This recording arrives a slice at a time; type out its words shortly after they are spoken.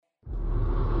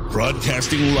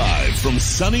Broadcasting live from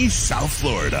sunny South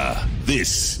Florida,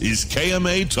 this is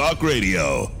KMA Talk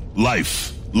Radio.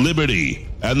 Life, liberty,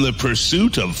 and the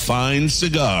pursuit of fine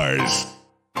cigars.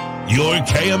 Your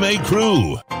KMA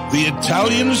crew, the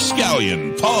Italian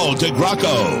Scallion, Paul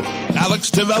DeGracco, Alex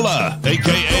Tavella,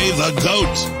 a.k.a. The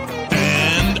Goat,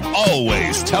 and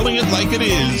always telling it like it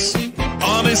is,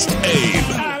 Honest Abe.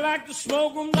 I like to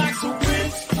smoke them like the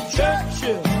Winston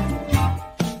Churchill,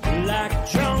 like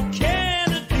John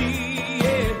Kennedy,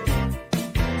 yeah.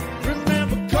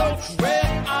 Remember Coach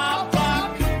Red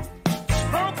Auerbach,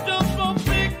 smoked up for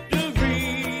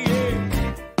victory,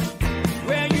 yeah.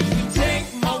 Well, you can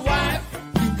take my wife,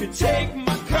 you can take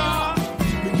my car,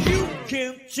 but you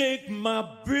can't take my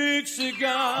big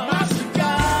cigar. My cigar.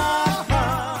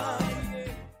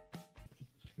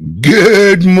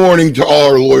 Good morning to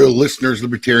all our loyal listeners,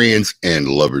 libertarians, and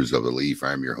lovers of the leaf.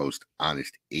 I'm your host,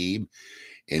 Honest Abe,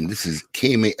 and this is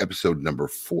KMA episode number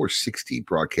 460,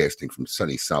 broadcasting from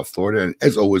sunny South Florida. And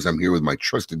as always, I'm here with my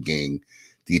trusted gang,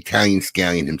 the Italian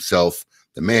Scallion himself,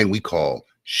 the man we call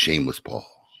Shameless Paul.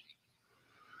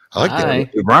 I like that.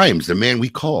 It rhymes, the man we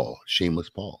call Shameless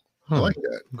Paul. I like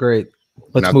that. Great.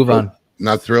 Let's move on.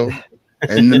 Not thrilled.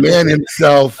 And the man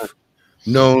himself,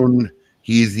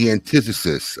 he's the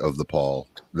antithesis of the Paul,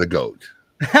 the Goat.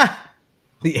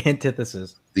 The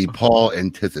antithesis. The Paul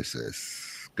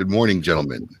antithesis. Good morning,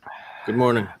 gentlemen. Good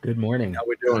morning. Good morning. How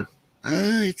we doing?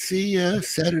 It's a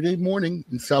Saturday morning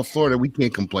in South Florida. We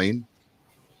can't complain.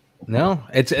 No,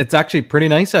 it's actually pretty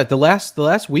nice out. The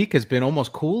last week has been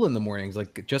almost cool in the mornings,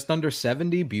 like just under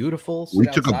 70, beautiful. We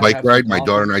took a bike ride. My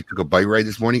daughter and I took a bike ride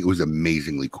this morning. It was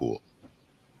amazingly cool.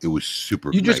 It was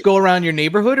super. You just go around your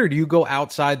neighborhood, or do you go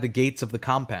outside the gates of the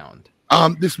compound?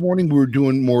 This morning we were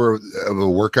doing more of a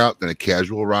workout than a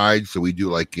casual ride. So we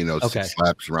do 6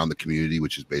 laps around the community,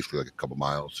 which is basically like a couple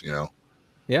miles,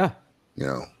 Yeah.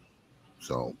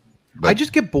 So I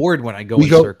just get bored when I go in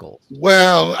circles.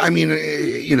 Well, I mean,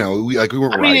 we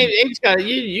weren't riding. It's got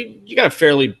you got a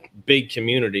fairly big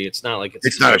community. It's not like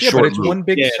it's not a short. But it's one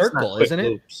big circle, isn't it?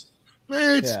 Loops.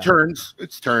 It's turns.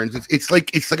 It's turns. It's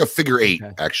like a figure eight.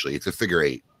 Okay. Actually, it's a figure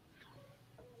eight.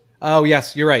 Oh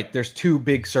yes, you're right. There's two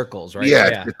big circles, right?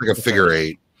 Yeah. It's like a figure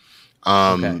eight.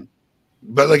 But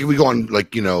if we go on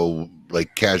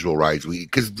casual rides,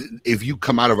 because if you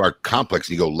come out of our complex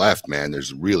and you go left, man,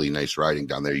 there's really nice riding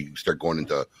down there. You start going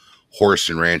into horse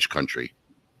and ranch country.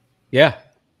 Yeah.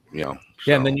 Yeah,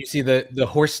 and then you see the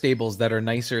horse stables that are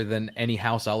nicer than any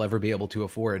house I'll ever be able to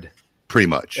afford. Pretty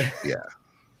much. Yeah.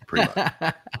 Pretty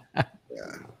much.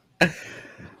 Yeah.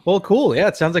 Well, cool. Yeah,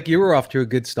 it sounds like you were off to a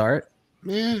good start.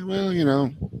 Yeah,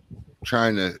 well,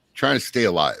 trying to stay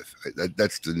alive.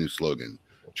 That's the new slogan.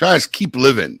 Try to keep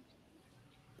living.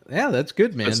 Yeah, that's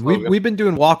good, man. We've been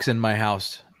doing walks in my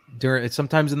house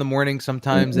sometimes in the morning,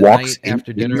 sometimes at night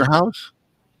after dinner. In your house?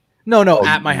 No,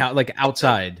 at my house, like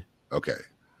outside. Okay.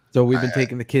 So we've been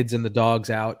taking the kids and the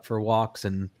dogs out for walks,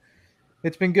 and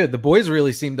it's been good. The boys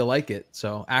really seem to like it.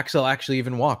 So Axel actually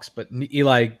even walks, but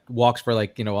Eli walks for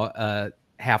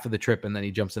half of the trip, and then he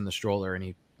jumps in the stroller and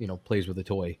he plays with a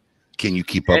toy. Can you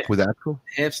keep up with Axel?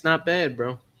 It's not bad,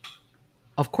 bro.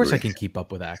 Of course, I can keep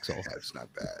up with Axel. That's not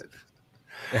bad.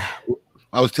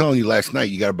 I was telling you last night,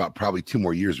 you got about probably 2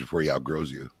 more years before he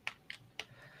outgrows you.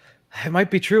 It might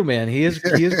be true, man. He is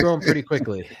growing pretty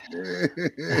quickly.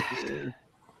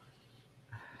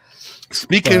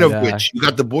 Speaking of which, you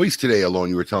got the boys today alone.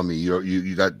 You were telling me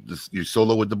you got you're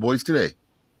solo with the boys today.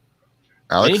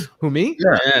 Alex? Me? Who, me?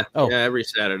 Yeah. Yeah, every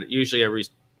Saturday. Usually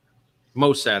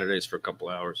most Saturdays for a couple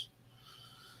hours,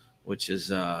 which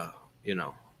is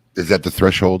Is that the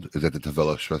threshold? Is that the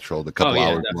Tavella threshold? A couple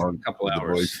hours long? A couple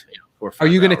hours. 4 or 5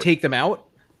 Are you going to hours. take them out?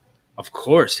 Of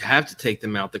course, you have to take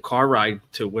them out. The car ride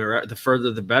to the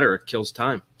further the better. It kills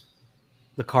time.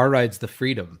 The car ride's the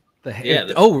freedom.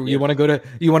 You want to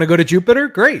go to Jupiter?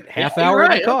 Great. Half hour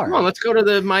in the car. Come on, let's go to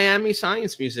the Miami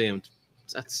Science Museum.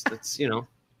 That's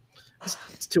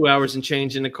it's 2 hours and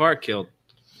change in the car killed.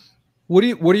 What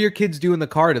do your kids do in the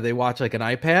car? Do they watch like an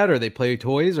iPad, or they play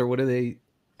toys, or what do they?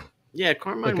 Yeah,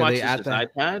 Carmine watches his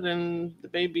iPad, and the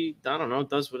baby, I don't know,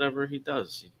 does whatever he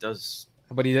does. He does,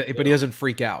 but he doesn't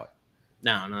freak out.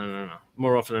 No.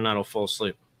 More often than not, he'll fall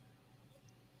asleep.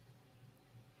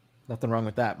 Nothing wrong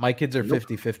with that. My kids are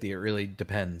 50-50. It really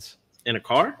depends. In a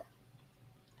car?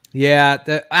 Yeah,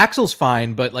 the Axel's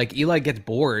fine, but Eli gets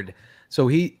bored. So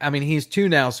he's 2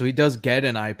 now, so he does get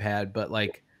an iPad, but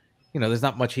there's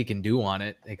not much he can do on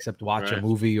it except watch a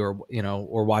movie or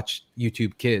watch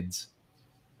YouTube Kids,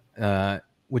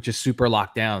 which is super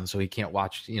locked down, so he can't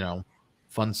watch,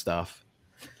 fun stuff.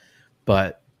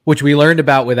 But which we learned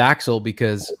about with Axel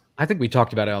because I think we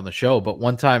talked about it on the show, but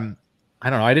one time, I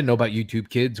don't know, I didn't know about YouTube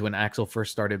Kids when Axel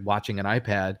first started watching an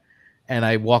iPad, and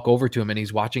I walk over to him and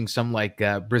he's watching some like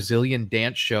Brazilian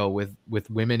dance show with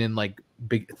women in like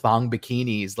big thong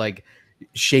bikinis, like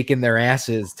shaking their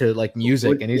asses to like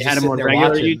music, and he's You just had him sitting on there regular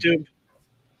watching. YouTube.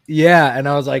 Yeah, and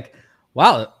I was like,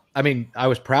 wow. I mean, I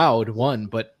was proud, one,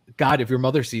 but God, if your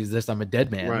mother sees this, I'm a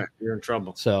dead man. Right, you're in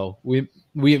trouble. So we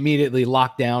immediately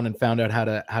locked down and found out how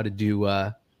to do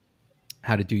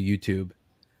YouTube.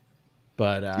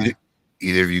 But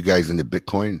Either of you guys into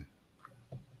Bitcoin?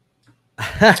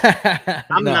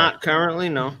 I'm not currently,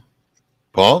 no.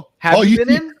 Paul? Have Paul, you been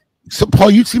in? So,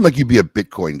 Paul, you seem like you'd be a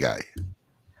Bitcoin guy.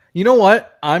 You know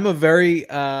what? I'm a very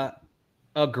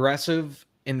aggressive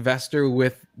investor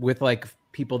with like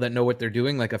people that know what they're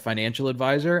doing, like a financial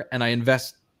advisor, and I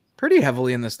invest pretty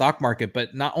heavily in the stock market,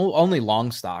 but not only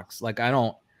long stocks. Like I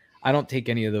don't take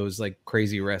any of those like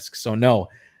crazy risks. So no,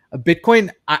 Bitcoin,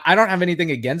 I don't have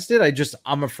anything against it.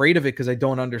 I'm afraid of it because I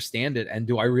don't understand it. And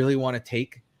do I really want to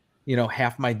take,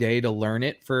 half my day to learn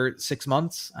it for 6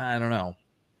 months? I don't know.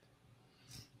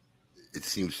 It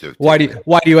seems to. Why do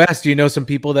you ask? Do you know some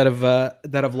people that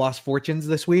have lost fortunes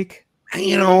this week?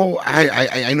 I know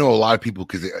a lot of people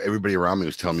because everybody around me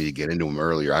was telling me to get into them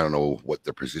earlier. I don't know what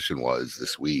their position was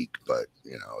this week, but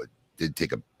it did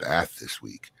take a bath this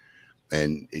week,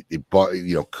 and it bought.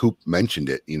 Coop mentioned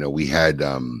it. We had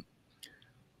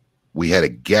a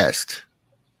guest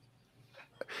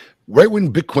right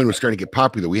when Bitcoin was starting to get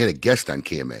popular. We had a guest on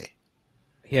KMA.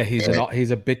 Yeah, he's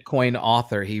a Bitcoin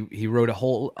author. He wrote a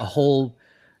whole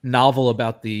novel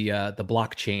about the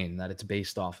blockchain that it's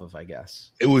based off of, I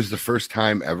guess. It was the first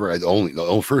time ever,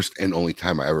 the first and only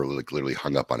time I ever literally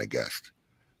hung up on a guest.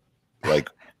 Like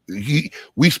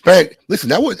we spent, listen,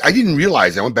 I didn't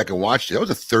realize, I went back and watched it. That was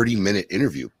a 30-minute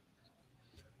interview.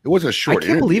 It wasn't a short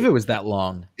interview. I can't believe it was that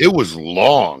long. It was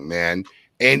long, man.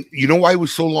 And you know why it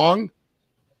was so long?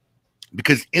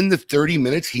 Because in the 30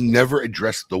 minutes, he never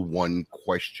addressed the one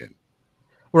question.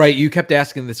 Right, you kept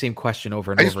asking the same question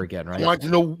over and over again, right? I wanted to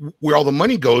know where all the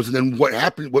money goes and then what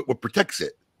happened, what protects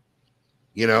it,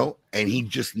 And he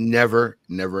just never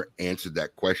answered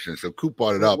that question. So Coop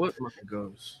brought it up. What money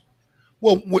goes?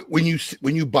 Well, when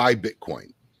you buy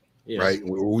Bitcoin, Yeah. right?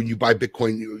 When you buy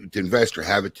Bitcoin to invest or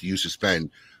have it to use to spend,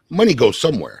 money goes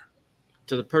somewhere.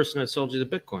 To the person that sold you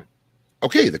the Bitcoin.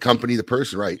 Okay, the company, the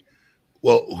person, right?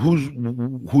 Well,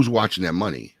 who's watching that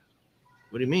money?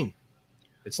 What do you mean?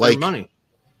 It's Like, their money.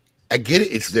 I get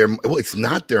it. It's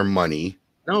not their money.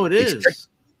 No, it is.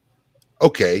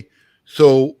 Okay.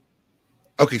 So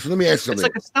let me ask you something. It's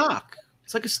like a stock.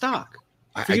 It's like a stock.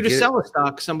 For I you to get sell a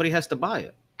stock, somebody has to buy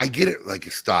it. I get it like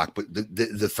a stock, but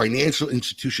the financial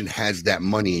institution has that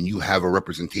money and you have a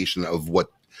representation of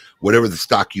whatever the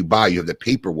stock you buy, you have the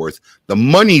paper worth. The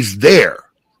money's there.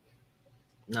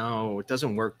 No, it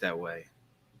doesn't work that way.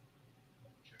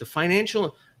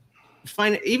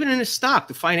 Even in a stock,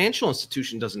 the financial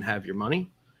institution doesn't have your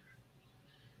money.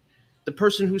 The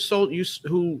person who sold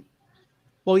you,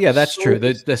 well, yeah, that's true.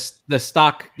 The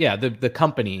stock, yeah, the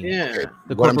company, yeah,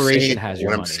 the corporation has your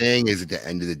money. What I'm saying is, at the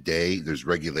end of the day, there's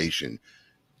regulation.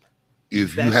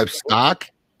 If you have stock,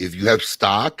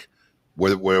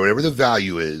 whatever the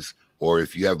value is, or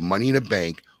if you have money in a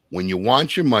bank, when you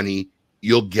want your money,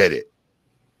 you'll get it.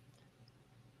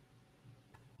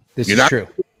 This is true.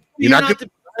 You're not going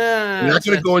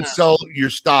to go and sell your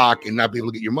stock and not be able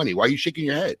to get your money. Why are you shaking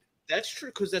your head? That's true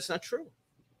because that's not true.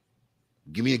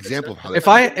 Give me an example of how. If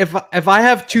I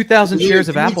have 2,000 shares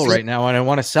of Apple right now and I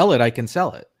want to sell it, I can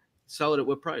sell it. Sell it at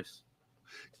what price?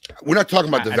 We're not talking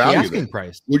about the value. The asking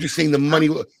price. We're just saying the money.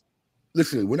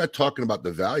 Listen, we're not talking about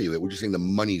the value of it. We're just saying the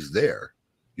money's there.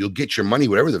 You'll get your money,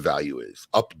 whatever the value is,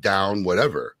 up, down,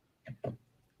 whatever.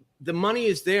 The money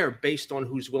is there based on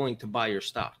who's willing to buy your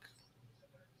stock.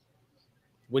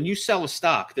 When you sell a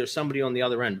stock, there's somebody on the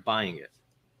other end buying it.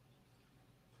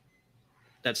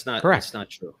 That's not correct. That's not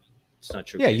true. It's not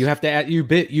true. Yeah, you have to add, you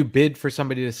bid for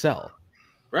somebody to sell.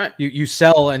 Right. You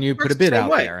sell and you put a bid out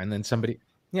there, and then somebody.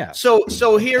 Yeah.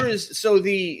 So here is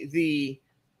the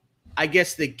I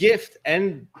guess the gift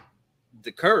and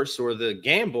the curse or the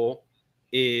gamble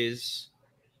is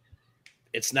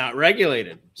it's not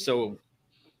regulated. So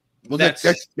that's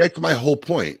my whole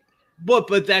point.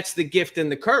 But that's the gift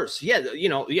and the curse. Yeah,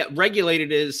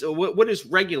 regulated is what does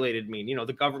regulated mean?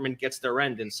 The government gets their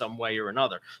end in some way or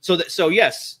another. So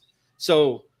yes.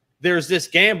 So there's this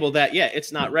gamble that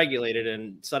it's not regulated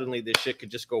and suddenly this shit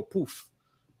could just go poof.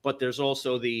 But there's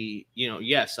also the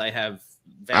yes, I have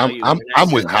value.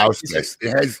 I'm with House.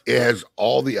 It has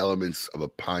all the elements of a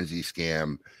Ponzi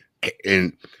scam,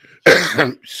 and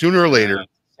sooner or later,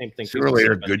 Same thing. Sooner or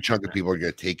later, a good chunk of people are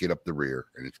going to take it up the rear,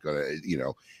 and it's going to,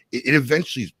 it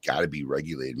eventually's got to be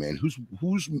regulated, man.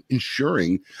 Who's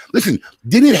insuring? Listen,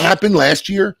 didn't it happen last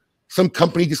year? Some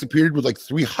company disappeared with like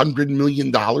 $300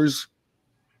 million.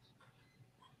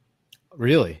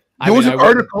 Really? There was an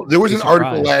article. There was an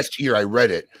article last year. I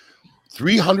read it.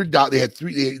 $300. They had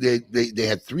They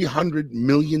had $300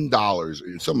 million,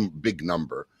 some big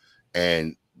number,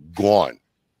 and gone.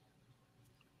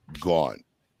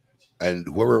 And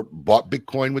whoever bought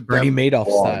Bitcoin with Bernie them, Madoff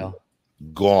style,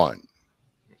 gone.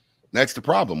 That's the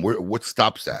problem. What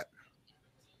stops that?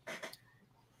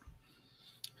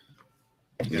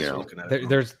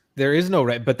 There is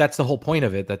no but that's the whole point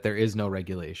of it, that there is no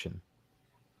regulation.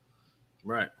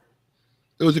 Right.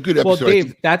 It was a good episode. Well,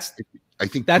 Dave, I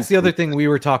think that's the other thing we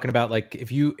were talking about. Like,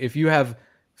 if you have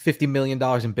 $50 million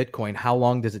in Bitcoin, how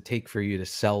long does it take for you to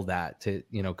sell that to,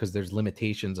 because there's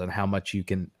limitations on how much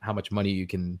money you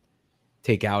can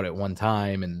take out at one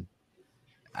time. And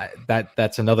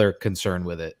that's another concern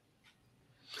with it.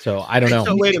 So I don't know.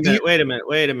 So wait a minute.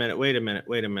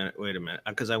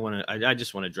 Because I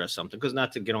just want to address something, because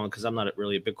not to get on, because I'm not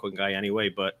really a Bitcoin guy anyway,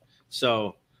 but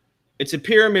so it's a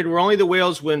pyramid where only the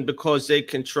whales win because they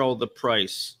control the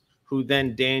price, who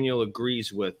then Daniel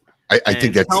agrees with. I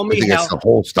think that's the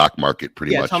whole stock market,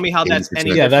 pretty much. Tell me how that's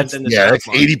any different than the stock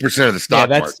market. 80% of the stock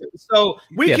market. So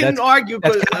we can argue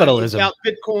capitalism about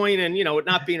Bitcoin and it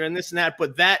not being and this and that,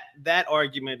 but that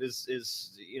argument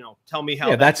is tell me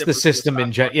how. That's the system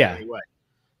in general. Yeah, anyway.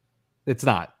 It's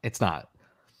not.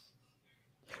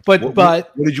 But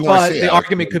what did you want to say? The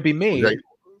argument could be made.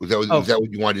 Was that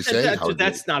what you wanted to say?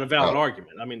 That's not a valid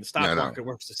argument. I mean, the stock market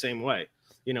works the same way.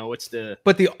 It's the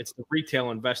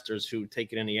retail investors who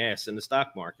take it in the ass in the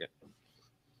stock market.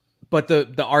 But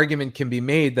the argument can be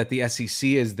made that the SEC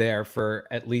is there for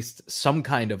at least some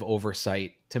kind of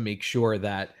oversight to make sure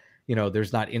that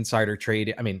there's not insider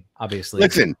trade. I mean, obviously,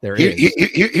 listen.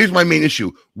 Here's my main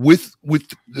issue with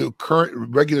the current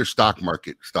regular stock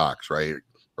market stocks, right,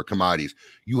 or commodities.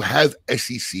 You have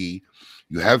SEC.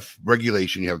 You have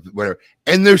regulation, you have whatever,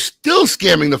 and they're still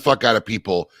scamming the fuck out of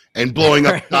people and blowing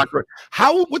up stock.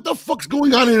 What the fuck's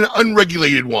going on in an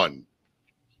unregulated one?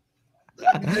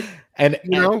 And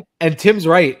Tim's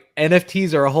right.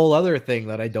 NFTs are a whole other thing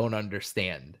that I don't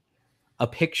understand. A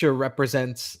picture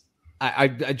represents. I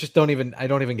just don't even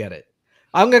get it.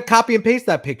 I'm gonna copy and paste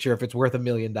that picture if it's worth $1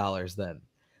 million. Then.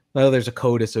 No, there's a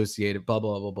code associated, blah,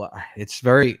 blah, blah, blah. It's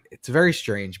very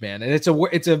strange, man. And it's a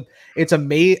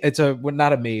maze.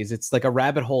 Not a maze. It's like a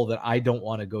rabbit hole that I don't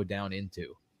want to go down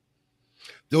into.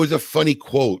 There was a funny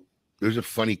quote.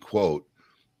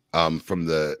 From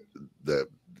that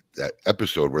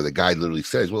episode where the guy literally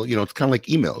says, well, it's kind of like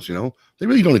emails, they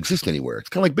really don't exist anywhere. It's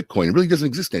kind of like Bitcoin. It really doesn't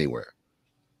exist anywhere.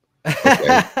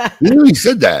 Okay? He really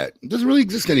said that. It doesn't really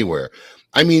exist anywhere.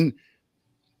 I mean,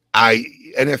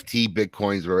 NFT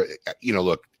Bitcoins, or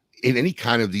look, in any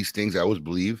kind of these things, I always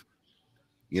believe,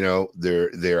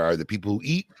 there are the people who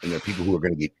eat and there are people who are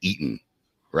going to get eaten,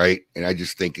 right? And I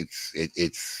just think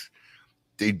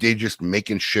they're just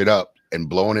making shit up and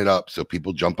blowing it up so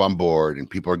people jump on board and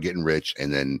people are getting rich,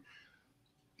 and then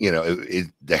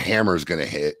the hammer is going to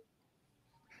hit,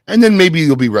 and then maybe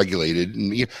you'll be regulated.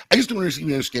 And I just don't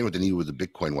understand what the need with the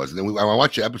Bitcoin was. And then when I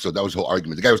watched the episode, that was the whole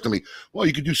argument. The guy was telling me, well,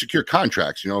 you could do secure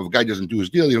contracts. If a guy doesn't do his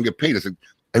deal, you don't get paid. I said,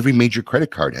 every major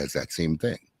credit card has that same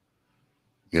thing.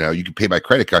 You can pay by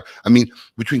credit card. I mean,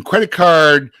 between credit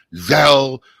card,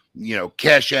 Zelle,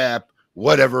 Cash App,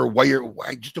 whatever,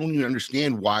 I just don't even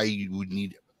understand why you would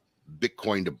need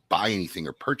Bitcoin to buy anything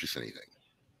or purchase anything.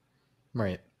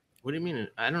 Right. What do you mean?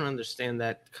 I don't understand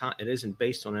that. It isn't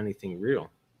based on anything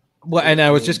real. Well, and I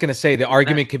was just going to say the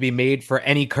argument could be made for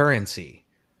any currency.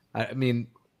 I mean,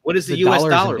 what is the US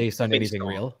dollar based on anything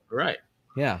real? Right.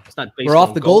 Yeah. It's not based We're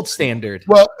off the gold standard.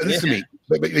 Well, listen to me.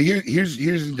 But here's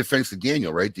in defense of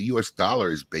Daniel, right? The US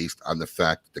dollar is based on the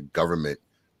fact that the government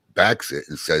backs it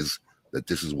and says that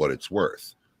this is what it's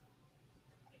worth.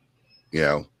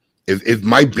 If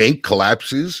my bank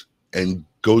collapses and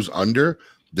goes under,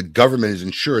 the government is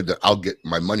insured that I'll get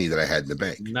my money that I had in the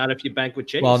bank. Not if you bank with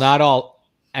Chase. Well, not all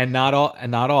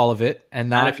of it, and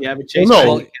not if you have a Chase.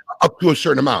 Well, no, up to a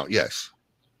certain amount, yes.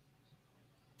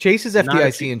 Chase is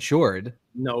FDIC insured.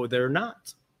 No, they're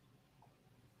not.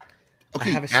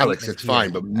 Okay, Alex, that's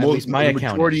fine, but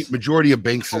majority of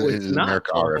banks in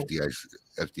America are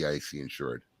FDIC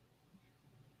insured.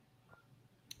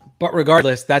 But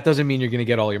regardless, that doesn't mean you're going to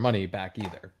get all your money back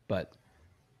either. But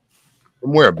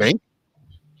from where, a bank?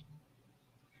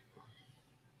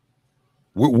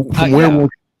 From where?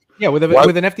 Yeah, with Why-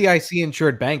 with an FDIC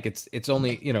insured bank, it's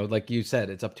only, like you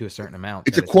said, it's up to a certain amount.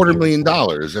 It's that a quarter insured for.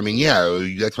 $250,000. I mean, yeah,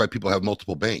 that's why people have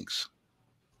multiple banks.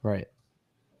 Right.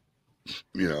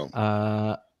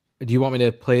 Do you want me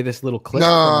to play this little clip?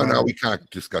 No, we kind of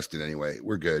discussed it anyway.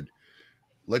 We're good.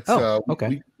 Let's.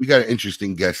 Okay. We got an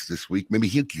interesting guest this week. Maybe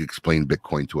he can explain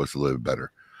Bitcoin to us a little bit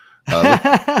better.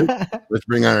 Let's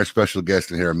bring on our special guest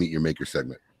and hear our Meet Your Maker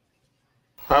segment.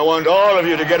 I want all of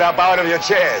you to get up out of your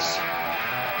chairs.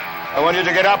 I want you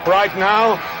to get up right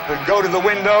now and go to the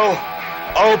window,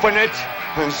 open it,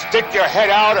 and stick your head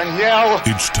out and yell.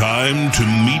 It's time to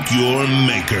meet your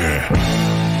maker.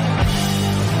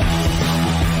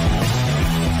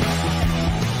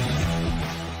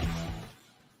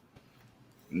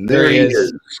 There he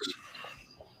is.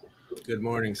 Good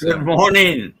morning, sir. Good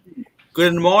morning.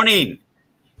 Good morning.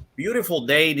 Beautiful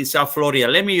day in South Florida.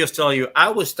 Let me just tell you, I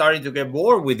was starting to get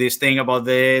bored with this thing about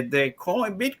the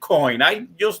coin, Bitcoin. I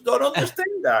just don't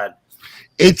understand that.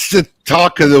 It's the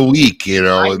talk of the week,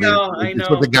 I know. It's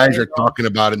what the guys are talking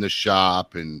about in the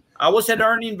shop, and I was an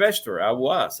early investor. I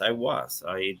was. I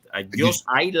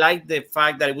like the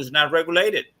fact that it was not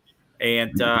regulated.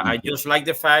 And I just like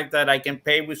the fact that I can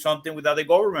pay with something without the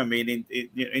government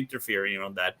interfering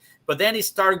on that. But then it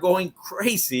started going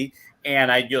crazy.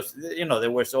 And I just, there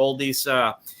was all these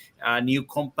new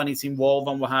companies involved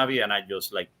and what have you. And I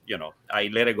just I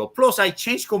let it go. Plus, I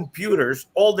change computers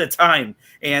all the time.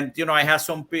 And, I have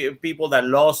some people that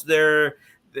lost their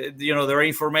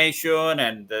information.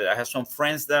 And I have some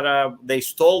friends that they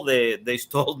stole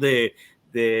the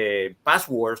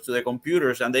passwords to the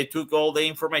computers and they took all the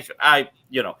information. I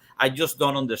just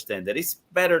don't understand that. It's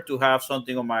better to have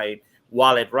something on my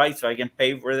wallet, right? So I can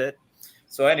pay for it.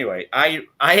 So anyway, I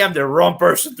am the wrong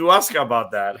person to ask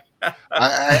about that.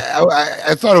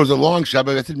 I thought it was a long shot,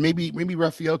 but I said maybe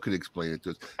Raphael could explain it to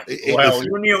us. Well,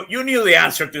 you knew the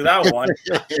answer to that one.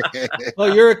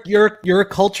 Well, you're a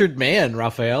cultured man,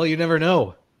 Raphael. You never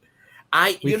know.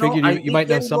 We figured you might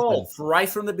know something right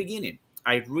from the beginning.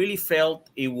 I really felt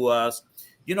it was,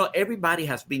 everybody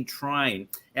has been trying.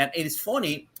 And it's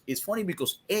funny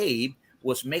because Abe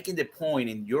was making the point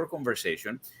in your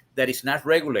conversation that it's not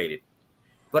regulated.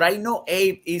 But I know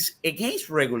Abe is against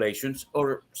regulations,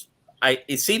 or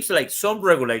it seems like some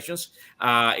regulations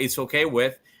it's okay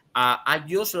with. I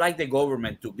just like the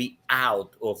government to be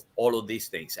out of all of these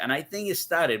things. And I think it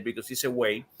started because it's a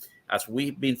way, as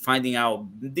we've been finding out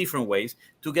different ways,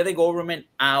 to get the government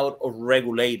out of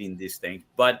regulating this thing.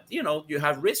 But, you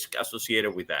have risk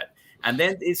associated with that. And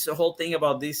then it's the whole thing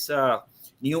about this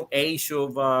new age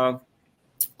of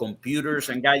computers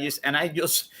and gadgets. And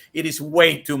it is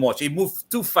way too much. It moved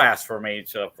too fast for me.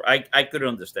 So I couldn't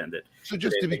understand it. So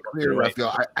just to be clear,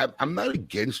 Raphael, I'm not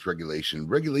against regulation.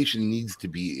 Regulation needs to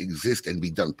exist and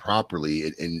be done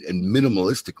properly and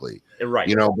minimalistically.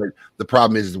 Right. But the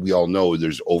problem is we all know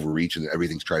there's overreach and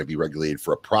everything's trying to be regulated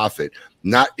for a profit.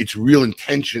 Not its real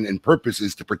intention and purpose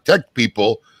is to protect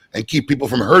people and keep people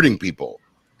from hurting people.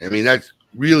 I mean, that's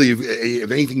really,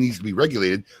 if anything needs to be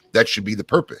regulated, that should be the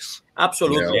purpose.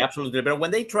 Absolutely, absolutely. But when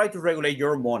they try to regulate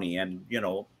your money and,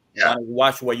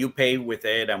 watch what you pay with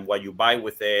it and what you buy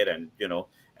with it and,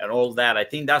 and all that, I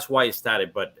think that's why it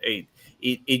started. But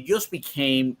it just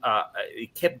became,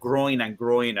 it kept growing and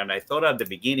growing. And I thought at the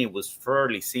beginning it was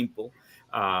fairly simple.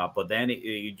 But then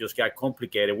it just got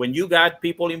complicated when you got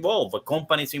people involved,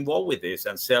 companies involved with this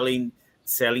and selling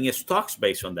stocks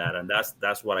based on that. And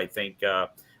that's what I think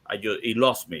it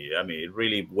lost me. I mean, it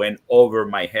really went over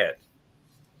my head.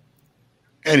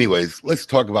 Anyways, let's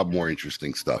talk about more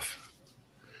interesting stuff.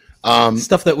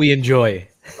 Stuff that we enjoy.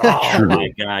 Oh my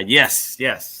God.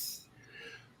 Yes.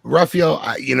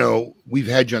 Raphael, we've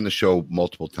had you on the show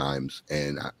multiple times,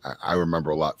 and I remember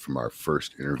a lot from our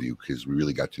first interview because we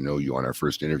really got to know you on our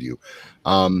first interview.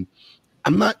 I'm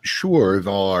not sure if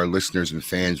all our listeners and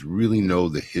fans really know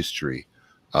the history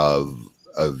of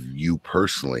you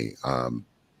personally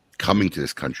coming to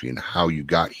this country and how you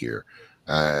got here.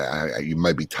 You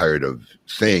might be tired of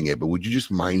saying it, but would you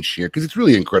just mind sharing? Because it's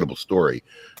really an incredible story.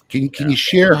 Can you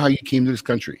share how you came to this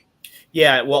country?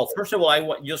 Yeah, well, first of all,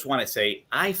 I just want to say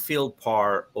I feel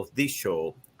part of this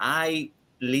show. I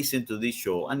listen to this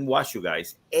show and watch you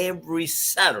guys every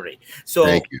Saturday.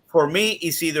 So for me,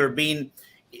 it's either been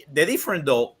the different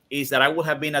though is that I would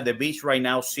have been at the beach right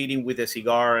now, sitting with a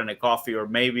cigar and a coffee, or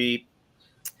maybe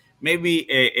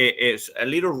it's a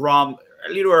little rum,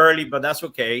 a little early, but that's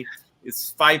okay.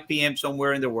 It's 5 p.m.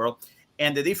 somewhere in the world.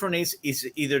 And the difference is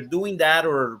either doing that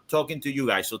or talking to you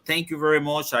guys. So thank you very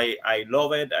much. I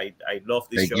love it. I love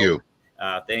this show. Thank you.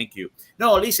 Thank you.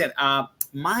 No, listen,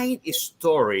 my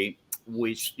story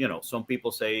which some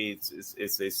people say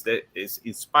it's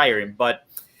inspiring, but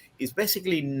it's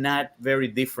basically not very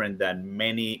different than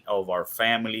many of our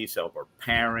families, of our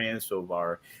parents, of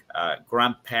our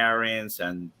grandparents,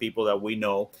 and people that we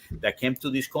know that came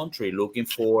to this country looking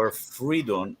for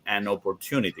freedom and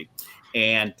opportunity.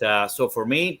 And so for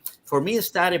me, it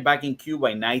started back in Cuba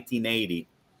in 1980.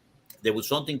 There was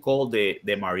something called the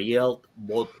Mariel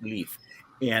boat leaf,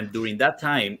 and during that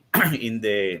time, in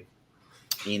the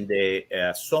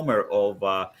summer of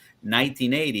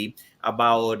 1980,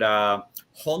 about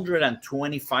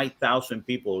 125,000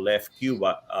 people left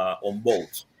Cuba on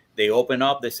boats. They open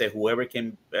up. They say whoever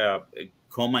can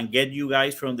come and get you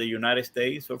guys from the United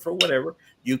States or from whatever,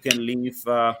 you can leave.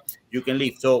 You can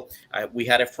leave. So we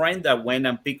had a friend that went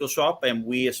and picked us up, and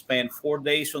we spent 4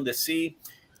 days on the sea.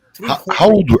 How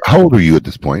old were you at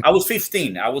this point? I was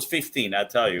 15. I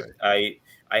tell you,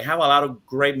 I have a lot of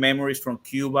great memories from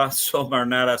Cuba. Some are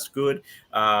not as good,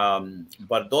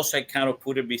 but those I kind of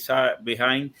put it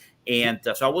behind. And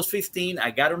so I was 15.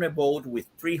 I got on a boat with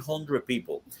 300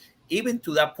 people. Even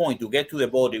to that point, to get to the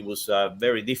boat, it was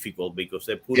very difficult because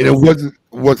they put. And it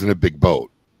wasn't a big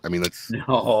boat. I mean,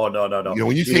 No.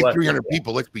 When you say 300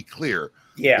 people, let's be clear.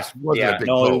 Yeah. Boat.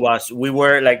 It was. We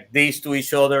were like this to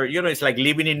each other. It's like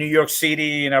living in New York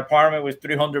City in an apartment with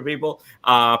 300 people,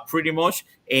 pretty much,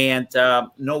 and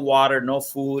no water, no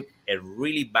food, a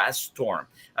really bad storm.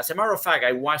 As a matter of fact,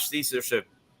 I watched this. There's a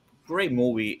great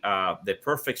movie, The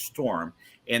Perfect Storm,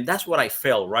 and that's what I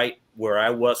felt right where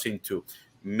I was into.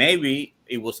 Maybe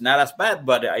it was not as bad,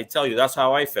 but I tell you, that's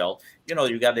how I felt.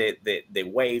 You got the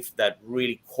waves that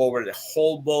really cover the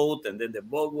whole boat, and then the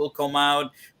boat will come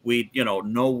out with,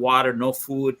 no water, no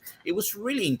food. It was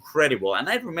really incredible. And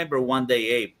I remember one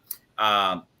day,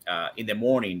 in the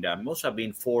morning, that must have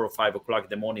been 4 or 5 o'clock in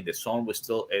the morning, the sun was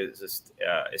still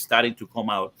starting to come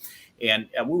out, and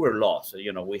we were lost.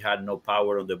 We had no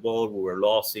power on the boat. We were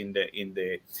lost in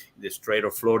the Strait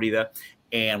of Florida,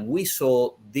 and we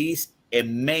saw this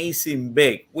amazing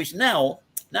big, which now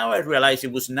I realize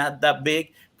it was not that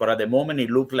big, but at the moment it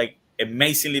looked like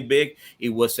amazingly big. It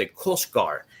was a Coast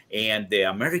Guard and the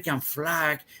American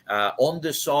flag on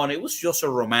the sun. It was just so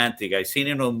romantic. I seen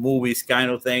it on movies, kind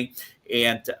of thing.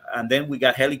 And then we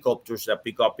got helicopters that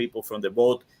pick up people from the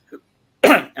boat,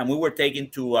 and we were taken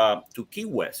to Key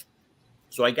West.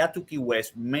 So I got to Key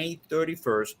West May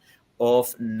 31st of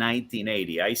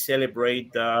 1980. I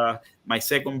celebrate my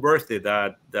second birthday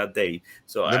that day.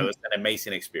 So it was an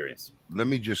amazing experience. Let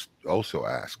me just also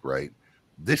ask, right?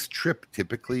 This trip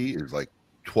typically is like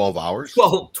 12 hours?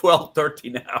 12,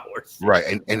 13 hours.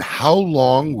 Right. And how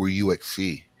long were you at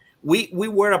sea? We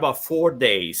were about 4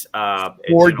 days.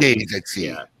 4 days at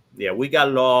sea. Yeah, we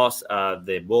got lost.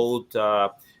 The boat,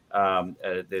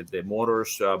 the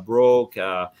motors broke.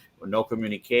 No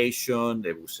communication.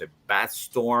 There was a bad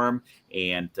storm,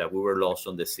 and we were lost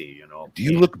on the sea. Do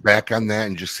you look back on that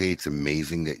and just say it's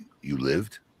amazing that you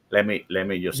lived? Let me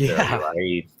just tell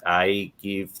you, I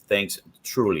give thanks.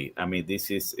 Truly, I mean,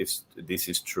 this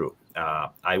is true.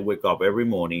 I wake up every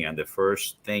morning, and the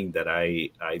first thing that I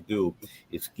do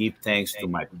is give thanks to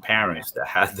my parents that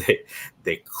had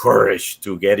the courage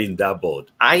to get in that boat.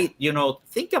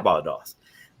 Think about us.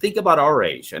 Think about our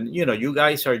age, and you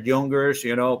guys are younger,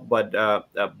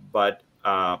 but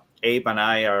Abe and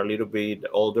I are a little bit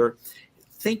older.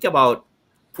 Think about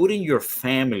putting your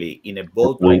family in a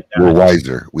boat like that. We're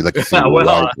wiser. We like to say we're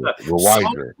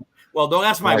wiser. Well, don't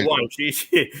ask my wife.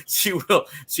 She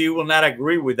will not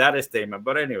agree with that statement.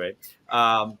 But anyway,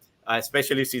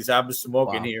 especially since I'm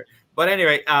smoking here. But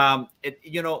anyway,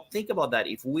 think about that.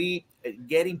 If we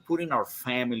putting our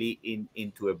family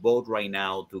into a boat right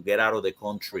now to get out of the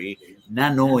country,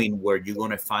 not knowing where you're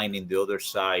going to find in the other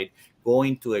side,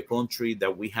 going to a country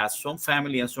that we have some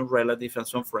family and some relatives and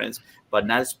some friends, but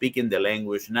not speaking the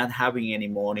language, not having any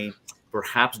money,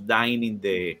 perhaps dying in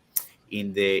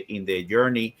the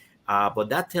journey. But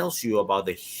that tells you about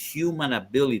the human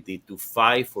ability to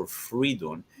fight for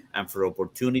freedom and for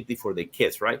opportunity for the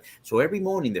kids, right? So every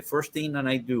morning, the first thing that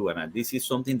I do, and this is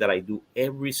something that I do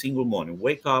every single morning,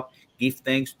 wake up, give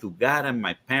thanks to God and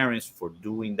my parents for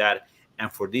doing that, and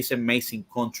for this amazing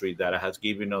country that has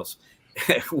given us.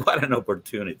 What an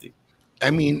opportunity.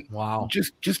 I mean, wow.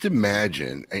 Just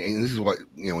imagine, and this is what,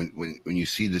 when you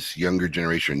see this younger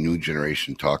generation, new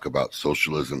generation talk about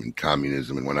socialism and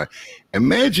communism and whatnot,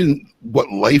 imagine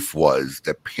what life was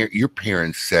that your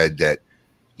parents said that,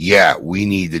 yeah, we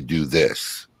need to do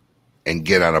this and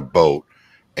get on a boat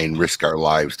and risk our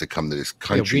lives to come to this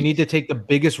country. Yeah, we need to take the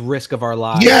biggest risk of our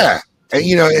lives. Yeah. And,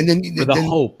 and then for the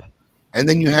hope. And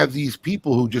then you have these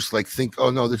people who just think,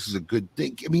 oh no, this is a good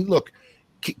thing. I mean, look,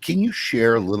 Can you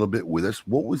share a little bit with us?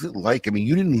 What was it like? I mean,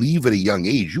 you didn't leave at a young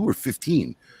age. You were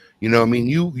 15. You know, I mean,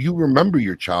 you remember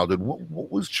your childhood.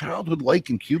 What was childhood like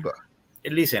in Cuba?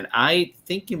 Listen,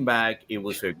 thinking back, it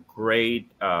was a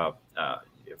great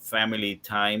family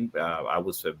time. I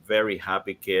was a very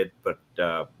happy kid, but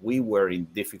we were in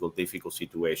difficult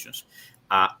situations.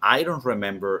 I don't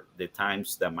remember the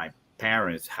times that my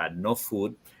parents had no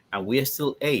food and we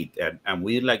still ate, and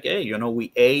we like, hey, you know,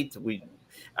 we ate.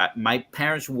 My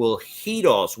parents will hit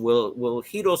us, will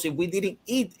hit us if we didn't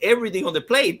eat everything on the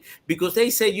plate, because they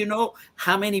say, you know,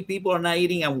 how many people are not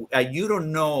eating, and you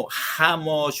don't know how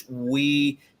much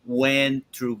we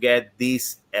went to get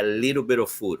this a little bit of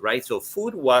food, right? So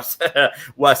food was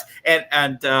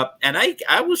and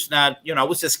I was not, you know, I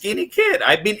was a skinny kid.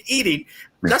 I've been eating.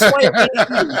 That's why I've been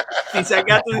eating since I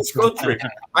got to this country.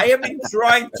 I have been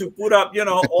trying to put up, you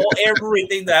know,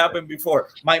 everything that happened before.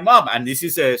 My mom, and this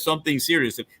is something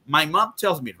serious. My mom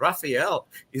tells me, Rafael,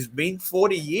 it's been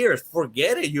 40 years.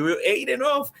 Forget it. You ate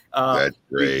enough. That's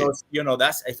great. Because, you know,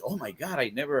 oh my God,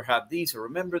 I never had this or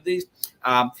remember this.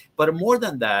 But more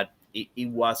than that, it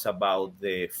was about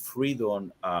the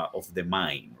freedom of the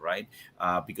mind, right?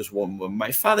 Because when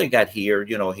my father got here,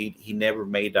 you know, he never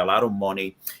made a lot of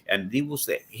money, and he was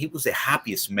the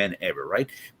happiest man ever, right?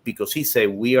 Because he said,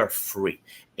 we are free,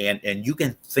 and you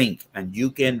can think and you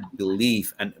can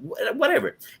believe and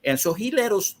whatever. And so he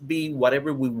let us be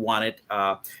whatever we wanted,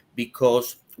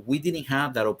 because we didn't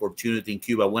have that opportunity in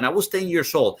Cuba. When I was 10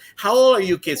 years old, how old are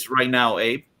you kids right now,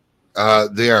 Abe?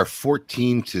 They are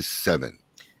 14 to 7.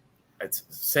 It's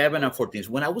 7 and 14.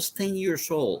 When I was 10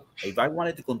 years old, if I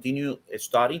wanted to continue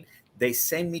studying, they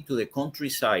sent me to the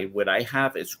countryside where I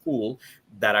have a school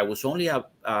that I was only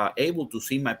able to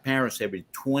see my parents every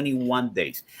 21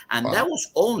 days. And Wow. that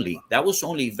was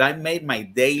only if I made my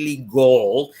daily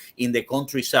goal in the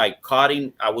countryside,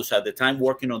 cutting. I was at the time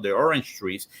working on the orange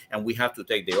trees, and we have to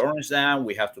take the orange down.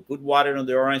 We have to put water on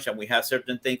the orange, and we have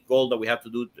certain things, goal that we have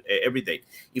to do every day.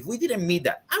 If we didn't meet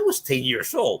that, I was 10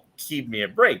 years old. Give me a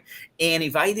break. And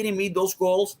if I didn't meet those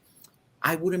goals,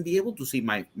 I wouldn't be able to see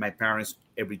my parents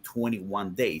every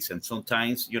 21 days. And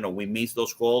sometimes, you know, we miss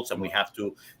those goals and we have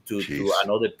to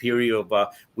another period of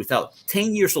without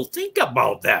 10 years old. Think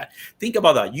about that.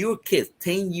 You're a kid,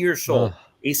 10 years old.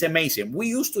 It's amazing. We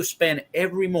used to spend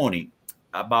every morning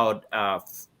about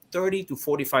 30 to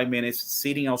 45 minutes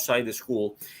sitting outside the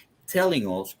school telling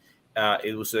us,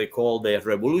 it was called the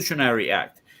Revolutionary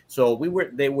Act. So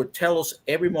they would tell us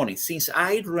every morning since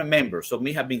I remember. So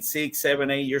me have been 6,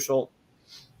 7, 8 years old.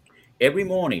 Every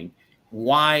morning,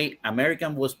 why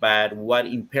American was bad, what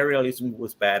imperialism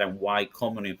was bad, and why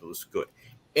communism was good.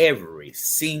 Every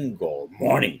single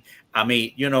morning. I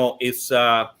mean, you know, it's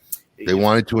they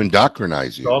wanted to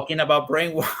indoctrinize you. Talking about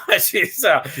brainwash.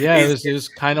 It was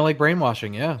kind of like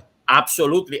brainwashing. Yeah,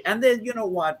 absolutely. And then, you know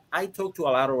what? I talk to a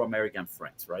lot of American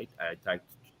friends, right? I talk to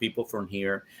people from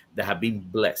here that have been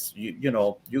blessed. You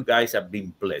know, you guys have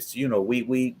been blessed. You know,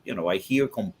 we you know, I hear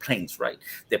complaints, right?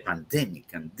 The pandemic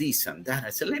and this and that.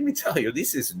 I said, let me tell you,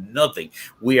 this is nothing.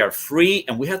 We are free,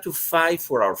 and we have to fight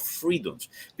for our freedoms,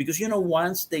 because, you know,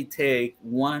 once they take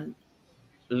one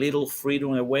little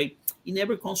freedom away, it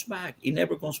never comes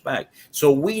back.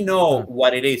 So we know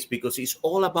what it is, because it's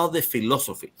all about the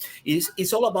philosophy.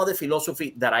 It's all about the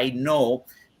philosophy that I know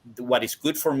what is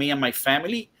good for me and my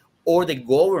family, or the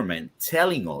government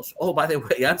telling us, oh, by the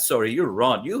way, I'm sorry, you're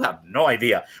wrong. You have no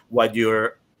idea what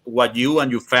you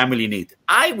and your family need.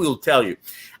 I will tell you.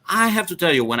 I have to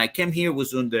tell you, when I came here was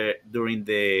during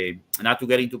the, not to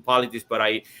get into politics, but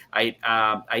I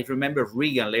remember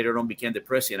Reagan later on became the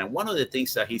president. And one of the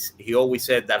things that he always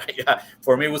said that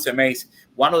for me was amazing.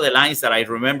 One of the lines that I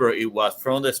remember, it was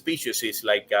from the speeches, is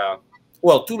like,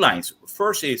 two lines.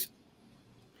 First is,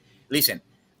 listen,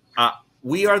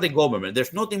 we are the government.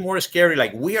 There's nothing more scary.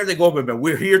 Like, we are the government.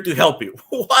 We're here to help you.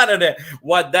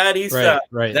 That is,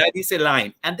 right. That is a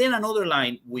line. And then another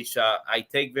line, which I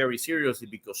take very seriously,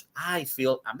 because I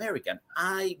feel American.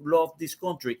 I love this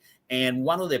country. And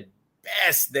one of the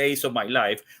best days of my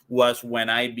life was when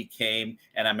I became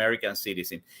an American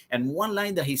citizen. And one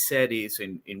line that he said is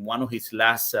in one of his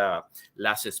last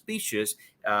speeches,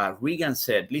 Reagan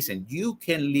said, listen, you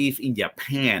can live in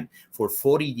Japan for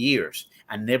 40 years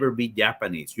and never be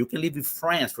Japanese. You can live in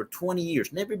France for 20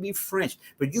 years, never be French,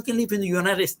 but you can live in the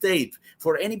United States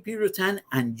for any period of time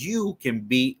and you can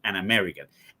be an American.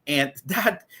 And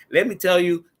that, let me tell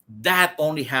you, that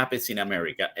only happens in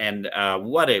America. And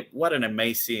what an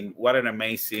amazing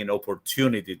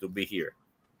opportunity to be here.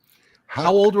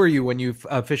 How old were you when you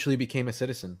officially became a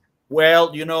citizen?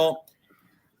 Well, you know,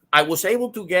 I was able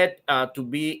to get to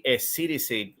be a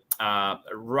citizen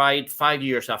right 5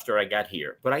 years after I got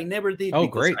here, but I never did. Oh,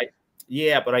 because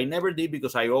great. but I never did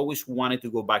because I always wanted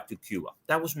to go back to Cuba.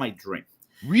 That was my dream.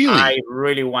 Really? I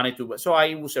really wanted to. So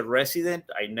I was a resident.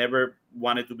 I never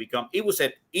wanted to become. It was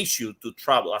an issue to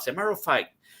travel. As a matter of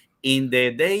fact, in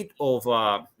the date of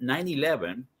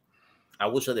 9/11, I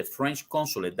was at the French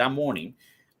consulate that morning,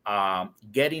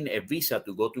 getting a visa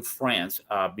to go to France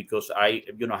because I,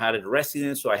 had a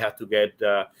residence, so I had to get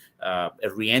a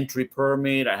re-entry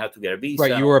permit. I had to get a visa.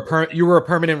 Right, you were a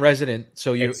permanent resident,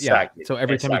 so Exactly. So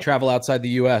every time you travel outside the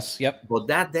U.S., yep. But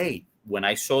that day, when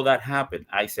I saw that happen,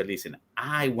 I said, "Listen,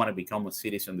 I want to become a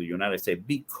citizen of the United States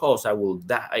because I will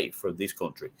die for this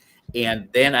country." And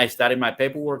then I started my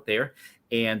paperwork there.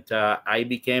 And I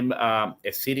became a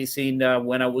citizen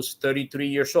when I was 33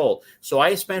 years old. So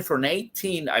I spent from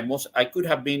 18. I could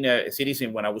have been a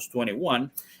citizen when I was 21,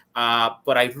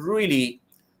 but I really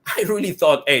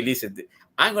thought, hey, listen,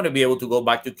 I'm going to be able to go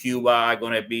back to Cuba. I'm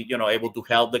going to be, able to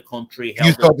help the country.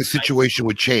 You thought the situation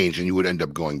would change and you would end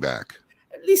up going back.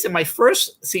 Listen, my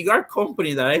first cigar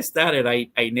company that I started, I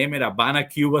named it Habana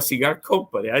Cuba Cigar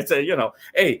Company. I said,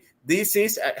 hey, this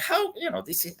is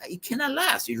it cannot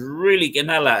last. It really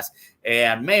cannot last.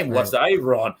 And man, was I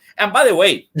wrong. And by the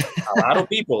way, a lot of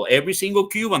people, every single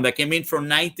Cuban that came in from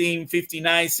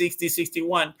 1959, 60,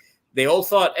 61, they all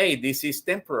thought, hey, this is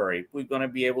temporary. We're going to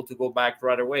be able to go back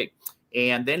right away.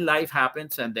 And then life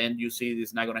happens, and then you see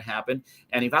it's not going to happen.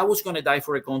 And if I was going to die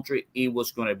for a country, it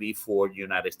was going to be for the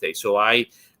United States. So I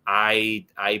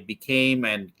became,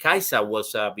 and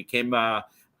Kaisa became a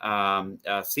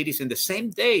citizen the same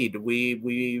day. We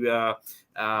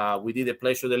did the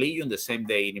Pledge of the Legion the same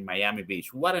day in Miami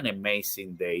Beach. What an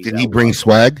amazing day! Did he bring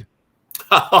swag?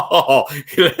 Oh,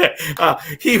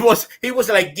 he was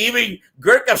like giving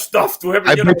Gurkha stuff to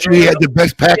everyone. I bet you he had the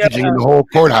best packaging in the whole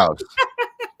courthouse.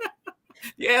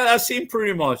 Yeah, that seemed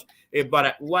pretty much.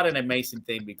 But what an amazing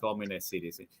thing becoming a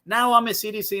citizen. Now I'm a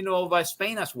citizen of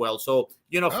Spain as well. So,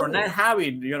 for not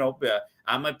having,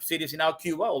 I'm a citizen of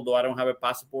Cuba, although I don't have a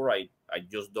passport. I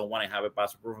just don't want to have a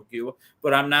passport from Cuba.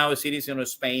 But I'm now a citizen of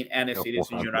Spain and a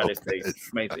citizen of the United States.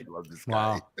 Amazing. I love this guy.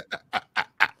 Wow.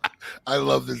 I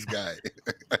love this guy.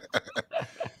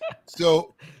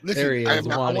 So listen, I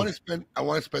want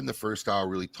to spend the first hour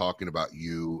really talking about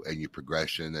you and your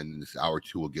progression, and this hour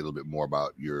two we'll get a little bit more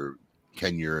about your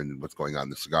tenure and what's going on in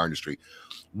the cigar industry.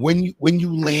 When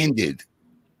you landed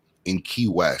in Key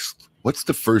West, what's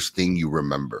the first thing you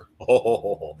remember?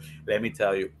 Oh, let me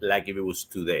tell you, like if it was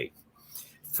today.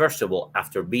 First of all,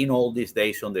 after being all these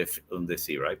days on the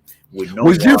sea, right? With no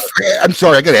I'm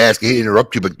sorry, I got to ask. I hate to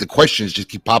interrupt you, but the questions just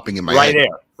keep popping in my head.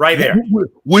 Right there.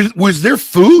 Was there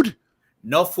food?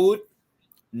 No food,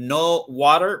 no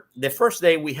water. The first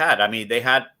day we had, they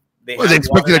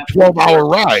expected a 12-hour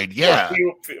ride. Yeah.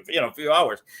 A few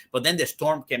hours. But then the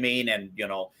storm came in, and,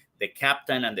 the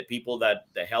captain and the people that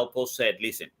helped us said,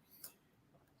 listen,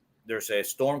 there's a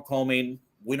storm coming.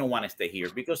 We don't want to stay here,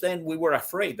 because then we were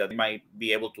afraid that they might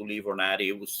be able to leave or not.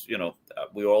 It was,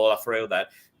 we were all afraid of that.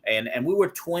 And we were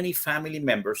 20 family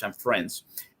members and friends.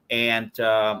 And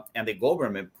the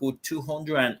government put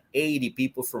 280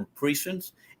 people from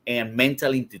prisons and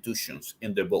mental institutions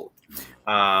in the boat.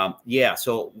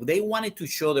 So they wanted to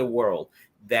show the world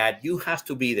that you have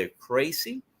to be either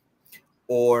crazy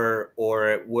or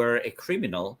were a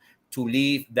criminal to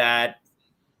leave that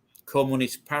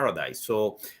communist paradise.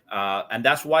 So, and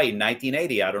that's why in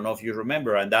 1980, I don't know if you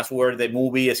remember, and that's where the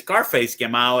movie Scarface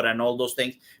came out and all those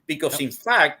things. Because in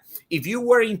fact, if you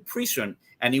were in prison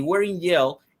and you were in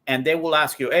jail, and they will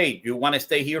ask you, hey, you want to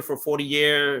stay here for 40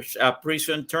 years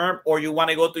prison term, or you want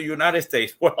to go to the United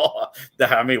States? Well,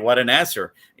 what an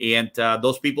answer. And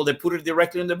those people, they put it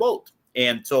directly in the boat.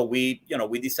 And so we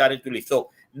decided to leave.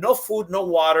 So no food, no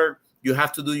water. You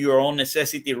have to do your own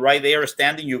necessity right there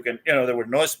standing. You can, there was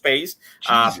no space.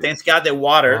 Thanks God the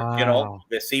water,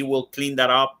 the sea will clean that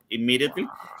up immediately.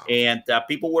 And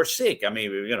people were sick.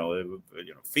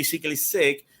 Physically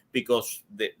sick, because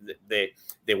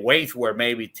the waves were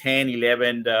maybe 10,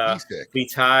 11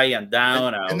 feet high and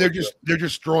down. And they're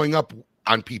just throwing up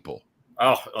on people.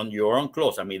 Oh, on your own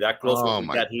clothes. That clothes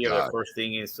we got here. God. The first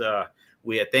thing is,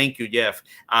 thank you, Jeff.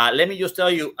 Let me just tell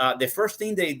you, the first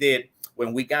thing they did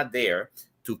when we got there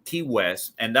to Key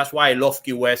West, and that's why I love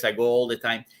Key West, I go all the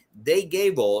time, they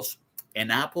gave us an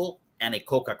apple and a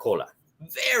Coca-Cola.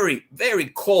 Very,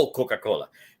 very cold Coca-Cola.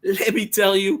 Let me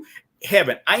tell you,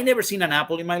 heaven. I never seen an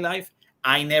apple in my life.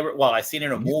 I seen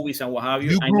it in movies and what have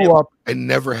you. You grew up and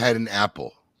never had an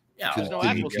apple. Yeah, no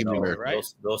apples in America,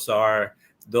 right? Those are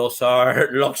those are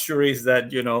luxuries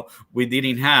that we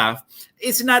didn't have.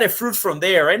 It's not a fruit from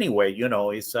there anyway.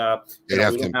 It's we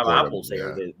don't have apples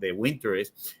there. The winter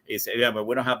is but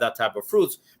we don't have that type of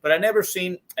fruits. But I never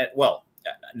seen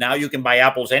now you can buy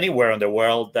apples anywhere in the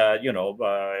world.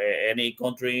 Any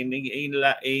country in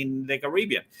the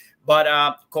Caribbean.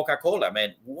 But Coca-Cola,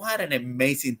 man, what an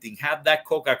amazing thing! Have that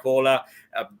Coca-Cola,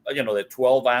 the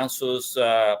 12 ounces.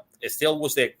 It still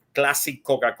was the classic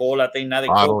Coca-Cola thing, not the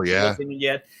bottle,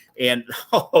 yet. And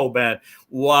oh man,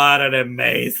 what an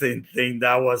amazing thing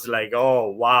that was! Like,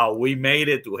 oh wow, we made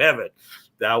it to heaven.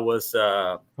 That was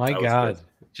my God.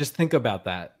 Just think about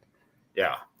that.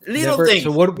 Yeah, little things.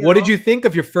 So what did you think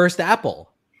of your first apple?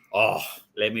 Oh,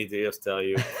 let me just tell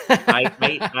you,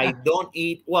 I don't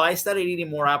eat. Well, I started eating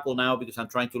more apple now because I'm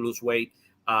trying to lose weight.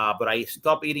 But I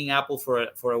stopped eating apple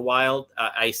for a while.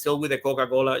 I still with the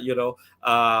Coca-Cola,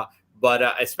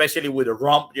 but especially with the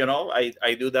rum,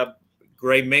 I do that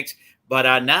great mix.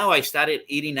 But now I started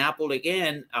eating apple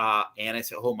again, and I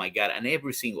said, oh my God! And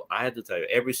I had to tell you,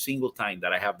 every single time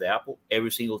that I have the apple,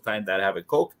 every single time that I have a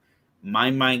Coke,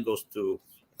 my mind goes to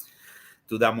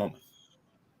that moment.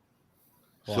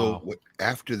 Wow. So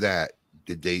after that,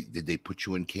 did they put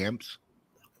you in camps?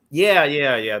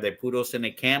 Yeah. They put us in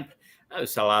a camp.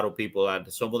 There's a lot of people, and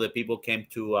some of the people came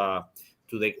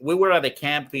we were at a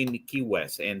camp in Key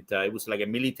West, and it was like a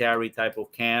military type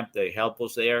of camp. They helped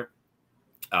us there.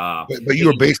 But you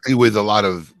were basically with a lot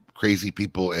of crazy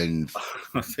people and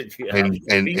basically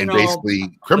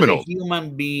criminals. Human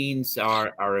beings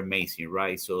are amazing,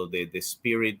 right? So the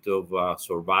spirit of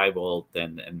survival,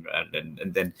 and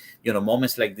then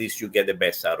moments like this, you get the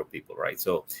best out of people, right?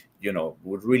 So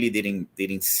we really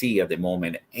didn't see at the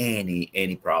moment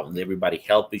any problems. Everybody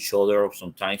helped each other.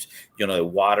 Sometimes the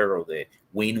water or the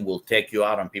wind will take you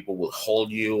out, and people will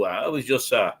hold you. It was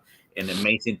just an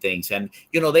amazing things. And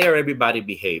there everybody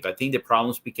behaved. I think the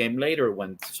problems became later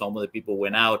when some of the people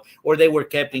went out, or they were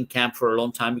kept in camp for a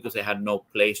long time because they had no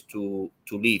place to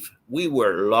live. We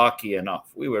were lucky enough.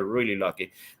 We were really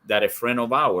lucky that a friend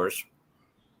of ours.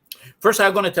 First,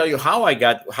 I'm going to tell you how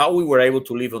we were able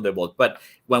to live on the boat. But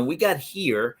when we got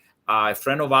here, a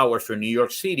friend of ours from New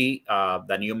York City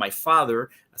that knew my father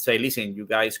said, listen, you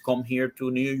guys come here to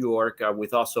New York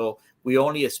with us. So we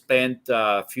only spent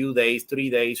a few days, 3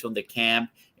 days on the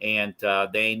camp, and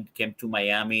then came to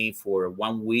Miami for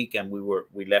 1 week, and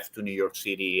we left to New York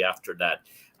City after that.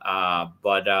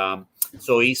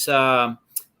 So it's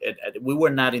we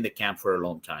were not in the camp for a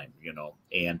long time,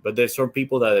 but there's some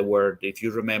people that were, if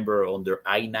you remember, on the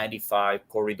I-95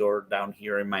 corridor down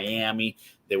here in Miami,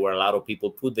 there were a lot of people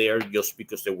put there just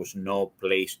because there was no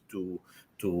place to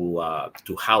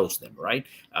house them, right?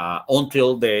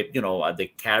 Until the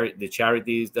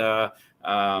charities, the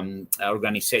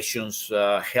organizations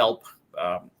help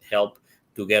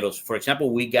to get us. For example,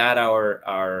 we got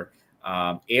our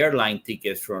airline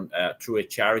tickets from through a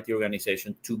charity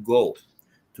organization to go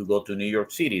to New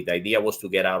York City. The idea was to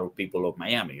get out of people of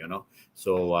Miami,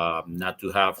 so not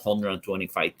to have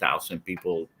 125,000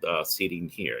 people sitting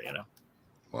here,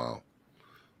 Wow.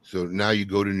 So now you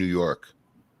go to New York.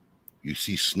 You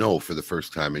see snow for the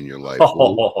first time in your life.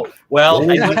 Well,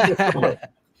 I went to summer.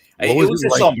 It was the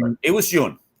summer. It was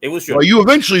June. Well, you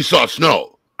eventually saw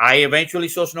snow. I eventually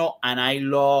saw snow, and I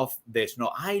love the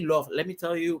snow. Let me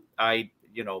tell you,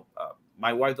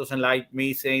 my wife doesn't like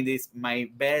me saying this. My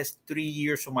best 3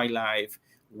 years of my life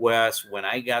was when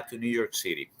I got to New York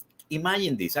City.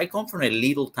 Imagine this. I come from a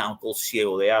little town called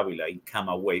Ciego de Ávila in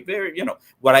Camagüey. Very,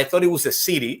 what I thought it was a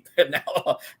city.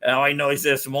 Now I know it's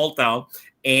a small town.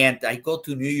 And I go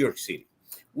to New York City.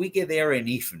 We get there in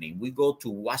evening. We go to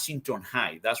Washington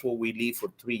High. That's where we lived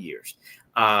for 3 years.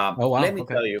 Let me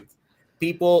tell you,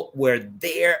 people were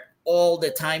there all the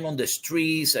time on the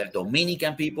streets.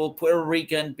 Dominican people, Puerto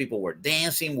Rican people were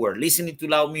dancing, were listening to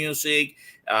loud music,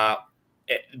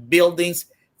 buildings.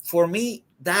 For me,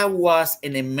 that was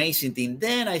an amazing thing.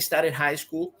 Then I started high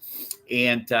school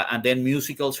and then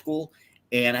musical school.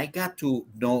 And I got to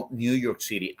know New York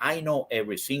City. I know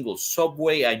every single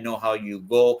subway. I know how you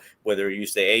go, whether you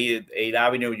use the 8th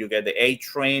Avenue, you get the 8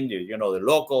 train, the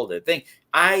local, the thing.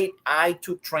 I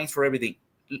took trains for everything.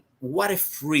 What a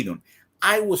freedom.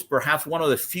 I was perhaps one of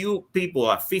the few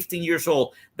people at 15 years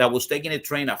old that was taking a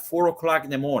train at 4 o'clock in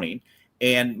the morning.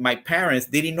 And my parents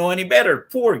didn't know any better.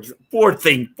 Poor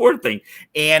thing.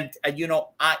 And,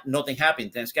 nothing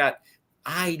happened. Thanks God.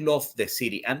 I love the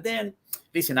city. And then,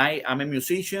 listen, I'm a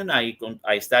musician. I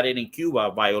started in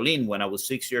Cuba, violin, when I was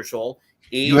 6 years old.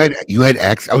 You had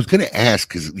access. I was going to ask,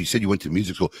 because you said you went to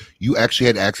music school. You actually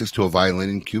had access to a violin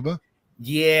in Cuba?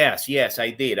 Yes,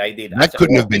 I did. That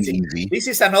couldn't have been easy. This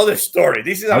is another story.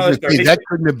 That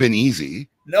couldn't have been easy.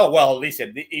 No, well,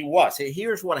 listen, it was.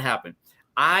 Here's what happened.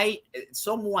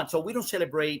 So we don't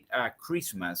celebrate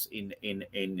Christmas in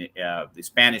the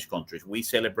Spanish countries. We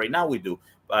celebrate now. We do,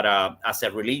 but as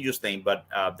a religious thing. But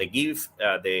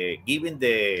giving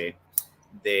the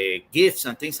gifts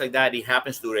and things like that, it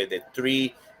happens during the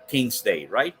Three Kings Day,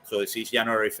 right? So it's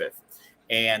January 5th,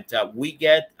 and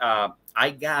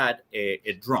I got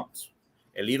a drums,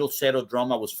 a little set of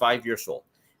drum. I was 5 years old,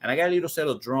 and I got a little set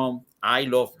of drum. I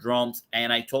love drums,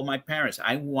 and I told my parents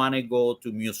I want to go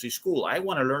to music school. I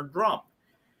want to learn drum.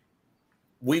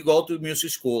 We go to music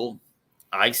school.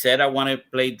 I said I want to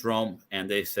play drum, and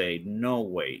they say no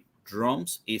way.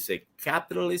 Drums is a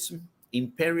capitalism,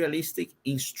 imperialistic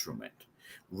instrument.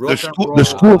 The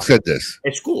school said this.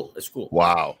 A school.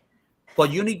 Wow.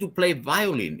 But you need to play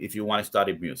violin if you want to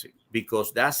study music,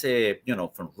 because that's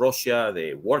from Russia,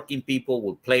 the working people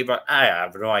will play. I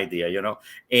have no idea,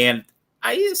 And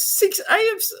I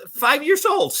am 5 years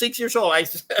old, 6 years old. I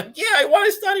said, yeah, I want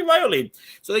to study violin.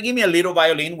 So they give me a little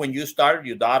violin. When you start,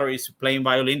 your daughter is playing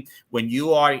violin. When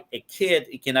you are a kid,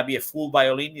 it cannot be a full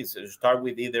violin. You start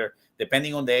with either,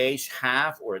 depending on the age,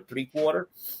 half or a 3/4.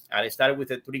 I started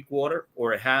with a 3/4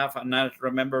 or a half. I'm not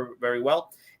remember very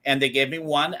well. And they gave me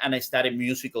one, and I started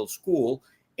musical school.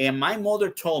 And my mother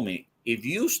told me, if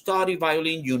you study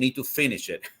violin, you need to finish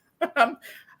it. I'm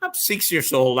 6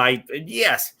 years old.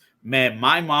 Yes, man,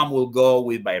 my mom will go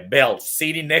with my belt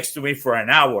sitting next to me for an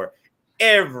hour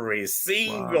every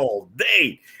single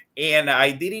day. And I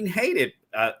didn't hate it,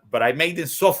 but I made them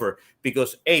suffer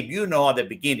because, Abe, at the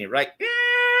beginning, right?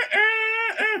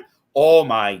 Oh,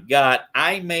 my God.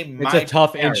 It's a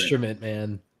tough instrument,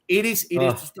 man. It is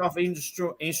a tough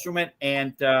instrument,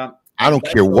 and I don't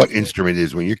care what instrument it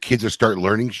is. When your kids are start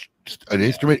learning an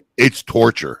instrument, it's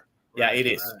torture. Yeah, it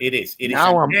is. It is.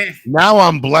 Now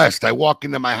I'm blessed. I walk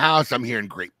into my house. I'm hearing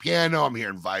great piano. I'm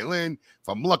hearing violin. If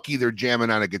I'm lucky, they're jamming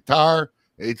on a guitar.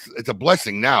 It's a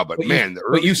blessing now. But man,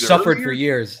 you suffered for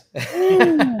years.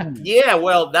 Yeah,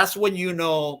 well, that's when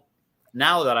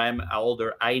Now that I'm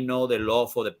older, I know the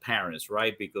love for the parents,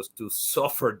 right? Because to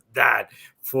suffer that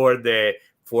for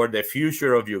the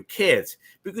future of your kids.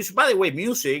 Because, by the way,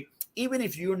 music, even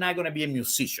if you're not going to be a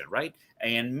musician, right?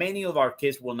 And many of our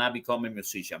kids will not become a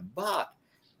musician, but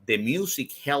the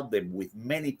music helped them with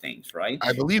many things, right?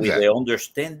 I believe with that. The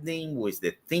understanding, with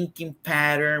the thinking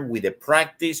pattern, with the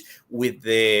practice, with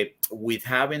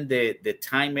having the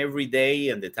time every day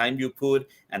and the time you put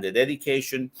and the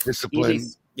dedication. Discipline.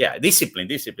 Discipline.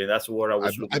 That's the word I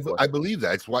was looking for. I believe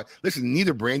that. It's why. Listen,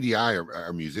 neither Brandy and I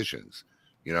are musicians.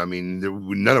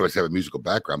 None of us have a musical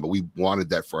background, but we wanted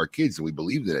that for our kids, and we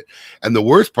believed in it. And the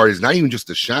worst part is not even just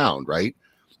the sound, right?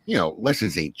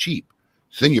 Lessons ain't cheap.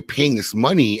 So then you're paying this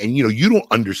money, and you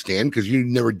don't understand because you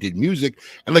never did music.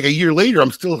 And like a year later,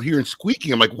 I'm still hearing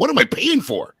squeaking. I'm like, what am I paying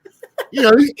for?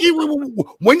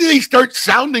 When do they start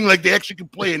sounding like they actually can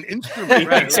play an instrument?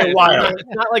 Right. It's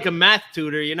not like a math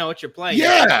tutor. You know what you're playing.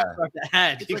 Yeah.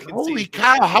 Holy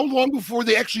cow! How long before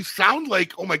they actually sound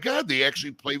like? Oh my God! They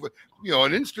actually play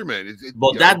an instrument.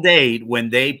 But that day when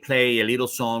they play a little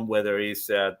song, whether it's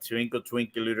 "Twinkle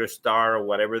Twinkle Little Star" or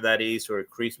whatever that is, or a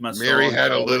Christmas Mary song,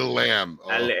 Had a Little Lamb.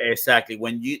 Exactly.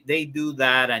 When they do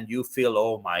that, and you feel,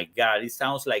 oh my God, it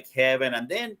sounds like heaven, and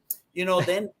then.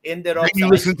 Then ended up. You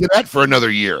listen to that for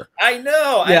another year. I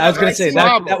know. Yeah, I was going to say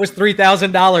that was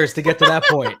 $3,000 to get to that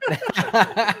point.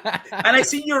 And I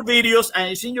seen your videos, and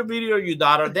I seen your video of your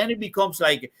daughter. Then it becomes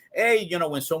like, hey,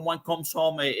 when someone comes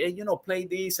home, hey, play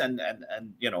this, and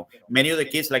many of the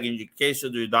kids, like in your case,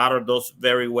 your daughter does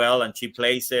very well, and she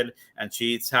plays it, and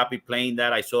she's happy playing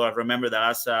that. I remember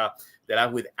that I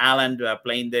with Alan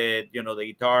playing the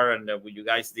guitar, and when you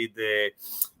guys did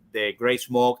the Great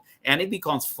Smoke, and it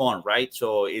becomes fun, right?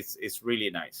 So it's really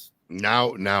nice.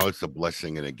 Now it's a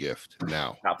blessing and a gift.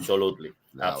 Now, absolutely.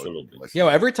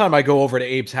 Every time I go over to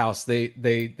Abe's house,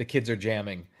 the kids are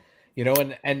jamming,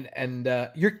 and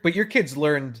your kids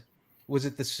learned. Is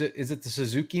it the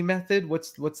Suzuki method?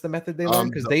 What's the method they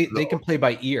learned? Because they can play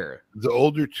by ear. The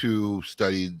older two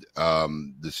studied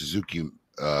the Suzuki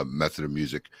method of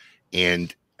music,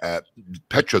 and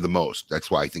Petra the most. That's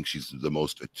why I think she's the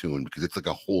most attuned, because it's like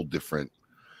a whole different.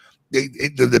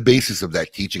 The basis of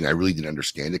that teaching, I really didn't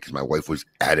understand it because my wife was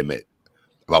adamant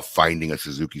about finding a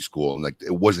Suzuki school, and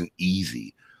it wasn't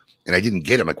easy, and I didn't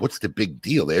get it. I'm like, what's the big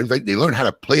deal? They learn how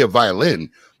to play a violin,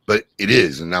 but it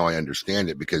is, and now I understand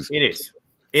it because it is.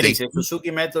 It is. The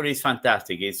Suzuki method is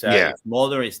fantastic. It's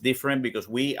modern. It's different because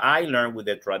I learned with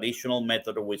the traditional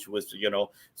method, which was,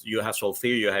 you have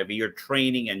solfege, you have ear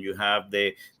training, and you have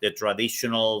the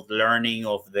traditional learning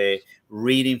of the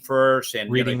reading first and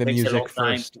reading the music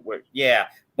first.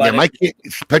 But my kid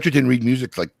Petra didn't read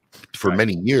music like for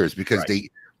many years because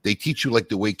they teach you like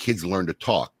the way kids learn to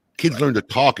talk. Kids learn to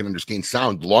talk and understand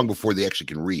sound long before they actually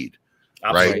can read.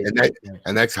 Absolutely. Right.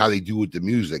 And that's how they do with the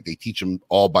music. They teach them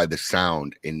all by the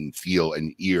sound and feel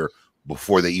and ear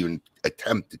before they even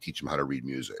attempt to teach them how to read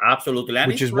music. Absolutely.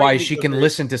 And which is why she can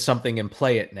listen to something and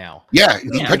play it now. Yeah.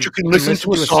 Petra can listen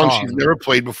to a song she's never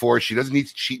played before. She doesn't need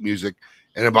sheet music.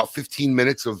 And about 15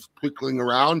 minutes of twinkling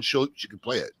around, she can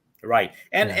play it. Right.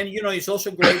 And it's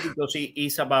also great because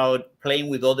it's about playing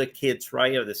with other kids,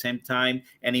 right, at the same time,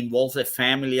 and involves the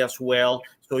family as well.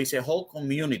 So it's a whole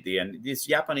community, and this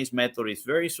Japanese method is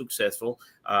very successful.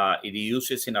 It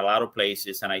uses in a lot of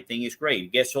places, and I think it's great.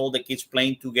 It gets all the kids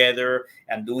playing together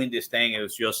and doing this thing. It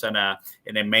was just an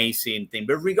amazing thing.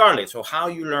 But regardless of how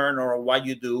you learn or what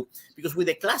you do, because with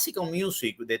the classical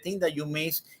music, the thing that you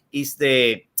miss is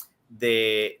the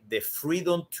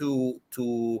freedom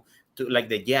to like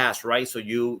the jazz, right? So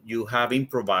you have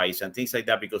improvise and things like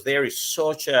that, because there is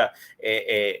such a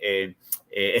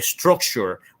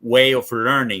structure way of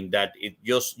learning that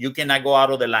you cannot go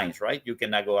out of the lines, right? You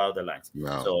cannot go out of the lines.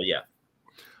 Wow. So yeah.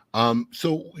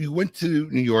 So you went to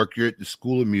New York. You're at the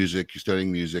School of Music. You're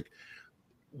studying music.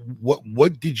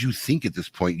 What did you think at this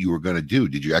point you were going to do?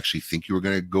 Did you actually think you were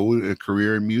going to go in a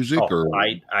career in music?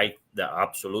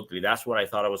 Absolutely. That's what I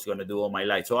thought I was going to do all my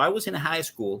life. So I was in high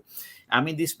school. I'm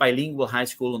in this bilingual high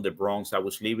school in the Bronx. I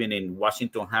was living in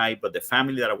Washington High, but the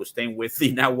family that I was staying with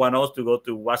did not want us to go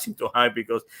to Washington High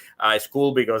because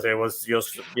it was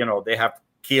just, they have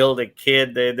killed a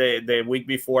kid the week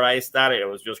before I started. It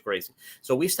was just crazy.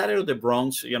 So we started at the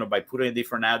Bronx, by putting a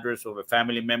different address of the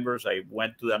family members. I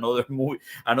went to another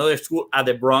school at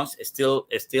the Bronx, still,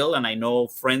 and I know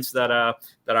friends that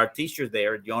are teachers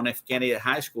there. John F. Kennedy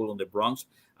High School in the Bronx,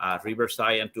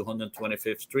 Riverside and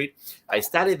 225th Street. I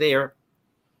studied there.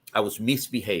 I was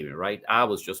misbehaving, right? I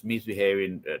was just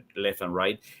misbehaving left and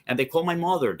right. And they called my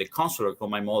mother. The consular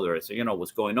called my mother. I said,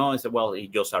 what's going on? I said, well, he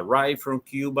just arrived from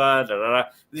Cuba. Da, da, da.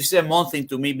 This is a month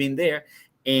into me being there.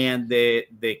 And the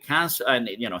consul, and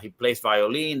he plays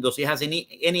violin. Does he has any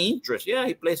interest? Yeah,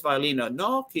 he plays violin.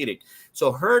 No kidding.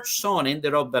 So her son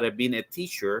ended up being a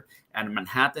teacher at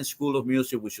Manhattan School of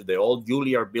Music, which is the old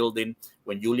Juilliard building.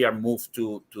 When Juilliard moved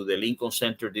to the Lincoln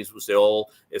Center, this was the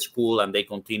old school, and they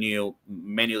continue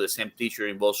many of the same teachers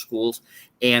in both schools.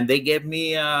 And they gave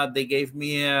me an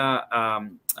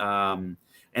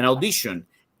audition.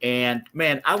 And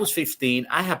man, I was 15.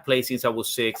 I had played since I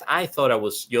was 6. I thought I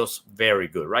was just very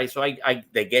good, right? So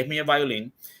they gave me a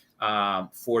violin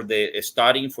for the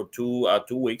studying for 2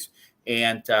 weeks.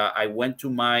 And I went to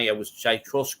I was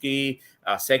Tchaikovsky,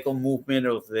 second movement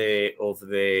of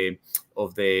the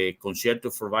concerto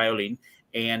for violin,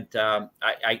 and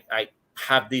I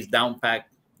have this down pat.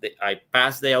 I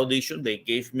passed the audition. They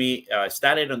gave me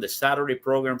started on the Saturday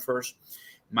program first.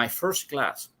 My first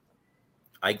class,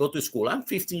 I go to school. I'm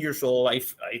 15 years old. I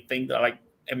think that like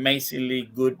amazingly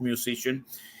good musician,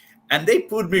 and they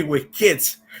put me with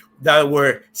kids that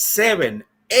were 7,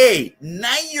 8,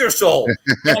 9 years old.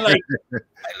 I'm like,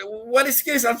 what is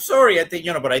this? I'm sorry. I think,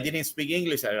 but I didn't speak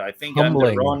English. I think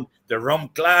humbling. I'm the wrong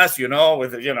class, with,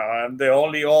 I'm the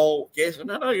only old case.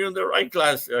 No, you're in the right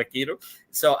class, Kiro.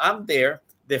 So I'm there.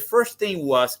 The first thing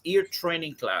was ear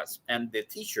training class. And the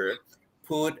teacher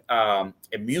put a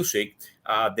music,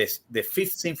 the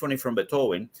Fifth Symphony from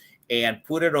Beethoven, and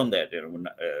put it on the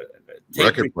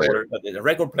record player. The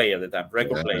record player at the time,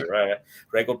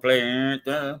 record player,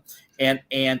 and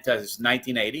it's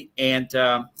 1980, and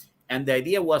the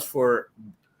idea was for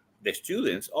the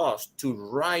students, us, to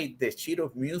write the sheet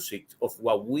of music of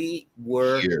what we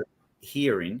were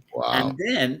hearing, and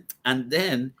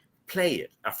then play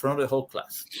it in front of the whole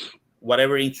class,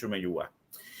 whatever instrument you want.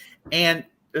 And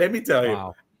let me tell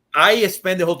you. I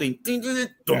spent the whole thing.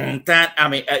 I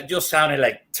mean, it just sounded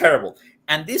like terrible.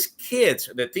 And these kids,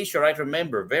 the teacher, I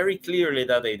remember very clearly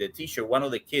that day, the teacher, one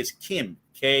of the kids, Kim,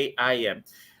 K-I-M,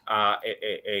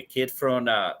 a kid from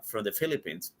the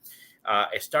Philippines,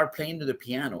 start playing the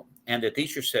piano. And the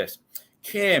teacher says,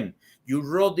 Kim, you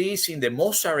wrote this in the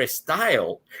Mozart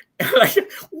style. Like,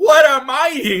 what am I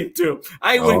into?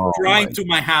 I went crying to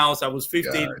my house. I was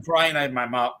 15, crying at my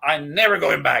mom. I'm never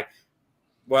going back.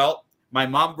 Well, my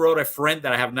mom brought a friend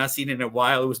that I have not seen in a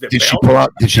while. It was the belt.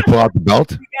 Did she pull out the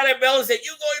belt? She got a belt and said,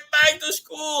 "You're going back to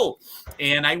school."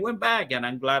 And I went back, and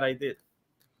I'm glad I did.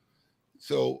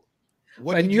 So,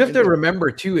 and you have to remember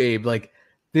too, Abe, like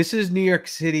this is New York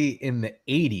City in the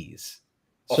 80s.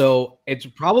 So it's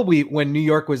probably when New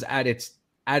York was at its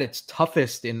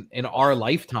toughest in our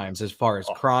lifetimes as far as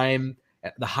crime,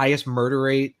 the highest murder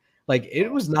rate. Like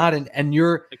it was not and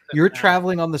you're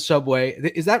traveling on the subway.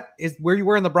 Is where you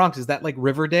were in the Bronx? Is that like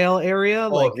Riverdale area?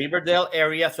 Like Riverdale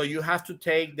area. So you have to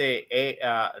take the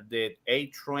A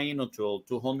train until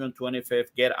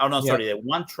 225th. Sorry, the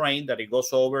one train that it goes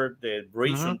over the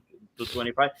bridge to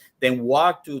 25. Then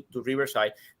walk to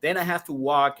Riverside. Then I have to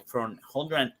walk from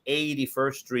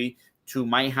 181st Street to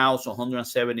my house on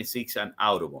 176 and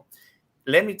Audubon.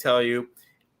 Let me tell you,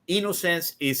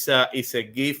 innocence is a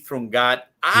gift from God.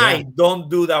 I don't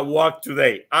do that walk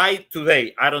today. I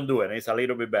don't do it. It's a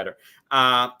little bit better.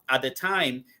 At the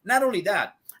time, not only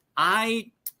that,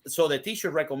 so the teacher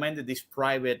recommended this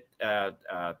private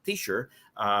teacher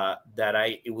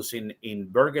it was in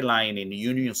Burger Line in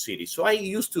Union City. So I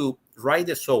used to ride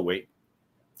the subway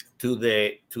to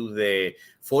the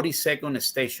 42nd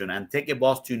station and take a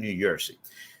bus to New Jersey.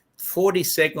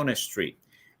 42nd Street,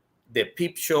 the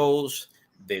peep shows,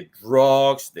 the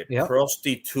drugs, the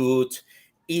prostitutes.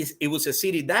 It was a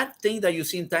city. That thing that you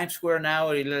see in Times Square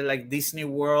now, like Disney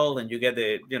World, and you get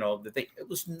the thing. It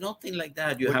was nothing like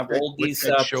that. You have all these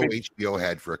show HBO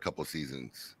had for a couple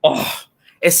seasons. Oh,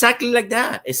 exactly like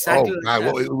that. Exactly. Oh, God.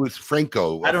 Well, it was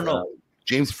Franco. I don't know.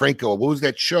 James Franco. What was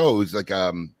that show? It was like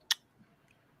I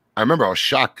remember I was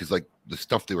shocked because like the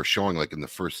stuff they were showing like in the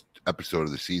first episode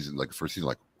of the season, like the first season,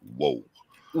 like whoa.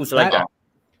 It was like that.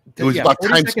 It was about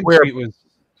Times Square.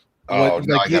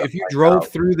 If you drove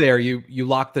through there, you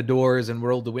locked the doors and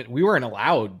rolled the window. We weren't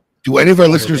allowed. Do any of our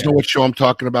listeners know what show I'm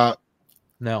talking about?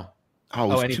 No.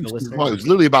 It was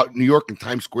literally about New York and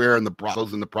Times Square and the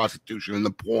brothels and the prostitution and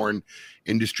the porn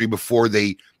industry before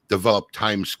they developed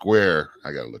Times Square.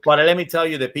 I gotta look. But let me tell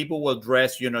you, the people will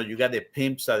dress. You got the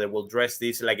pimps that will dress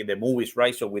this like in the movies,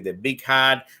 right? So with the big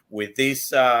hat, with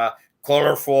this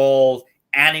colorful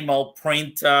animal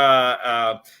print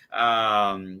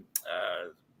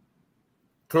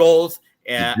clothes,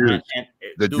 and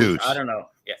the Deuce. I don't know.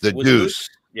 Yeah. The Deuce.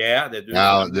 Yeah, the Deuce.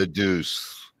 Now the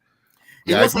Deuce.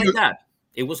 It was like that.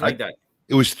 It was like that.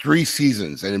 It was 3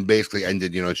 seasons, and it basically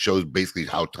ended. It shows basically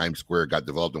how Times Square got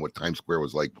developed and what Times Square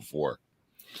was like before.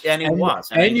 And it was.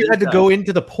 And you had to go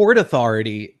into the Port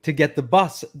Authority to get the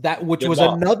bus. Which was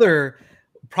another,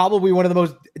 probably one of the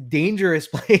most dangerous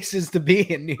places to be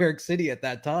in New York City at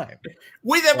that time.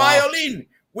 With a violin.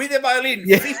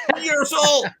 50 years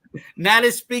old, not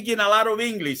speaking a lot of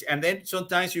English. And then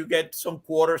sometimes you get some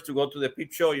quarters to go to the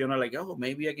peep show, like, oh,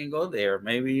 maybe I can go there.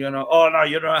 Maybe, oh, no,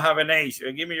 you don't have an age.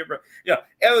 Give me your,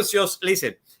 it was just,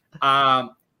 listen,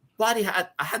 but I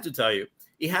had to tell you,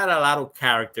 he had a lot of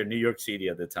character in New York City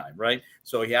at the time, right?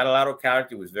 So he had a lot of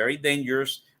character. It was very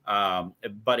dangerous,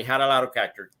 but he had a lot of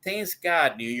character. Thanks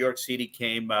God, New York City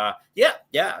came,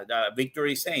 Victor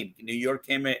is saying, New York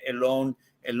came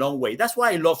a long way. That's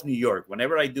why I love New York.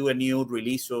 Whenever I do a new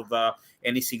release of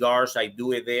any cigars, I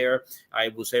do it there. I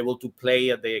was able to play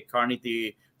at the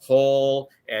Carnegie Hall,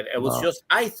 and it was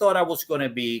I thought I was going to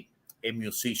be a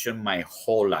musician my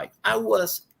whole life. I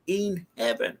was in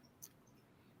heaven.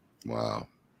 Wow.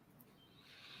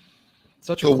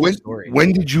 Such a cool story.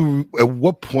 At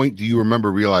what point do you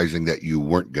remember realizing that you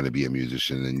weren't going to be a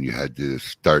musician and you had to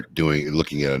start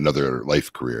looking at another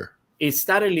life career? It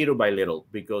started little by little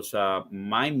because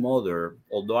my mother,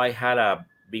 although I had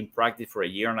been practicing for a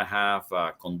year and a half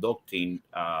conducting.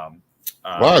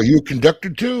 Wow, you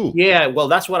conducted too? Yeah, well,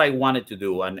 that's what I wanted to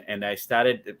do. And I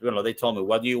started, they told me,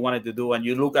 what do you want to do? And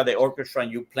you look at the orchestra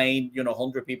and you playing,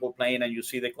 100 people playing, and you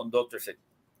see the conductor say,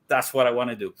 that's what I want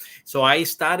to do. So I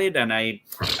started, and I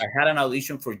had an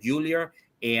audition for Juilliard.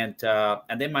 And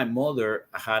then my mother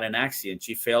had an accident.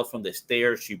 She fell from the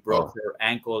stairs. She broke her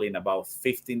ankle in about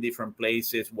 15 different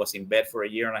places, was in bed for a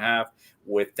year and a half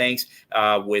with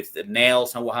with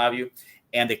nails and what have you.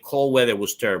 And the cold weather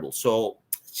was terrible. So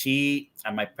she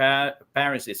and my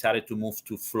parents decided to move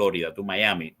to Florida, to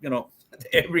Miami.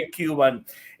 Every Cuban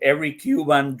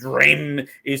dream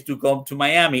is to come to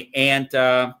Miami.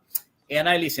 And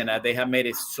I listen, they have made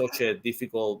it such a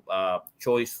difficult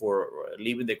choice for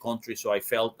leaving the country. So I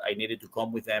felt I needed to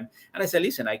come with them. And I said,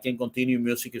 listen, I can continue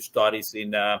music studies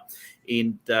in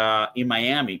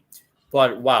Miami.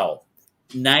 But wow,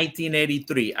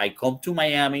 1983, I come to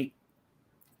Miami.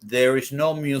 There is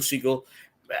no musical.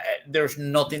 There's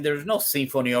nothing. There's no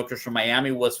symphony orchestra.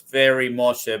 Miami was very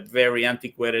much a very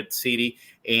antiquated city.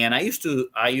 And I used to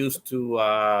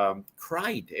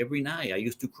cry every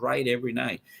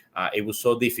night. It was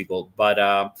so difficult, but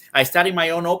I started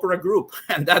my own opera group,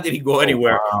 and that didn't go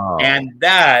anywhere. Wow. And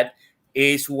that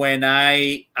is when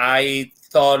I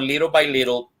thought little by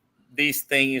little, this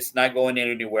thing is not going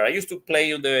anywhere. I used to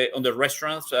play on the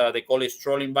restaurants. They call it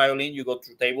strolling violin. You go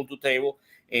to table,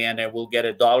 and we'll get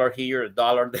 $1 here,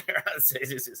 $1 there.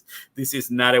 This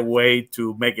is not a way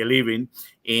to make a living,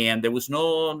 and there was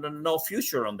no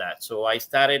future on that. So I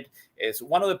started as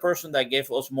one of the person that gave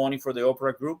us money for the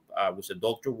opera group. I was a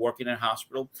doctor working in a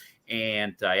hospital,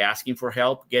 and I asked him for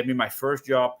help. Gave me my first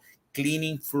job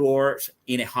cleaning floors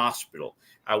in a hospital.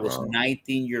 I was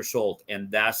 19 years old,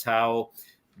 and that's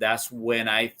when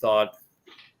I thought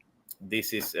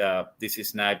this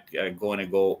is not going to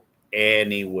go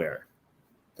anywhere.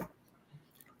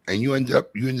 And you ended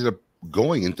up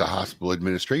going into hospital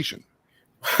administration.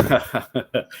 I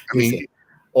mean,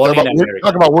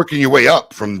 talk about working your way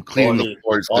up from cleaning the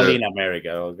floors to in America,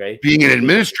 okay? Being an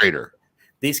administrator.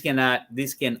 This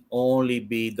can only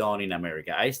be done in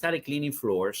America. I started cleaning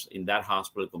floors in that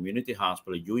hospital, community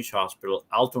hospital, Jewish hospital,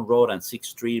 Alton Road and 6th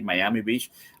Street, Miami Beach.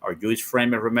 Our Jewish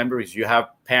friend, remember, if you have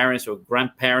parents or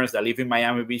grandparents that live in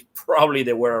Miami Beach, probably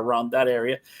they were around that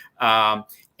area.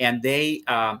 And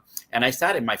I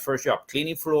started my first job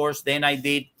cleaning floors. Then I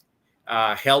did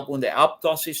help on the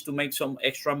autopsies to make some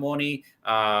extra money.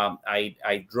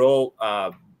 I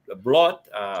draw blood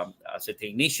as a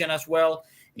technician as well.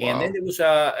 Wow. And then there was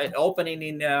an opening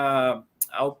in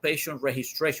outpatient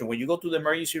registration. When you go to the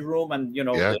emergency room and,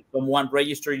 someone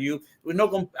register you, with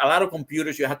a lot of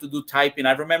computers, you have to do typing.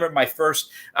 I remember my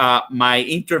first, my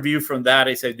interview from that.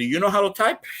 I said, do you know how to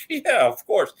type? Yeah, of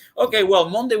course. Okay, well,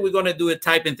 Monday we're going to do a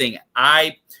typing thing.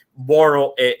 I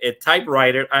borrow a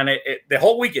typewriter and the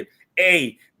whole weekend,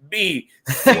 A, B,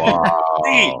 wow.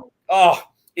 C. Oh,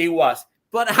 it was.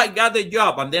 But I got the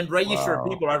job and then registered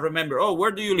people. I remember,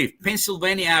 where do you live?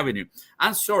 Pennsylvania Avenue.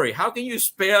 I'm sorry, how can you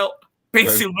spell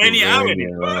Pennsylvania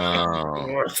Avenue?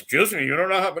 Wow. Excuse me, you don't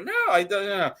know how, but no, I don't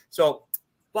know. So,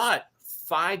 but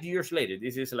 5 years later,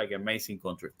 this is like an amazing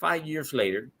country. 5 years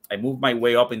later, I moved my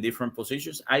way up in different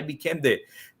positions. I became the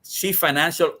chief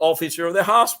financial officer of the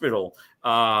hospital,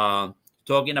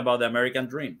 talking about the American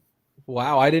dream.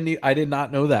 Wow, I did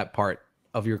not know that part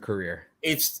of your career.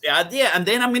 It's and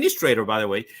then administrator, by the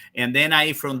way. And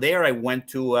then from there, I went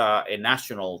to a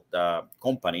national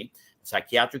company,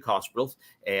 psychiatric hospitals.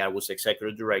 I was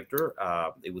executive director.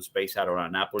 It was based out of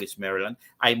Annapolis, Maryland.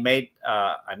 I made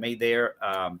there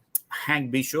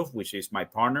Hank Bishop, which is my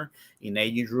partner in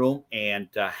aging room, and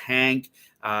Hank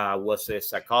was a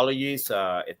psychologist,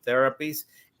 a therapist.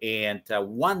 And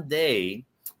one day,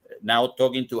 now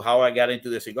talking to how I got into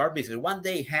the cigar business, one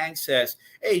day Hank says,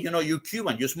 hey, you're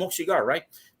Cuban, you smoke cigar, right?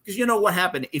 Because you know what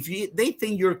happened? If they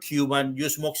think you're Cuban, you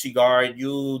smoke cigar,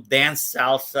 you dance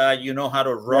salsa, you know how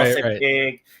to roast a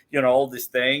pig, all this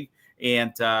thing.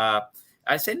 And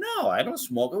I said, no, I don't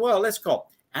smoke. Well, let's go.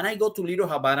 And I go to Little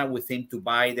Havana with him to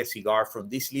buy the cigar from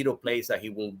this little place that he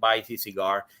will buy his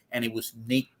cigar. And it was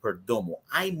Nick Perdomo.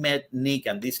 I met Nick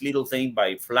and this little thing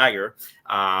by Flagger.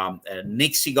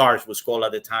 Nick Cigars was called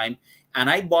at the time. And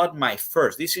I bought my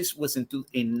first. Was in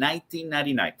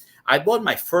 1999. I bought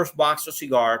my first box of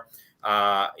cigar.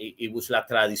 It was La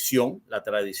Tradición,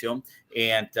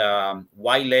 and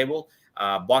white label,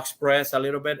 box press a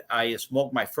little bit. I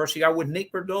smoked my first cigar with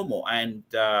Nick Perdomo and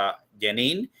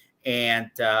Janine and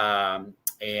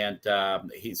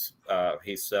his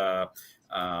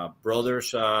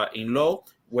brothers-in-law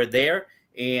were there.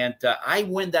 And I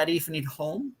went that evening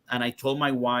home and I told my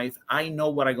wife, I know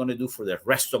what I'm going to do for the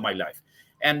rest of my life.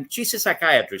 And she's a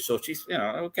psychiatrist, so she's,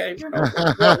 okay, what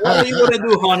are you going to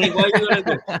do, honey? What are you going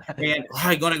to do? And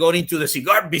I'm going to go into the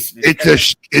cigar business.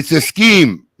 It's a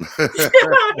scheme.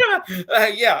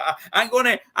 Yeah, I'm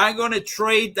gonna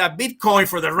trade Bitcoin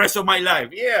for the rest of my life.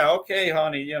 Yeah, okay,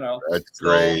 honey. That's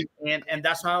great. And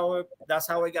that's how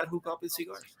I got hooked up with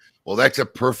cigars. Well, that's a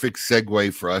perfect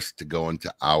segue for us to go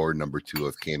into hour number 2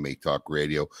 of KMA Talk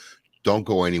Radio. Don't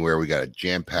go anywhere. We got a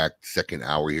jam-packed second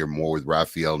hour here, more with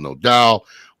Rafael Nodal.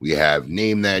 We have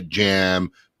Name That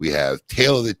Jam. We have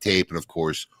Tail of the Tape. And, of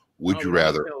course, Would You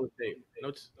Rather?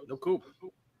 No Coop.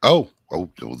 Oh, well,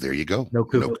 there you go. No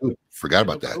Coop. Forgot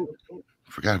about that.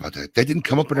 That didn't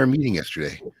come up in our meeting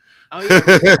yesterday. Oh,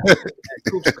 yeah.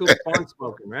 Coop's fun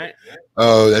smoking, right?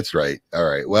 Oh, that's right. All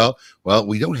right. Well,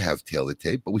 we don't have Tail of the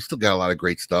Tape, but we still got a lot of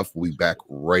great stuff. We'll be back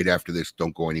right after this.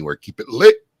 Don't go anywhere. Keep it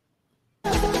lit.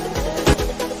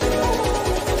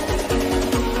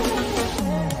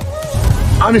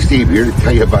 Honest Abe here to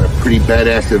tell you about a pretty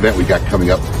badass event we got coming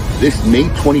up this May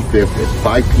 25th at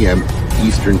 5 p.m.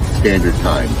 Eastern Standard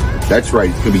Time. That's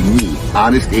right, it's going to be me,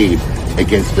 Honest Abe,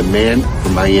 against the man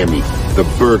from Miami, the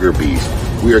Burger Beast.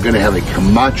 We are going to have a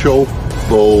Camacho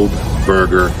Bold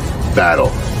Burger battle.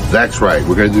 That's right,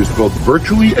 we're going to do this both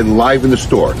virtually and live in the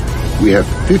store. We have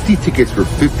 50 tickets for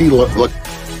 50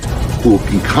 who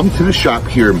can come to the shop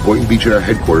here in Boynton Beach at our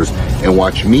headquarters and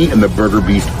watch me and the Burger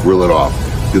Beast grill it off.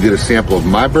 You'll get a sample of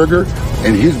my burger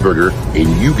and his burger,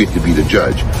 and you get to be the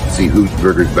judge. See whose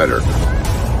burger's better.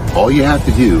 All you have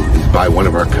to do is buy one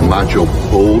of our Camacho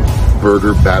Bold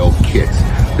Burger Battle kits.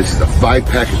 This is a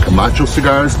 5-pack of Camacho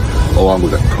cigars, along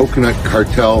with a Coconut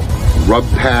Cartel rub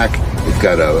pack. It's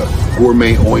got a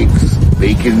gourmet oinks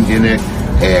bacon in it,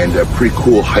 and a pretty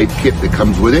cool hype kit that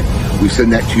comes with it. We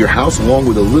send that to your house along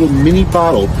with a little mini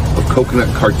bottle of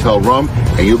Coconut Cartel rum,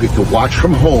 and you'll get to watch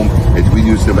from home as we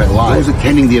do this event live. Those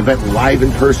attending the event live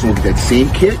in person will get that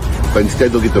same kit, but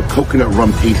instead they'll get the coconut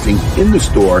rum tasting in the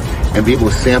store and be able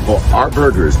to sample our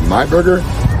burgers, my burger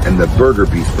and the Burger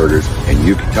Beast burgers, and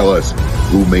you can tell us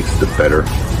who makes the better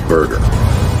burger.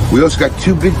 We also got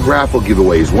 2 big raffle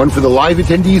giveaways, one for the live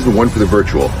attendees and one for the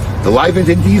virtual. The live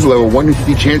attendees will have a 1 in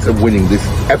 50 chance of winning this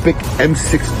epic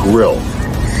M6 grill,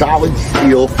 solid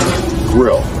steel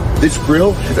grill. This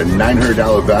grill has a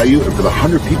 $900 value, and for the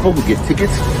 100 people who get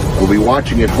tickets, will be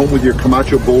watching at home with your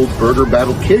Camacho Bold Burger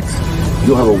Battle kits,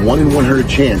 you'll have a 1 in 100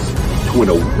 chance to win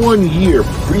a 1-year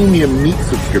premium meat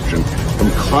subscription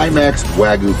from Climax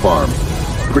Wagyu Farms.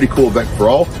 Pretty cool event for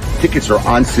all. Tickets are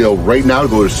on sale right now.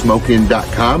 Go to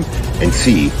smokein.com and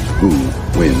see who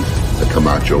wins the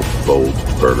Camacho Bold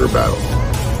Burger Battle.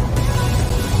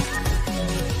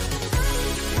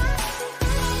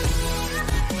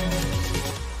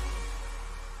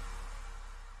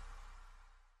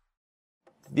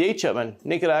 The H. Upmann,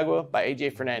 Nicaragua by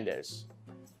A.J. Fernandez.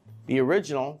 The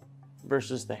original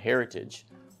versus the heritage.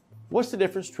 What's the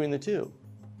difference between the two?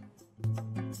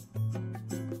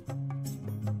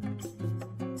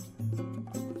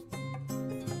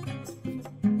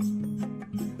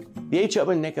 The H.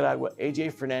 Upmann, Nicaragua,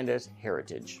 A.J. Fernandez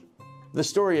heritage. The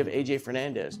story of A.J.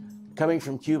 Fernandez, coming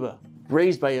from Cuba,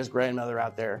 raised by his grandmother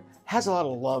out there, has a lot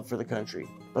of love for the country,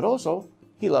 but also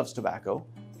he loves tobacco,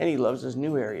 and he loves his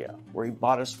new area where he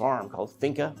bought his farm called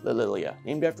Finca La Lilia,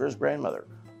 named after his grandmother,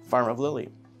 Farm of Lily.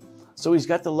 So he's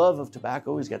got the love of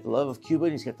tobacco, he's got the love of Cuba,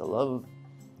 and he's got the love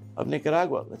of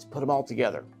Nicaragua. Let's put them all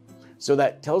together. So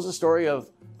that tells the story of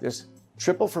this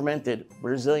triple fermented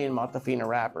Brazilian Matafina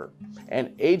wrapper and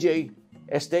AJ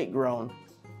estate grown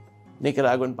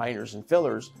Nicaraguan binders and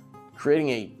fillers, creating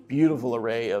a beautiful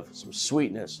array of some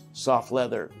sweetness, soft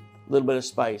leather, a little bit of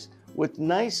spice, with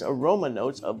nice aroma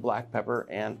notes of black pepper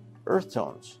and earth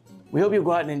tones. We hope you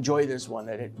go out and enjoy this one,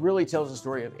 that it really tells the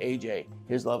story of AJ,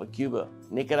 his love of Cuba,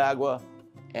 Nicaragua,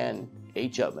 and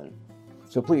H. Upmann.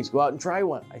 So please go out and try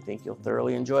one. I think you'll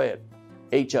thoroughly enjoy it.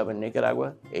 H. Upmann,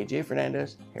 Nicaragua, AJ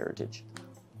Fernandez heritage.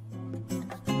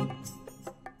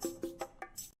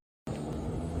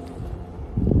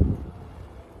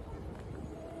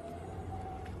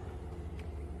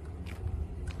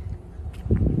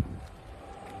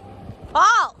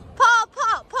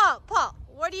 Paul,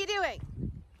 what are you doing?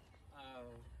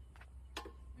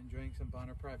 Enjoying some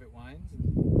Bonner Private Wines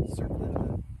and circling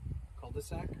the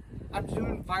cul-de-sac. I'm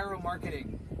doing viral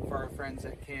marketing for our friends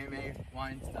at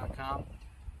KMAWines.com.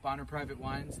 Bonner Private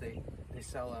Wines, they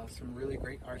sell some really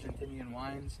great Argentinian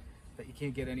wines that you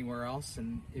can't get anywhere else,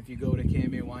 and if you go to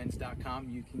KMAWines.com,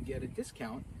 you can get a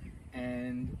discount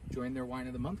and join their Wine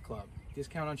of the Month Club.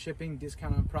 Discount on shipping,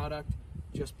 discount on product,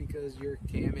 just because you're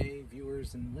KMA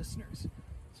viewers and listeners.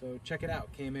 So check it out,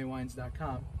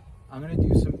 KMAWines.com.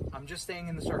 I'm just staying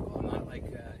in the circle. I'm not like,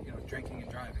 drinking and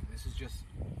driving. This is just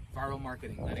viral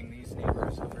marketing, letting these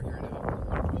neighbors figure it out what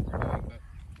we're doing.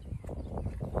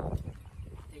 But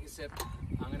take a sip.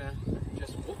 I'm gonna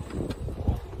just,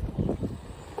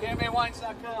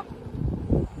 KMAWines.com.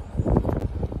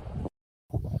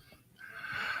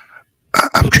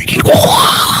 I'm drinking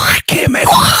KMA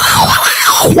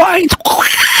Wines.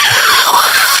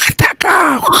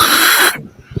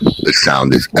 The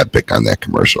sound is epic on that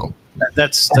commercial.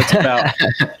 That's about.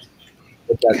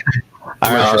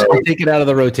 All right, I'll take it out of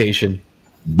the rotation.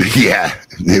 Yeah,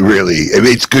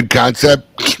 it's good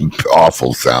concept,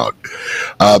 awful sound.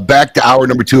 Back to hour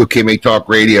number 2 of KMA Talk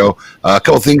Radio. A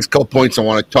couple points I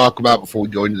want to talk about before we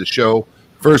go into the show.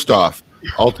 First off,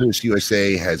 Altus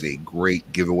USA has a great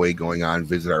giveaway going on.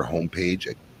 Visit our homepage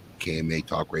at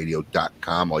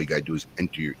KMATalkRadio.com. All you got to do is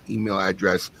enter your email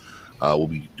address. We'll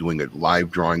be doing a live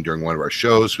drawing during one of our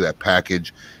shows for that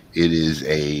package. It is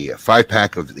a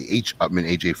 5-pack of the H. Upmann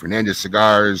AJ Fernandez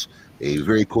cigars, a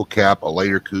very cool cap, a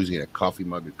lighter koozie, and a coffee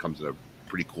mug. It comes in a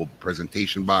pretty cool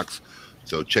presentation box.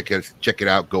 So check it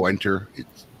out. Go enter. It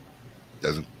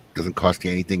doesn't cost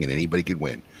you anything, and anybody could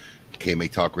win.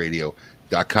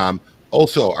 KMATalkRadio.com.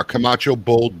 Also, our Camacho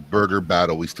Bold Burger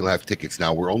Battle. We still have tickets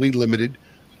now. We're only limited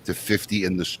to 50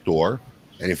 in the store.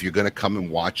 And if you're going to come and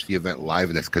watch the event live,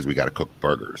 and that's because we got to cook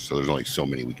burgers, so there's only so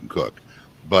many we can cook.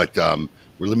 But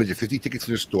we're limited to 50 tickets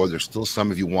in the store. There's still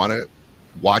some. If you want to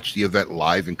watch the event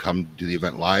live and come do the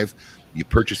event live, you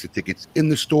purchase the tickets in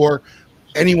the store.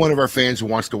 Any one of our fans who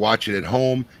wants to watch it at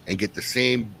home and get the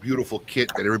same beautiful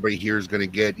kit that everybody here is going to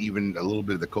get, even a little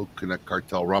bit of the Coconut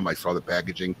Cartel rum. I saw the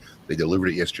packaging. They delivered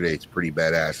it yesterday. It's pretty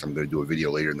badass. I'm going to do a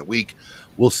video later in the week.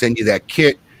 We'll send you that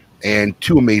kit and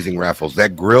 2 amazing raffles.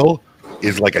 That grill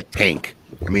is like a tank.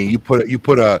 I mean, you put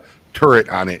a turret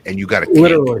on it and you got a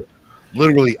tank.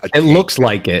 Literally a tank. It looks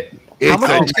like it. How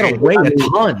much it's going to weigh a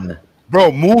ton?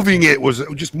 Bro, moving it was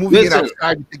just moving it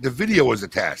outside. The video was a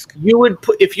task. You would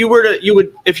put if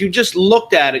you just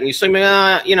looked at it and you say,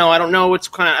 I don't know. It's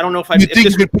kind of I don't know if I. You think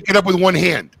you could pick it up with one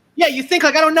hand? Yeah, you think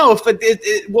like I don't know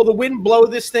if will the wind blow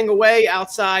this thing away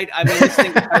outside? I mean, this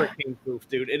thing is hurricane proof,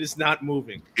 dude. It is not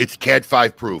moving. It's Cat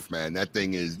 5 proof, man. That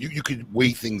thing is you could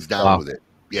weigh things down with it.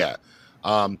 Yeah.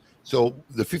 So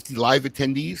the 50 live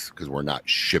attendees, because we're not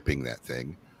shipping that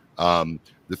thing.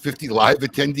 The 50 live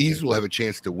attendees will have a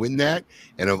chance to win that.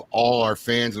 And of all our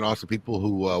fans and also people who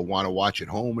want to watch at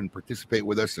home and participate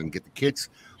with us and get the kits,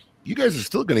 you guys are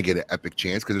still going to get an epic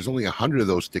chance because there's only 100 of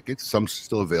those tickets. Some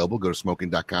still available. Go to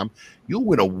smoking.com. You'll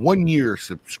win a 1-year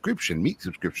meat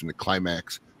subscription to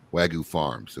Climax Wagyu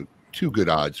Farm. So 2 good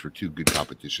odds for 2 good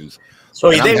competitions.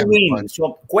 So if they win,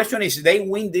 so question is, they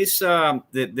win this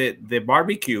the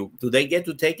barbecue, do they get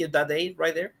to take it that day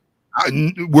right there?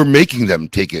 We're making them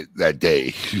take it that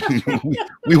day.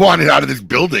 we want it out of this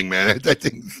building, man. That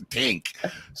thing's a tank.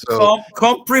 So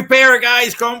come prepared,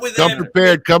 guys. Come with them. Come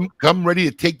prepared. Come ready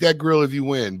to take that grill if you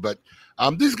win. But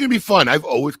this is gonna be fun. I've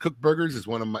always cooked burgers. It's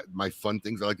one of my fun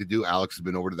things I like to do. Alex has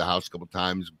been over to the house a couple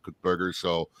times, cooked burgers.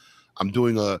 So I'm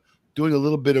doing a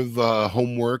little bit of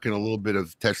homework and a little bit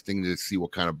of testing to see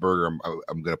what kind of burger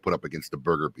I'm going to put up against the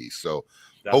Burger Beast. So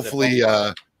hopefully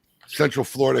Central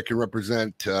Florida can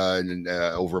represent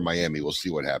over Miami. We'll see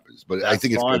what happens. But I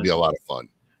think it's going to be a lot of fun.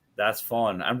 That's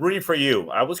fun. I'm rooting for you.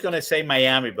 I was going to say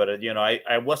Miami, but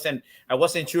I wasn't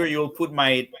sure you'll put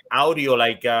my audio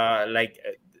like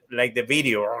the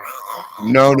video.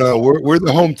 No, we're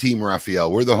the home team, Raphael.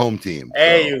 We're the home team.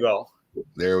 There you go.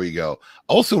 There we go.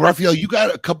 Also, Raphael, you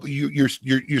got a couple.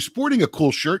 You're sporting a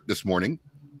cool shirt this morning.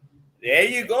 There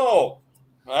you go.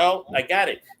 Well, I got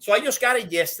it. So I just got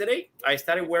it yesterday. I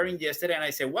started wearing yesterday, and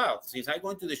I said, "Wow! Since I go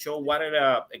into the show, what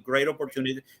a great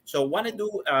opportunity!" So I want to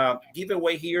do a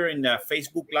giveaway here in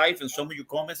Facebook Live and some of your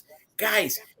comments,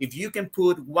 guys. If you can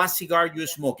put what cigar you're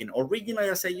smoking. Originally,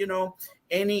 I say,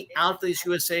 any Altos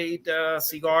USA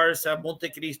cigars,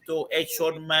 Montecristo, Ed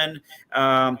Shortman,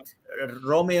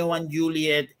 Romeo and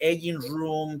Juliet, Aging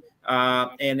Room,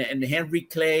 and Henry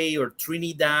Clay or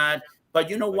Trinidad. But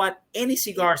you know what? Any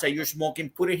cigars that you're smoking,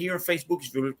 put it here on Facebook.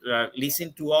 If you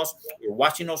listen to us or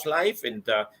watching us live and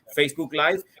Facebook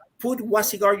Live, put what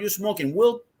cigar you're smoking.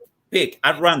 We'll pick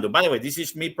at random. By the way, this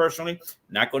is me personally,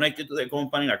 not connected to the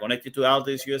company, not connected to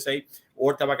Altos USA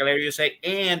or Tabacalera USA,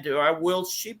 and I will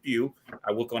ship you.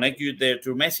 I will connect you there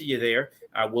to message you there.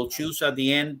 I will choose at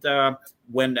the end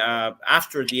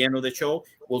after the end of the show.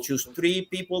 We'll choose 3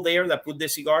 people there that put the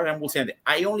cigar, and we'll send it.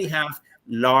 I only have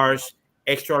large,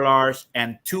 extra large,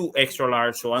 and 2 extra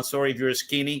large. So I'm sorry if you're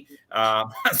skinny. I'm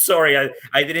sorry.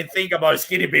 I didn't think about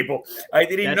skinny people. I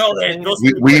didn't know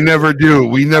that. We never do.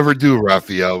 We never do,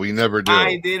 Raphael. We never do.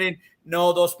 I didn't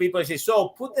know those people. I say, so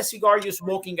put the cigar you're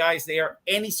smoking, guys, there.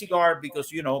 Any cigar, because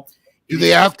Do they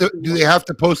have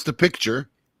to post a picture?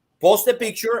 Post a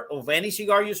picture of any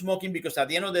cigar you're smoking, because at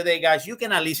the end of the day, guys, you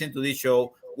cannot listen to this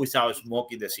show without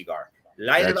smoking the cigar.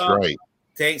 Light it up. Right.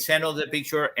 Send us the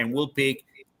picture, and we'll pick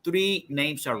 3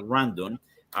 names at random.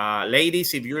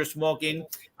 Ladies, if you're smoking,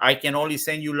 I can only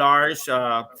send you large.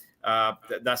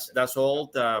 That's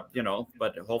all.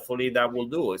 But hopefully that will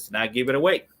do. It's not give it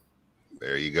away.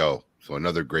 There you go. So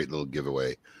another great little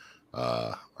giveaway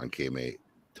on KMA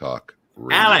Talk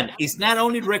Radio. Alan, it's not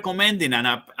only recommending, and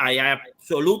I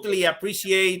absolutely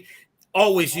appreciate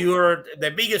always you're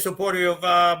the biggest supporter of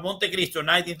Montecristo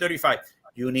 1935.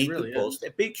 You need to post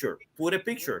a picture. Put a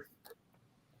picture.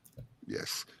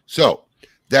 Yes. So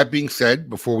that being said,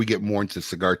 before we get more into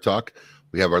cigar talk,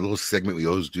 we have our little segment we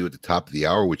always do at the top of the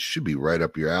hour, which should be right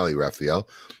up your alley, Raphael.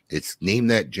 It's Name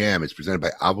That Jam. It's presented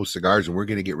by Avo Cigars, and we're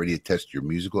going to get ready to test your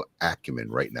musical acumen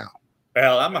right now.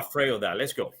 Well, I'm afraid of that.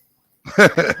 Let's go.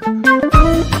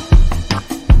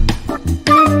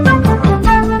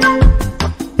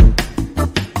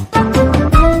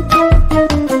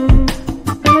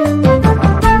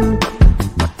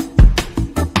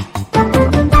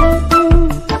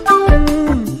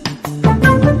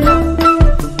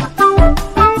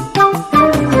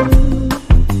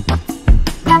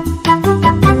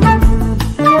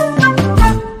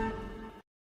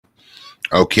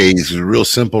 Okay, this is real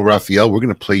simple, Raphael. We're going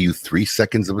to play you 3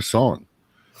 seconds of a song,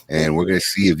 and we're going to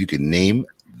see if you can name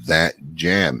that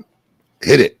jam.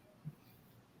 Hit it.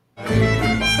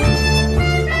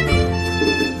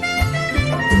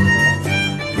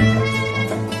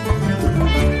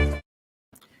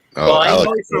 Well, I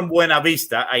know it's from Buena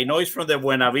Vista. I know it's from the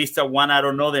Buena Vista one. I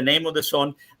don't know the name of the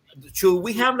song. Should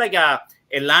we have like a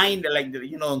line, like,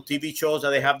 you know, on TV shows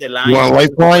that they have the line? You want a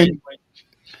lifeline?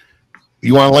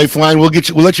 You want a lifeline? We'll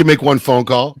let you make one phone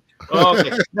call.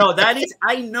 Okay. No, that is.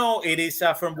 I know it is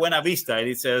from Buena Vista. It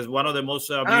is one of the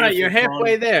most. All right, you're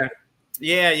halfway there.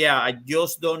 Yeah. I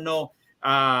just don't know.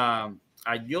 I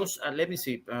just let me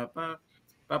see. I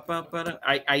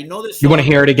know this. You want to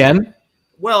hear it again?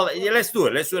 Well, yeah, let's do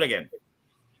it. Let's do it again.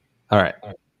 All right.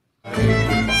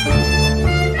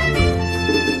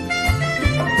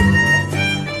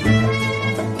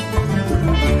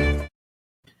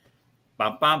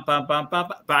 But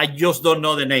I just don't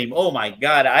know the name. Oh my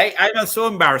God. I'm so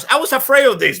embarrassed. I was afraid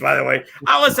of this, by the way.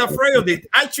 I was afraid of this.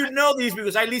 I should know this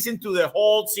because I listened to the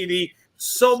whole CD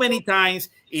so many times.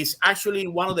 It's actually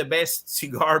one of the best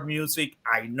cigar music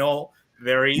I know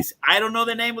there is. I don't know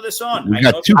the name of the song. I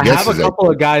have a couple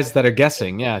of guys that are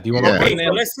guessing. Yeah. Do you want to? Okay,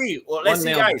 so let's see. Well, let's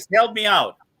see, guys. Help me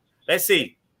out. Let's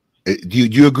see. Do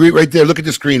you agree right there? Look at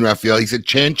the screen, Raphael. He said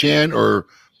Chan Chan or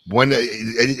one.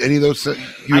 Any of those? I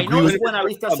know it's Buena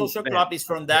Vista Social Club is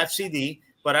from that CD,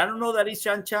 but I don't know that it's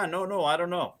Chan Chan. No, I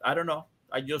don't know. I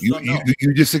just don't know.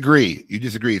 You disagree. You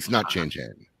disagree. It's not Chan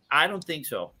Chan. I don't think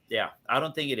so. Yeah, I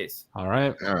don't think it is. All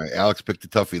right. Alex picked the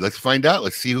toughie. Let's find out.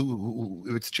 Let's see who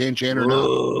if it's Chan Chan or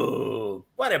not.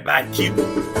 What a bad cue.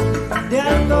 De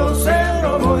Alto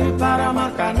Cedro voy para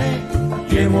Marcané,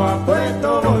 llego a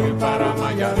Puerto, voy para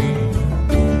Mayarín.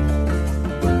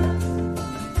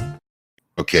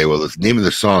 Okay, well, the name of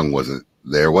the song wasn't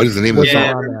there. What is the name of the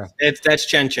song? That's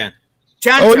Chen Chen.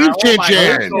 Oh, it is Chen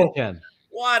Chen.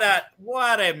 What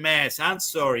a mess. I'm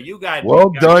sorry. You got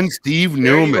well done, Steve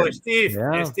Newman. Steve,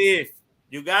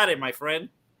 you got it, my friend.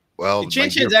 Well, Chen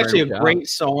Chen is actually a great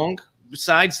song.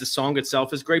 Besides, the song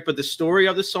itself is great, but the story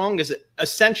of the song is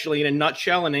essentially, in a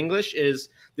nutshell, in English, is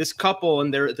this couple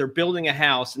and they're building a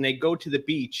house and they go to the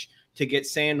beach to get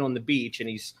sand on the beach, and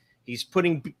he's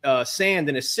putting sand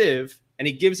in a sieve and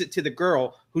he gives it to the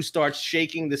girl who starts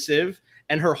shaking the sieve.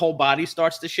 And her whole body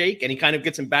starts to shake, and he kind of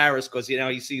gets embarrassed because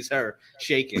he sees her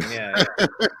shaking. Yeah,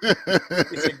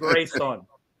 it's a great song.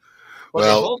 But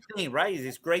the whole thing, right? Is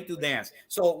it's great to dance.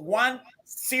 So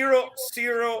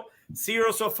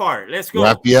 1-0-0 so far. Let's go,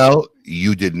 Raphael.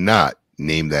 You did not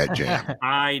name that jam.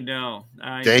 I know.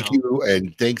 Thank you,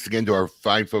 and thanks again to our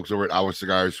fine folks over at Agua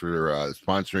Cigars for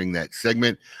sponsoring that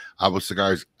segment. Agua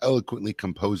Cigars, eloquently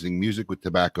composing music with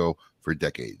tobacco for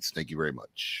decades. Thank you very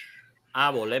much.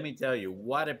 Abo, let me tell you,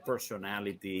 what a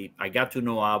personality. I got to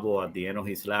know Abo at the end of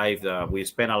his life. We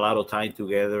spent a lot of time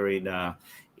together in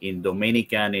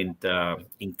Dominican, in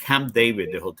Camp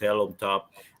David, the hotel on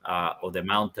top of the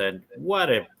mountain. What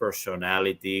a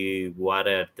personality. What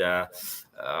a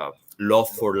love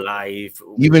for life.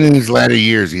 Even in his latter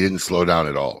years, he didn't slow down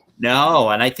at all. No,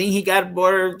 and I think he got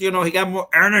more, he got more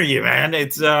energy, man.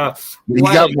 It's he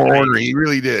got more energy. He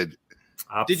really did.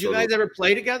 Absolutely. Did you guys ever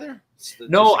play together?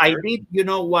 No, I did. You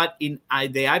know what? In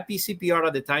the IPCPR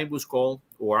at the time was called,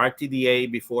 or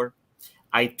RTDA before.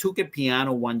 I took a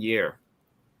piano 1 year.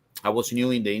 I was new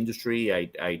in the industry.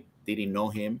 I didn't know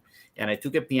him, and I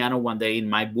took a piano one day in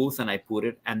my booth and I put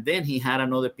it. And then he had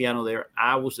another piano there.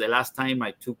 I was the last time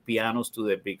I took pianos to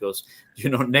the because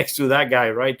next to that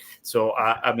guy, right? So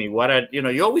I mean,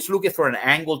 you're always looking for an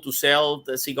angle to sell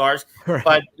the cigars. Right.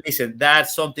 But listen,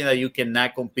 that's something that you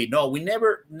cannot compete. No, we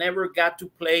never got to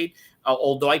play.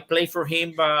 Although I played for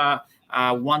him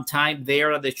one time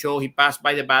there at the show, he passed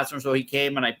by the bathroom, so he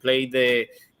came and I played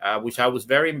which I was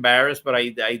very embarrassed, but I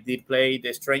did play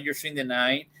the Strangers in the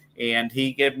Night, and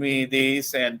he gave me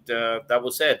this, and that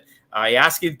was it. I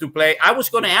asked him to play. I was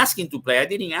going to ask him to play. I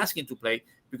didn't ask him to play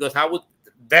because I would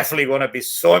definitely going to be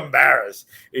so embarrassed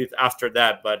after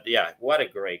that. But yeah, what a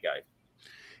great guy.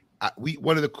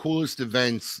 One of the coolest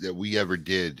events that we ever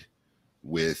did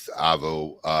with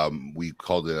Avo, we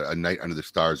called it a night under the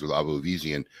stars with Avo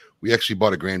Vizian. We actually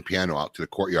bought a grand piano out to the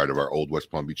courtyard of our old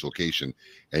West Palm Beach location,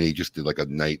 and he just did like a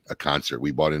concert. We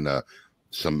bought in an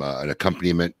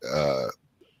accompaniment, I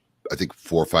think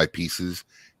 4 or 5 pieces,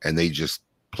 and they just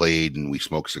played, and we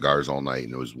smoked cigars all night.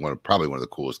 And it was probably one of the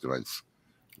coolest events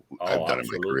I've done in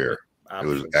my career.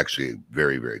 Absolutely. It was actually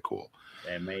very, very cool.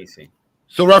 Amazing.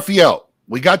 So Raphael,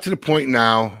 we got to the point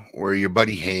now where your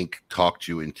buddy Hank talked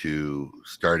you into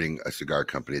starting a cigar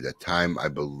company. At that time, I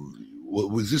believe,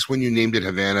 was this when you named it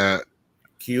Havana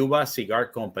Cuba Cigar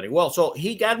Company. Well, so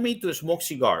he got me to smoke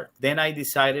cigar. Then I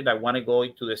decided I want to go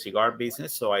into the cigar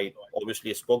business. So I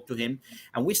obviously spoke to him,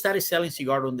 and we started selling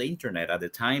cigar on the internet. At the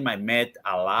time, I met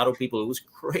a lot of people. It was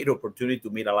a great opportunity to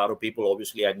meet a lot of people.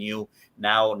 Obviously, I knew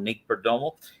now Nick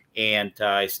Perdomo. And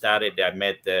I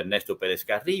met Ernesto Perez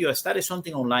Carrillo. I started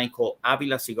something online called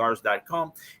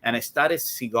avilacigars.com, and I started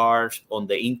cigars on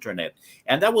the internet.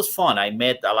 And that was fun. I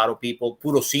met a lot of people,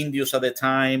 Puros Indios at the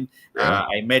time. Yeah.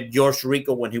 I met George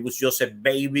Rico when he was just a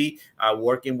baby,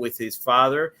 working with his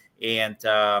father and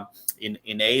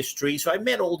in A Street. So I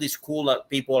met all these cool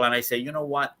people, and I said, you know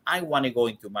what? I want to go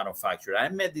into manufacturing. I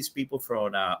met these people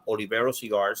from Olivero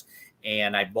Cigars,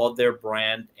 and I bought their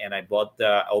brand, and I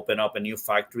opened up a new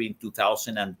factory in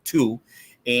 2002.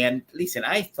 And listen,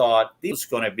 I thought this was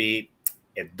going to be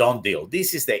a done deal.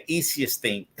 This is the easiest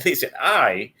thing. Listen,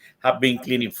 I have been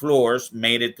cleaning floors,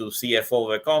 made it to CFO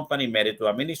of a company, made it to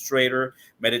administrator,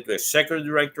 made it to executive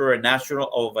director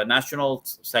of a national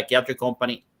psychiatric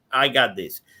company. I got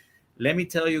this. Let me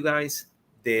tell you guys,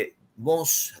 the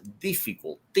most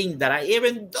difficult thing that I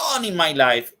ever done in my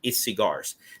life is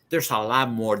cigars. There's a lot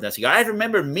more than cigar. I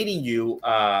remember meeting you,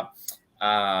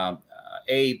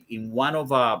 Abe, in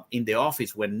the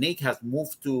office when Nick has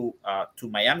moved to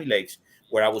Miami Lakes,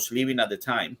 where I was living at the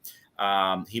time.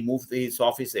 He moved his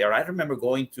office there. I remember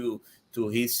going to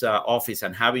his office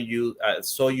and having you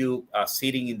saw you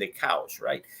sitting in the couch,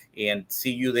 right? And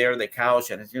see you there on the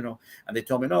couch, and and they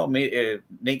told me, no,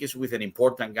 Nick is with an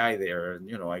important guy there.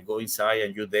 And, I go inside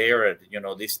and you're there, and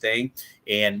this thing.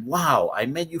 And wow, I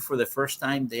met you for the first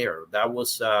time there. That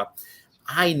was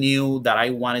I knew that I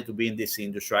wanted to be in this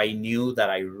industry. I knew that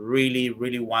I really,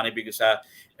 really wanted, because a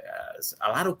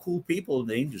lot of cool people in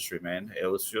the industry, man. It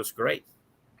was just great.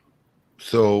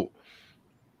 So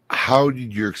how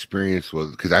did your experience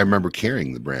was? Because I remember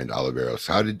carrying the brand Oliveros.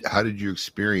 How did you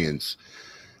experience?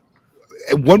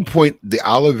 At one point, the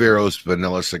Oliveros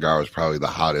vanilla cigar was probably the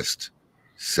hottest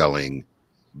selling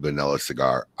vanilla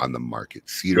cigar on the market.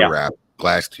 Cedar wrap,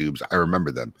 glass tubes. I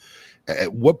remember them.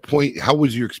 At what point? How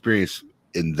was your experience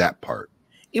in that part?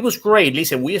 It was great.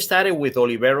 Listen, we started with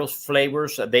Oliveros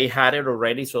flavors. They had it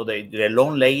already. So the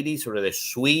Lone Ladies, or the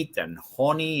sweet and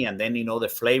honey, and then, the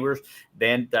flavors.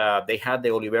 Then they had the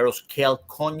Oliveros Kale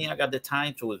Cognac at the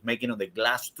time. So it was making the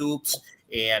glass tubes.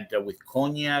 And with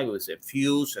cognac, it was a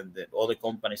Fuse, and the other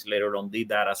companies later on did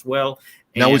that as well.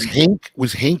 Now, was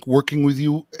Hank working with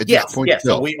you at this point? Yes.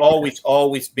 So we always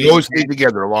been. You always stayed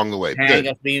together along the way. Hank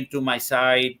has been to my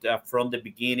side from the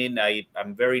beginning.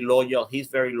 I'm very loyal. He's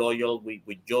very loyal.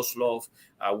 We just love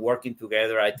working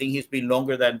together. I think he's been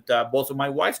longer than both of my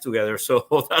wives together. So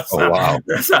that's wow.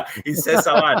 He says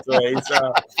a lot. So it's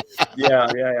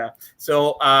yeah.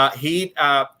 So he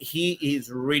is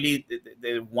really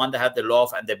the one that had the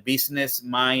love and the business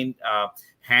mind.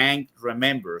 Hank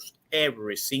remembers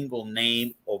every single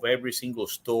name of every single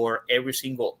store, every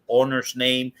single owner's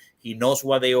name. He knows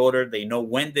what they ordered. They know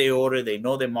when they order. They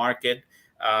know the market.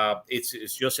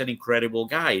 It's just an incredible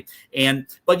guy.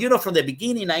 But from the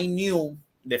beginning, I knew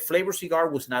the flavor cigar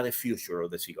was not the future of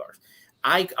the cigars.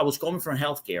 I was coming from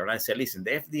healthcare, and I said, listen,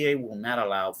 the FDA will not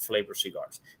allow flavor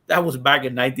cigars. That was back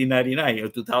in 1999 or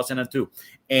 2002.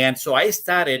 And so I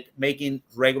started making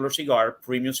regular cigar,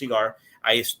 premium cigar.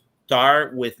 I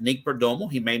started with Nick Perdomo.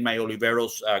 He made my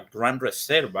Oliveros Gran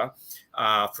Reserva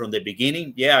from the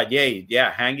beginning.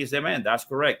 Yeah, Hank is the man. That's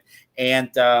correct.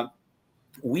 And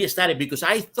we started because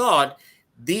I thought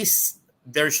there's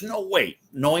no way,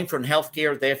 knowing from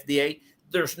healthcare, the FDA,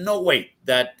 there's no way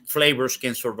that flavors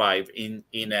can survive in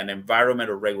an environment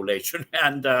of regulation.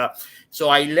 And so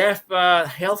I left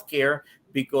healthcare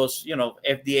because,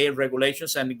 FDA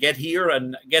regulations, and get here.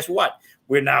 And guess what?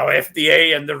 We're now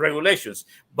FDA and the regulations.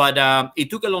 But it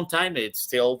took a long time. It's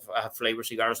still flavor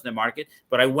cigars in the market.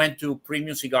 But I went to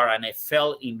premium cigar, and I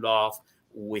fell in love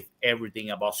with everything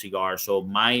about cigars. So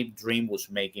my dream was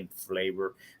making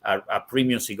flavor, a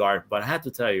premium cigar. But I had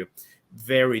to tell you,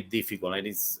 very difficult. And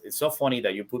it's so funny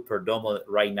that you put Perdomo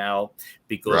right now,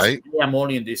 because I'm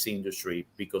only in this industry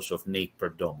because of Nick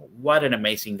Perdomo. What an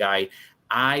amazing guy.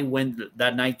 I went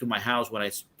that night to my house when I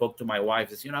spoke to my wife.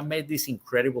 I said, I met this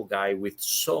incredible guy with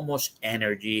so much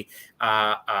energy,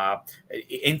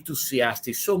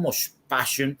 enthusiastic, so much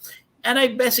passion. And I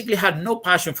basically had no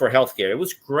passion for healthcare. It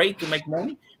was great to make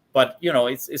money, but,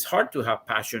 it's hard to have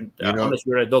passion unless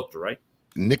you're a doctor, right?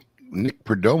 Nick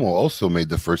Perdomo also made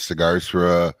the first cigars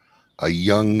for a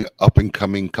young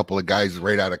up-and-coming couple of guys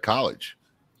right out of college.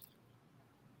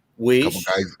 A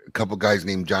couple guys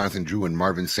named Jonathan Drew and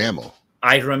Marvin Samuel.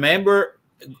 I remember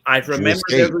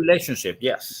their relationship.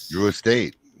 Yes. Drew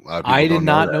Estate. I did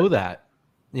not know that.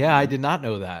 Yeah, I did not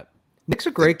know that. Nick's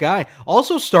a great guy.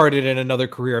 Also started in another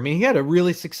career. I mean, he had a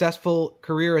really successful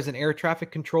career as an air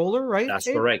traffic controller, right? That's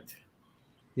Abe? correct.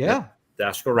 Yeah.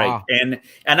 That's correct. Wow.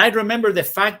 And I remember the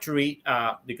factory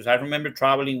because I remember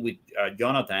traveling with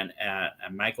Jonathan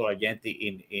and Michael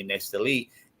Argenti in Esteli.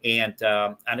 And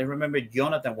I remember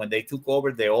Jonathan when they took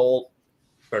over the old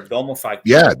Perdomo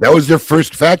factory. Yeah, that was their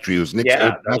first factory. It was Nick's Yeah,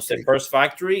 old that was the factory. first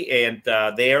factory. And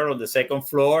there on the second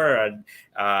floor,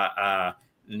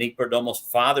 Nick Perdomo's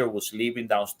father was living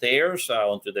downstairs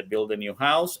until they built a new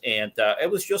house. And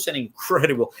it was just an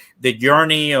incredible, the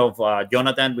journey of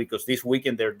Jonathan, because this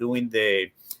weekend they're doing the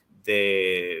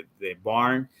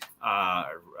barn.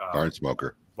 Barn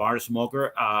smoker. Barn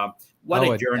smoker. What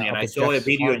a journey. And I saw a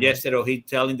video yesterday of him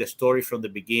telling the story from the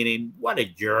beginning. What a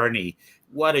journey.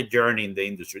 What a journey in the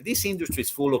industry. This industry is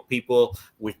full of people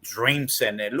with dreams.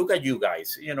 And look at you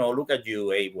guys. Look at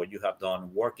you, Abe, what you have done,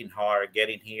 working hard,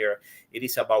 getting here. It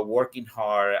is about working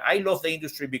hard. I love the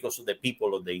industry because of the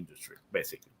people of the industry,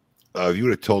 basically. If you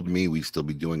would have told me we'd still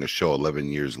be doing a show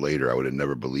 11 years later, I would have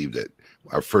never believed it.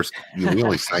 Our first, we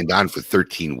only signed on for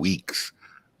 13 weeks.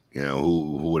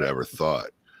 Who would ever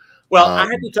thought? Well, I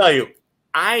have to tell you,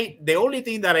 the only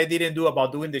thing that I didn't like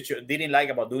about doing the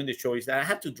show is that I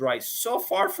had to drive so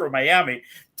far from Miami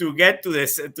to get to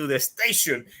the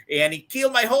station, and it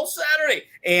killed my whole Saturday.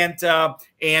 And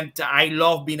I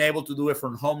love being able to do it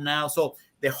from home now. So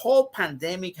the whole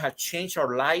pandemic has changed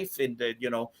our life, and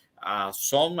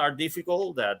some are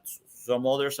difficult, that some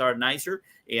others are nicer,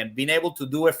 and being able to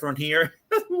do it from here,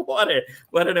 what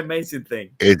an amazing thing.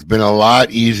 It's been a lot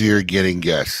easier getting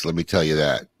guests. Let me tell you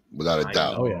that, without a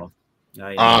doubt. Oh yeah.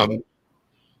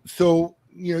 So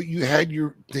you had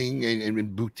your thing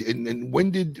and boutique, and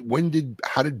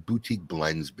how did Boutique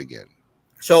Blends begin?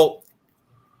 So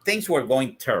things were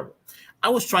going terrible. I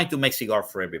was trying to make cigar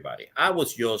for everybody. I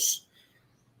was just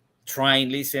trying.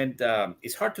 Listen,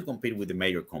 it's hard to compete with the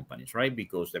major companies, right?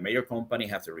 Because the major company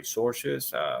have the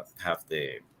resources, have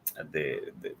the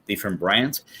different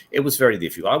brands. It was very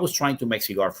difficult. I was trying to make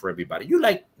cigar for everybody. You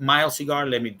like mild cigar?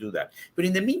 Let me do that. But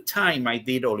in the meantime, I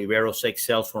did Oliveros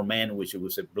XL for Men, which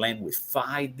was a blend with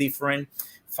five different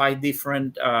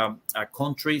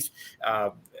countries.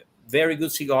 Very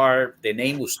good cigar. The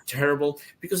name was terrible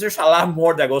because there's a lot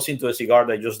more that goes into a cigar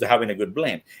than just having a good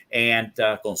blend. And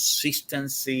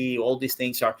consistency, all these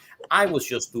things I was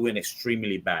just doing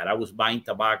extremely bad. I was buying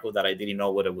tobacco that I didn't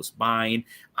know what I was buying.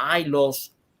 I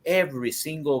lost every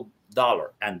single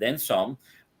dollar and then some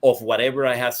of whatever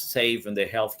I had saved in the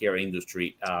healthcare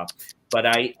industry. But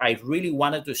I really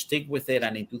wanted to stick with it.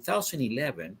 And in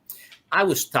 2011, I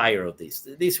was tired of this.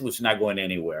 This was not going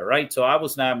anywhere, right? So I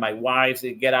was not, my wife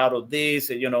said, get out of this.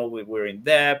 We're in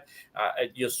debt. I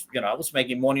was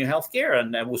making money in healthcare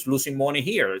and I was losing money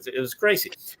here. It was crazy.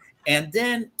 And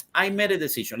then I made a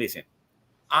decision. Listen,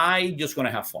 I'm just going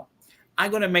to have fun.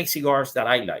 I'm going to make cigars that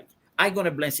I like. I'm going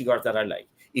to blend cigars that I like.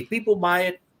 If people buy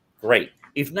it, great.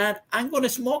 If not, I'm going to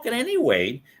smoke it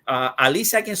anyway. At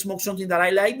least I can smoke something that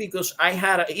I like because I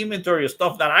had an inventory of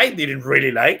stuff that I didn't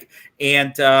really like.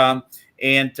 And that's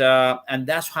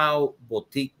how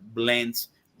Boutique Blends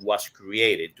was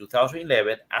created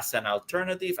 2011 as an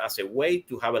alternative, as a way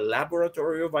to have a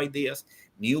laboratory of ideas,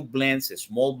 new blends,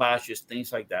 small batches,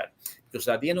 things like that. Because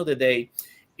at the end of the day,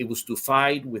 it was to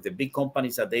fight with the big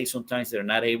companies that they're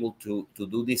not able to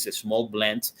do these small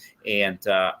blends. And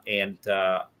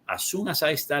as soon as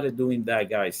I started doing that,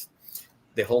 guys,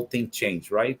 the whole thing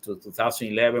changed, right? To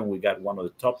 2011, we got one of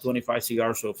the top 25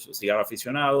 cigars of Cigar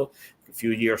Aficionado. A few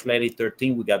years later,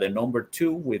 13, we got the number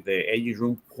 2 with the Aging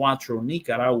Room Cuatro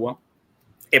Nicaragua.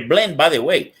 A blend, by the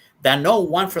way, that no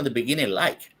one from the beginning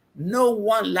liked. No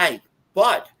one liked,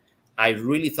 but I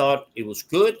really thought it was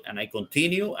good, and I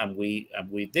continue, and we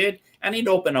did, and it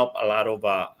opened up a lot of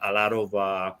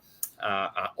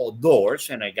doors,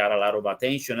 and I got a lot of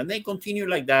attention, and they continue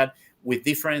like that with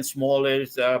different smaller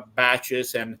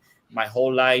batches, and my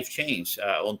whole life changed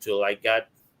until I got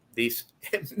this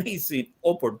amazing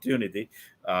opportunity.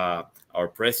 Our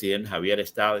president, Javier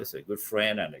Estales, a good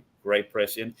friend and a great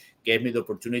president, gave me the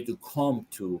opportunity to come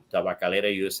to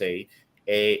Tabacalera USA,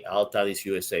 Altadis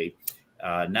USA,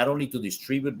 not only to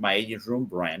distribute my Aging Room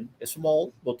brand, a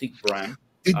small boutique brand.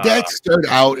 Did that start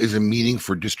out as a meeting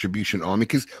for distribution only?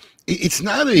 Because it's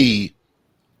not a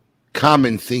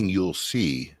common thing you'll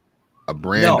see a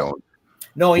brand on.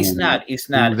 No, it's not. It's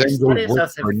not. It started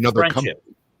as a friendship.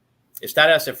 It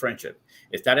started as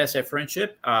a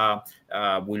friendship.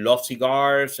 We love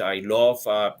cigars. I love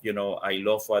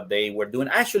what they were doing.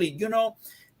 Actually,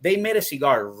 they made a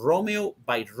cigar, Romeo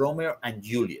by Romeo and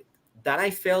Juliet, that I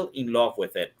fell in love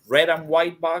with it. Red and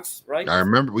white box, right? I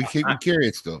remember. We carry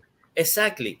it still.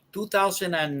 Exactly.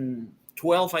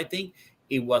 2012, I think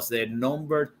it was the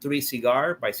number 3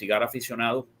 cigar by Cigar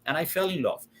Aficionado, and I fell in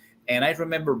love. And I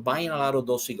remember buying a lot of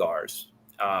those cigars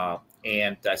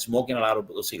and smoking a lot of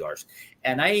those cigars.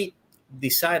 And I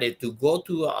decided to go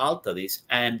to Altadis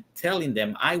and telling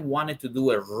them I wanted to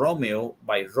do a Romeo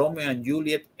by Romeo and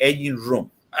Juliet aging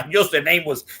room. Just the name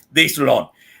was this long.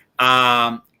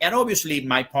 And obviously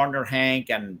my partner Hank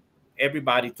and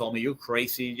everybody told me, you're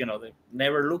crazy. You know, they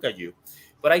never look at you.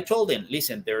 But I told them,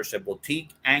 listen, there's a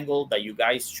boutique angle that you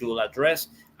guys should address.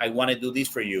 I want to do this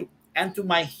for you. And to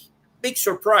my big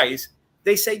surprise,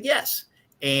 they said yes.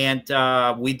 And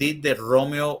we did the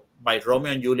Romeo by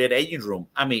Romeo and Juliet aging room.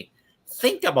 I mean,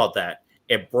 think about that.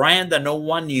 A brand that no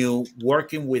one knew,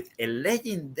 working with a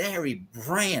legendary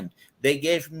brand. They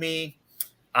gave me,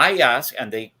 I asked,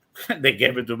 and they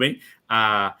gave it to me,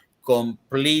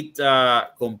 complete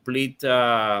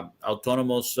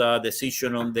autonomous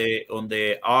decision on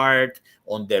the art,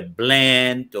 on the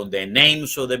blend, on the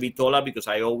names of the Vitola, because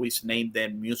I always name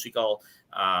them musical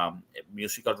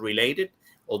related.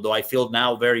 Although I feel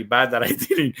now very bad that I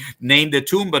didn't name the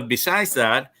tune, but besides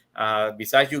that,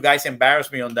 besides you guys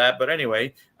embarrassed me on that, but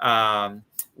anyway, they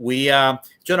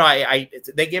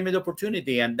gave me the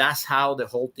opportunity, and that's how the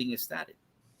whole thing started.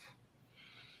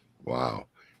 Wow.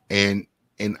 And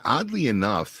oddly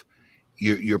enough,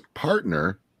 your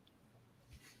partner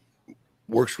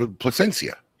works with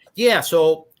Plasencia. Yeah.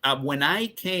 So when I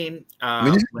came, I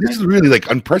mean, this is really like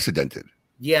unprecedented.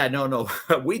 Yeah. No.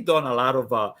 We've done a lot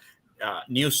of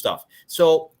new stuff.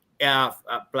 So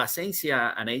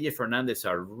Plasencia and AJ Fernandez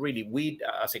are really, we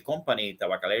as a company,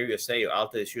 Tabacalera USA,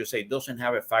 Altadis USA, doesn't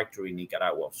have a factory in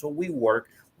Nicaragua. So we work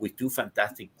with two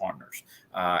fantastic partners,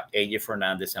 AJ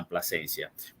Fernandez and Plasencia.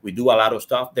 We do a lot of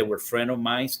stuff. They were friends of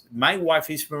mine. My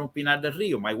wife is from Pinar del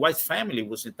Rio. My wife's family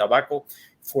was in tobacco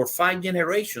for 5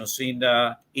 generations in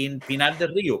Pinar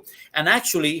del Rio. And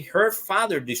actually, her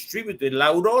father distributed La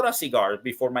Aurora cigars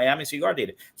before Miami Cigar did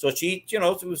it. So she,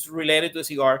 was related to the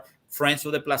cigar, friends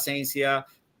of the Plasencia,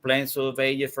 friends of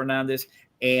AJ Fernandez.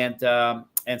 And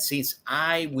since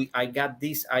I got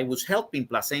this, I was helping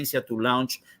Plasencia to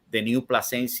launch the new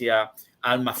Plasencia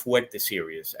Alma Fuerte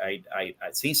series. I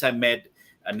since I met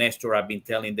Nestor, I've been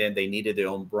telling them they needed their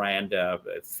own brand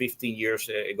 15 years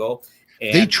ago.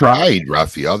 And they tried,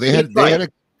 Rafael. They had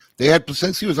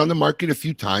Plasencia was on the market a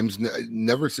few times,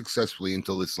 never successfully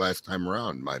until this last time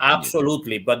around.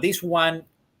 Absolutely, but this one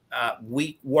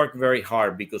we worked very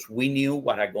hard because we knew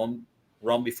what had gone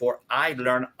wrong before. I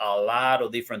learned a lot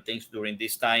of different things during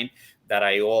this time that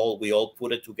we all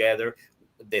put it together.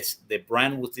 The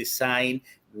brand was designed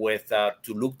with to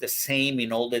look the same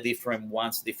in all the different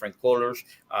ones, different colors.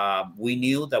 We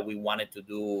knew that we wanted to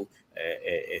do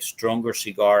a stronger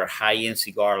cigar, high-end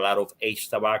cigar, a lot of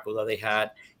aged tobacco that they had,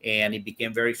 and it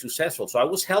became very successful. So I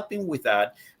was helping with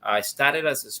that. I started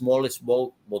as a small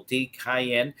boutique,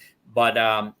 high-end, but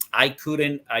when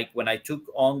I took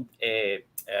on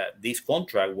this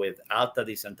contract with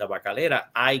Altadis and Tabacalera,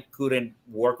 I couldn't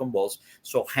work on both.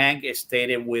 So Hank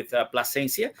stayed with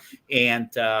Plasencia, and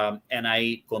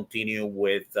I continue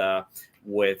with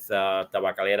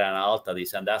Tabacalera and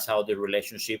Altadis, and that's how the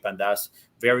relationship. And that's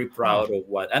very proud of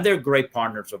what. And they're great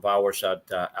partners of ours at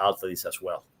Altadis as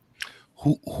well.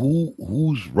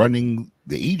 Who's running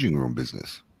the aging room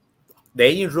business? The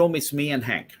aging room is me and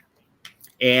Hank,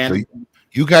 and. So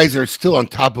you guys are still on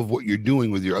top of what you're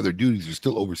doing with your other duties. You're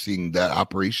still overseeing that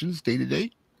operations day to day.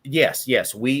 Yes.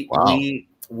 We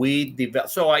develop.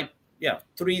 So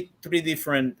three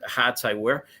different hats I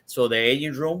wear. So the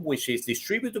aging room, which is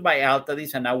distributed by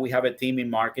Altadis, and now we have a team in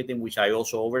marketing which I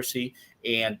also oversee.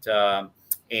 And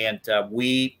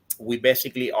we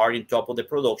basically are in top of the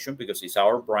production because it's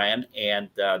our brand and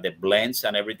the blends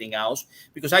and everything else.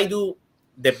 Because I do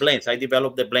the blends. I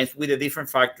develop the blends with the different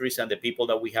factories and the people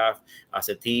that we have as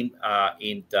a team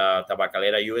in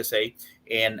Tabacalera USA.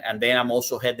 And then I'm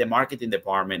also head the marketing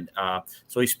department.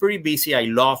 So it's pretty busy. I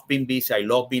love being busy. I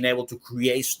love being able to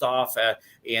create stuff.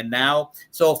 And now,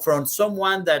 so from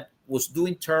someone that was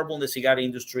doing terrible in the cigar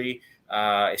industry,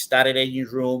 started aging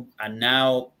room, and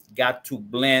now got to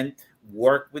blend,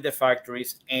 work with the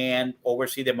factories, and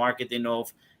oversee the marketing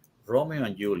of Romeo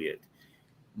and Juliet,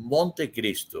 Monte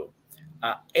Cristo,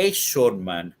 H.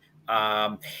 Shortman,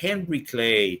 Henry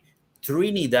Clay,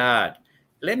 Trinidad.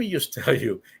 Let me just tell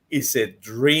you, it's a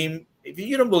dream. If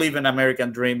you don't believe in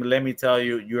American dream, let me tell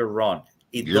you, you're wrong.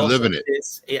 You're living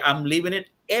it. I'm living it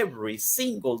every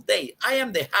single day. I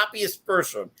am the happiest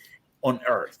person on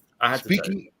earth.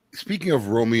 Speaking of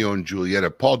Romeo and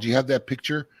Julieta, Paul, do you have that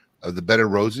picture of the bed of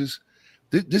roses?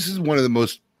 This is one of the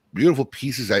most beautiful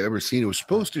pieces I've ever seen. It was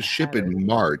supposed to ship in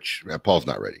March. Paul's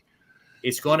not ready.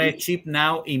 It's gonna ship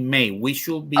now in May. We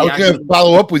should be. I was going to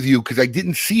follow up with you because I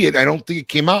didn't see it. I don't think it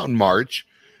came out in March,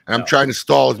 and I'm trying to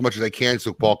stall as much as I can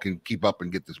so Paul can keep up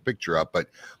and get this picture up. But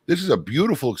this is a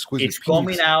beautiful, exquisite. It's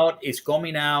coming out. It's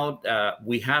coming out.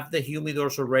 We have the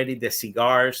humidors already. The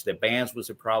cigars, the bands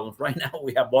was a problem. Right now,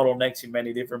 we have bottlenecks in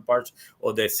many different parts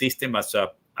of the system, as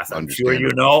I'm sure you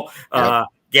know. Yep.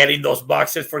 Getting those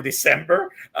boxes for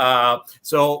December.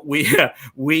 So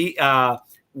we are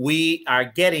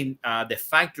getting the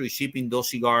factory shipping those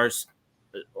cigars,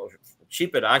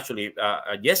 shipped it actually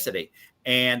yesterday.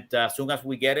 And as soon as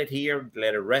we get it here,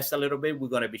 let it rest a little bit, we're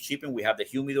going to be shipping. We have the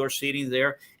humidor sitting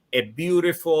there, a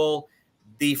beautiful,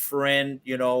 different,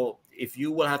 if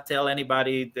you will have tell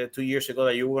anybody 2 years ago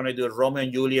that you were going to do a Romeo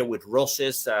and Juliet with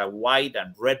roses, white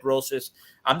and red roses.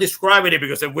 I'm describing it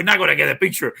because we're not going to get a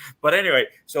picture. But anyway,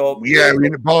 so yeah, I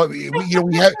mean, Paul,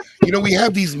 we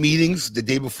have these meetings the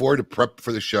day before to prep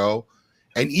for the show,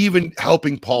 and even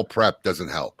helping Paul prep doesn't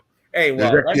help. Hey,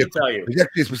 well, let me tell you. There's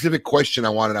actually a specific question I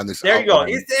wanted on this. There you go.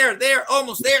 It's there,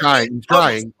 almost there. He's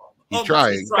trying.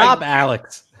 Stop,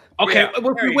 Alex. Okay, Yeah,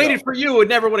 if we waited for you, it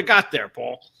never would have got there,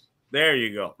 Paul. There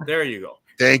you go.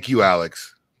 Thank you,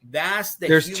 Alex.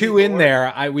 There's two in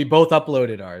there. We both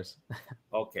uploaded ours.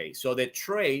 Okay, so the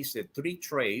 3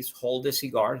 trays hold the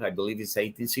cigars. I believe it's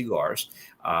 18 cigars.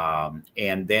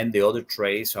 And then the other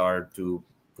trays are to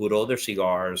put other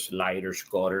cigars, lighters,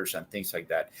 cutters, and things like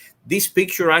that. This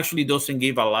picture actually doesn't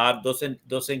give a lot, doesn't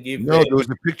give. No, there was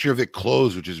a picture of it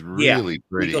closed, which is really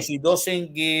pretty. Because it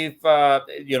doesn't give,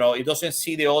 it doesn't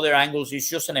see the other angles. It's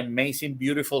just an amazing,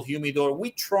 beautiful humidor.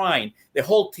 We're trying, the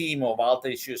whole team of Alta,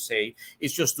 I should say,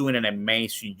 is just doing an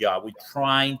amazing job. We're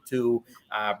trying to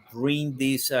bring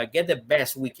this, get the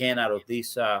best we can out of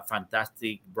these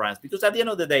fantastic brands. Because at the end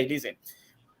of the day, listen,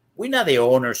 we're not the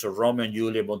owners of Romeo and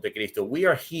Juliet Monte Cristo. We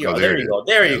are here. Oh, there you go.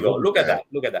 There you go. Look at that.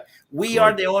 We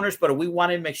are the owners, but we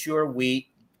want to make sure we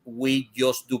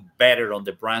just do better on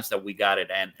the brands that we got it.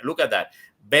 And look at that.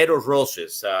 Better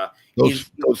Roses. Those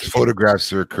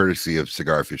photographs are courtesy of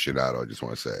Cigar Aficionado. I just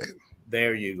want to say.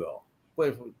 There you go.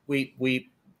 Well,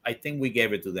 I think we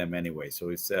gave it to them anyway. So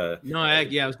it's no, I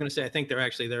was going to say I think they're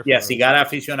actually there. Yeah, Cigar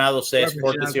Aficionado says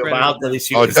courtesy of Alta.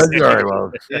 Oh, it does. All right,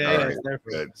 well, it's there for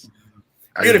good.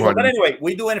 Beautiful. But anyway,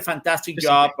 we're doing a fantastic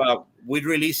job. We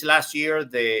released last year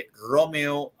the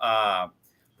Romeo and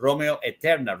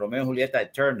Julieta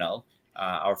Eternal,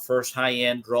 our first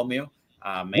high-end Romeo,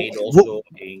 made also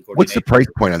in coordination. What's the price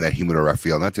point on that humidor,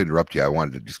 Rafael? Not to interrupt you, I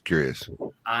wanted to just curious.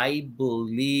 I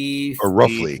believe, or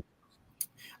roughly,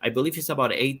 I believe it's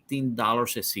about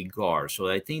 $18 a cigar. So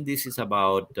I think this is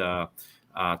about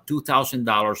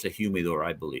 $2,000 a humidor,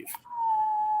 I believe.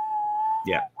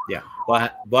 Yeah.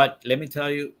 But let me tell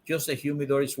you, just the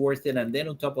humidor is worth it. And then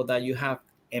on top of that, you have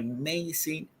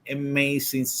amazing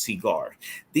cigar.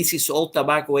 This is old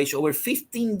tobacco aged over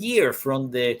 15 years from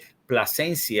the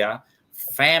Plasencia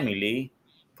family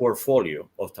portfolio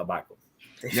of tobacco.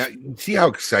 Now, see how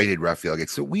excited Rafael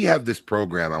gets. So we have this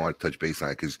program I want to touch base on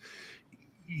because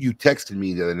you texted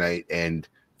me the other night and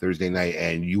Thursday night,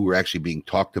 and you were actually being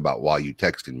talked about while you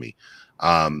texted me.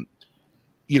 I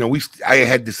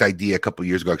had this idea a couple of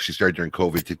years ago, actually started during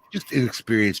COVID, to just an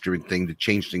experience-driven thing to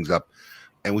change things up.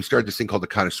 And we started this thing called the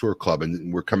Connoisseur Club,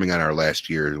 and we're coming on our last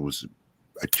year. It was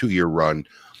a 2-year run,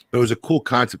 but it was a cool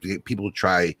concept to get people to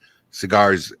try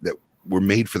cigars that were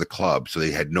made for the club, so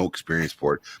they had no experience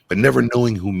for it, but never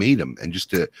knowing who made them, and just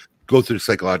to go through the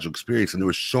psychological experience. And there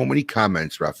were so many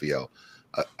comments, Rafael.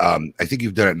 I think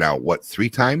you've done it now, 3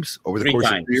 times over the course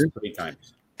of the year? 3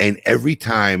 times. And every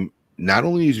time, not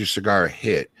only is your cigar a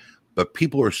hit, but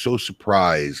people are so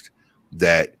surprised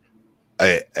that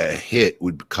a hit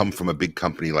would come from a big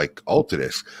company like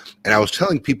Altadis. And I was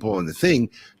telling people on the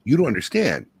thing, you don't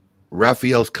understand.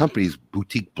 Rafael's company is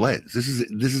Boutique Blends. This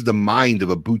is the mind of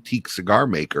a boutique cigar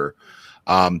maker.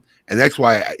 And that's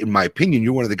why, in my opinion,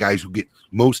 you're one of the guys who get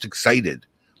most excited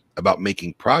about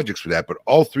making projects for that. But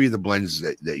all 3 of the blends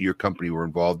that your company were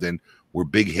involved in were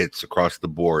big hits across the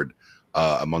board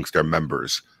amongst our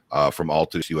members. From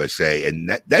Altadis USA, and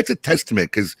that's a testament,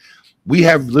 because we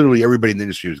have literally everybody in the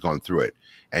industry who's gone through it,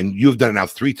 and you've done it now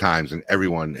 3 times, and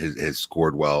everyone has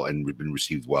scored well and been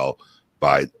received well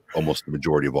by almost the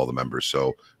majority of all the members.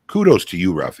 So kudos to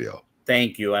you, Rafael.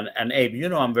 Thank you. And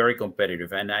Abe, I'm very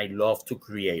competitive and I love to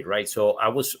create, right? So I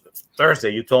was Thursday,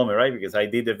 you told me, right? Because I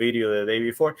did the video the day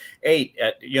before. Hey,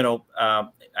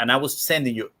 and I was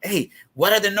sending you, hey,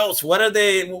 what are the notes? What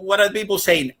are people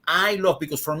saying? I love,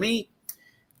 because for me,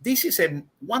 this is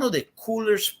one of the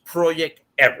coolest project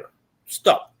ever.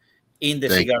 Stop. in the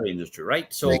Thank cigar industry,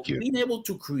 right? So Thank you. being able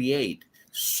to create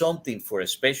something for a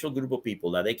special group of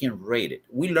people that they can rate it,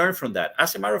 we learn from that.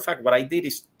 As a matter of fact, what I did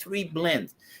is 3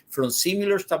 blends from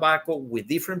similar tobacco with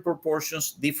different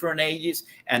proportions, different ages,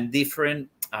 and different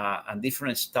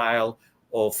style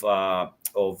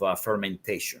of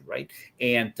fermentation, right?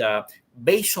 And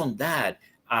based on that,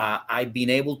 I've been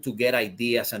able to get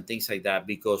ideas and things like that,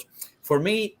 because for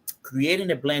me, creating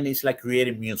a blend is like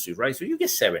creating music, right? So you get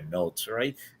 7 notes,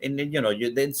 right? And then,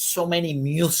 then so many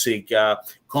music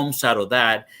comes out of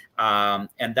that.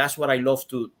 And that's what I love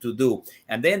to do.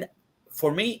 And then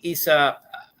for me, it's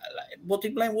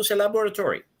Boutique Blend was a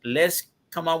laboratory. Let's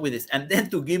come out with this. And then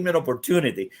to give me an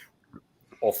opportunity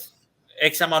of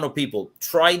X amount of people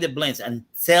try the blends and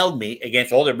tell me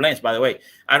against other blends. By the way,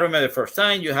 I remember the first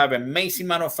time you have amazing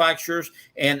manufacturers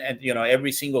and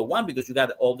every single one, because you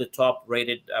got all the top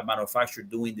rated manufacturers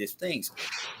doing these things.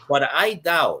 But I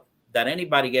doubt that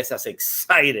anybody gets as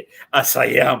excited as I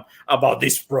am about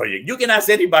this project. You can ask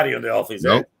anybody in the office.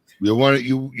 Nope. You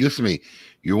listen to me.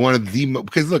 You're one of the,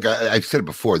 because look, I've said it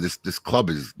before, this club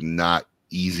is not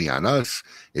easy on us.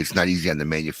 It's not easy on the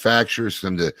manufacturers for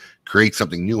them to create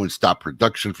something new and stop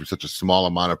production for such a small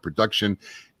amount of production.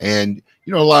 And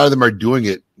a lot of them are doing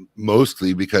it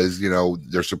mostly because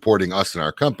they're supporting us and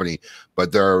our company,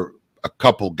 but there are a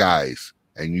couple guys,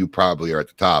 and you probably are at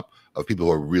the top of people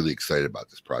who are really excited about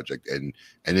this project, and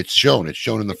it's shown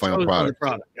in the final product.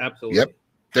 Absolutely. Yep.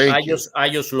 I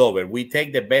just love it. We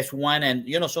take the best one, and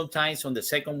sometimes on the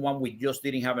second one we just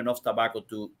didn't have enough tobacco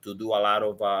to do a lot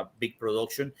of big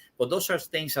production. But those are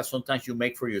things that sometimes you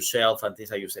make for yourself, and things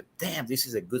that you say, "Damn, this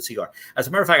is a good cigar." As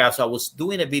a matter of fact, as I was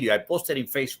doing a video, I posted in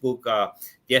Facebook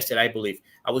yesterday, I believe.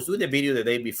 I was doing a video the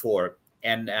day before,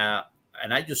 and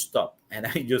I just stopped and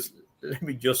let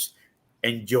me just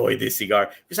enjoy this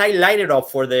cigar, because I light it up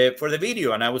for the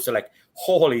video, and I was like,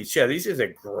 holy shit, this is a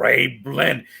great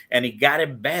blend. And it got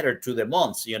it better to the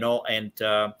months, and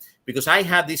because I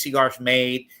have these cigars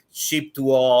made, shipped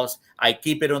to us, I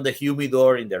keep it on the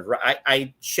humidor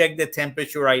I check the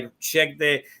temperature, I check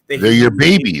the they're your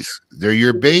babies. They're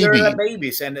your babies. They're the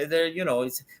babies, and they're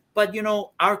but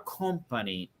our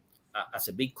company, as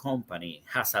a big company,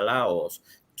 has allowed us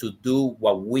to do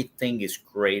what we think is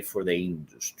great for the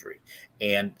industry.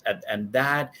 And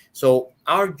that, so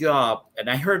our job, and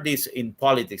I heard this in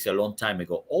politics a long time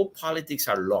ago, all politics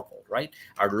are local, right?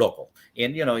 Are local.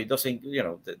 And, it doesn't,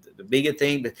 the bigger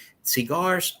thing, but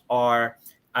cigars are,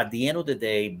 at the end of the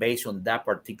day, based on that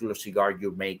particular cigar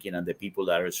you're making and the people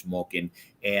that are smoking.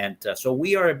 And so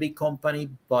we are a big company,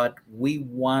 but we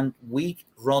run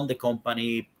the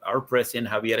company, our president,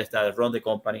 Javier Estrada, run the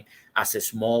company as a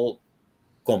small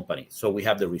company. So we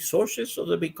have the resources of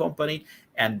the big company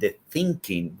and the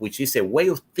thinking, which is a way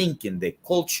of thinking, the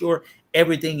culture,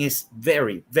 everything is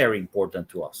very, very important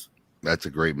to us. That's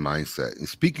a great mindset. And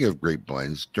speaking of great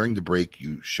blends, during the break,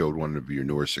 you showed one of your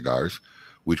newer cigars,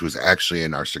 which was actually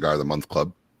in our Cigar of the Month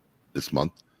Club this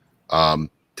month.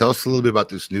 Tell us a little bit about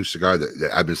this new cigar that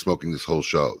I've been smoking this whole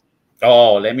show.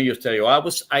 Oh, let me just tell you,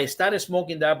 I started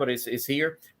smoking that, but it's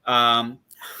here.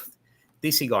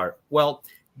 This cigar. Well,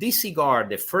 this cigar,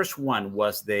 the first one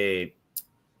was the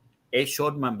A.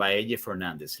 Shortman by AJ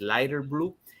Fernandez, lighter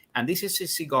blue. And this is a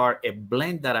cigar, a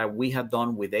blend that we have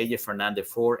done with AJ Fernandez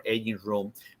for Aging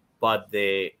Room. But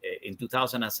in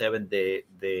 2007, the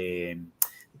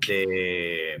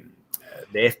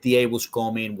FDA was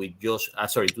coming.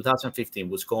 2015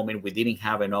 was coming. We didn't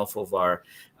have enough of our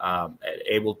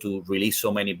able to release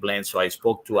so many blends. So I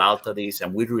spoke to Altadis,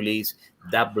 and we released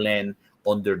that blend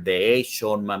under the A.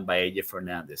 Shortman by AJ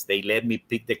Fernandez. They let me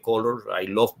pick the color. I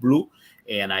love blue,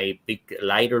 and I picked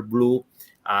lighter blue.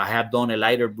 I have done a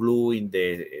lighter blue in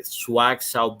the Swag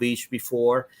South Beach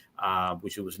before,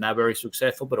 which was not very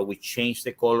successful, but we changed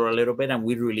the color a little bit, and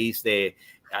we released the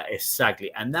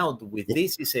exactly. And now with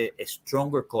this is a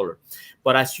stronger color.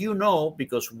 But as you know,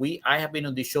 because I have been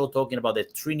on the show talking about the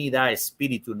Trinidad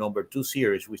Espiritu #2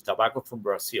 series with tobacco from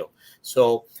Brazil.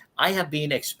 So I have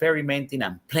been experimenting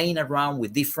and playing around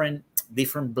with different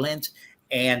blends,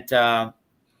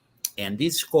 and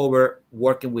discover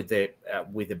working with the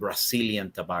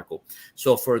Brazilian tobacco.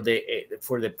 So for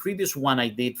the previous one I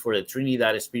did for the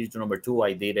Trinidad Espiritu #2,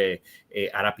 I did a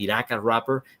Arapiraca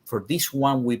wrapper. For this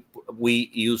one, we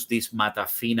use this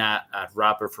Matafina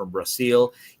wrapper from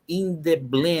Brazil. In the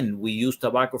blend, we use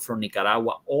tobacco from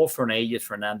Nicaragua or from AJ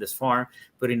Fernandez farm.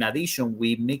 But in addition,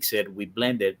 we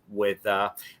blend it with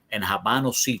an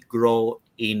Habano seed grow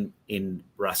in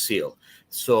Brazil.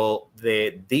 So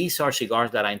these are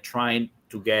cigars that I'm trying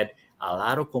to get a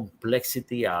lot of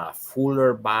complexity, a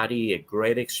fuller body, a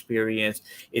great experience.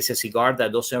 It's a cigar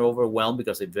that doesn't overwhelm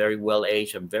because it's very well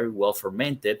aged and very well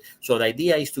fermented. So the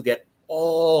idea is to get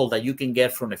all that you can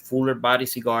get from a fuller body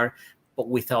cigar, but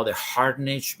without the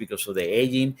hardness because of the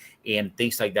aging and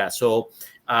things like that. So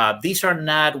these are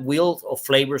not wheel of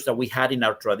flavors that we had in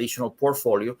our traditional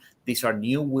portfolio. These are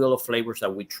new wheel of flavors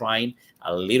that we're trying,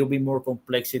 a little bit more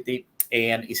complexity.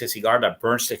 And it's a cigar that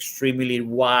burns extremely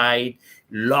wide,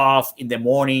 love in the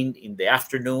morning, in the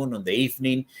afternoon, in the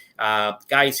evening.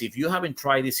 Guys, if you haven't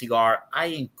tried this cigar, I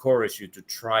encourage you to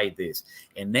try this.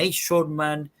 An A.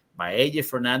 Shortman by AJ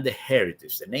Fernandez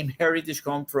Heritage. The name Heritage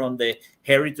comes from the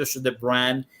heritage of the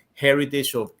brand,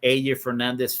 heritage of AJ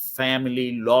Fernandez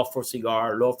family, love for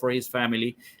cigar, love for his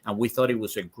family. And we thought it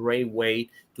was a great way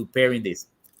to pair in this.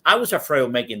 I was afraid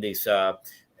of making this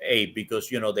because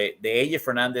the AJ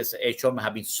Fernandez HM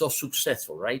have been so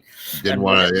successful, right? Didn't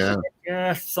want to,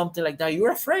 yeah, something like that.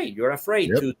 You're afraid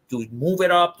to move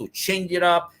it up, to change it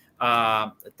up.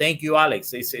 Thank you,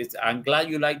 Alex. I'm glad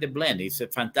you like the blend. It's a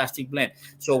fantastic blend.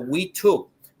 So we took,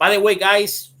 by the way,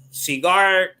 guys,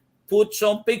 cigar. Put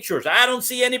some pictures. I don't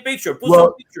see any picture. Put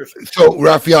some pictures. So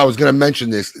Raphael, I was going to mention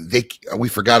this. We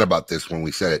forgot about this when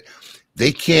we said it.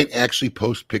 They can't actually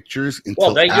post pictures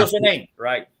until they use a name,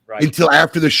 right? Until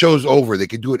after the show's over. They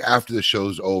can do it after the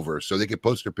show's over. So they can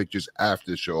post their pictures after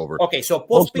the show over. Okay, so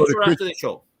post pictures after the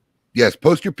show. Yes,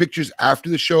 post your pictures after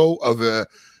the show of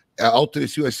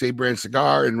Altadis USA brand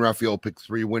cigar, and Raphael picked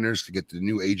 3 winners to get the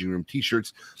new Aging Room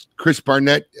t-shirts. Chris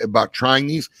Barnett about trying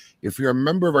these. If you're a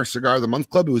member of our Cigar of the Month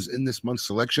Club, it was in this month's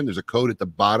selection. There's a code at the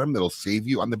bottom that'll save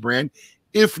you on the brand.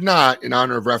 If not, in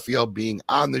honor of Raphael being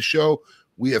on the show,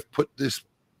 we have put this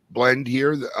blend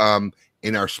here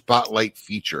in our spotlight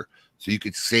feature. So you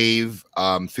could save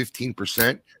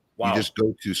 15%. Wow. You just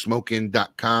go to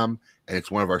smokein.com, and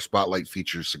it's one of our spotlight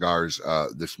feature cigars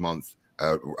this month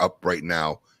up right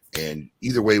now. And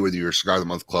either way, whether you're a Cigar of the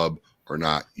Month Club or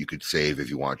not, you could save if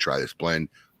you want to try this blend.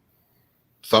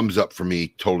 Thumbs up for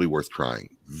me. Totally worth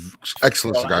trying.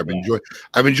 Excellent cigar.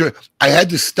 I've enjoyed. I had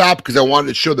to stop because I wanted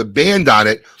to show the band on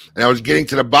it, and I was getting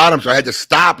to the bottom, so I had to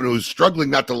stop, and it was struggling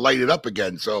not to light it up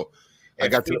again. So I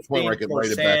got to the point where I could light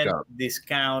it back up.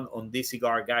 Discount on this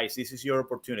cigar, guys. This is your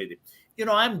opportunity.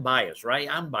 I'm biased, right?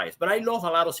 I'm biased, but I love a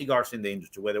lot of cigars in the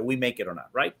industry, whether we make it or not,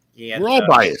 right? We're all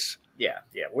biased. Yeah,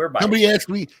 we're biased.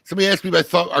 Somebody asked me if I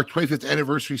thought our 25th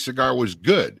anniversary cigar was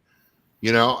good.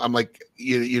 I'm like,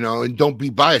 and don't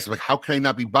be biased. I'm like, how can I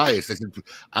not be biased? I said,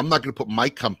 I'm not going to put my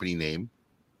company name,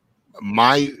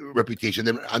 my reputation,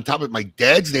 then on top of my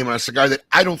dad's name on a cigar that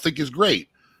I don't think is great.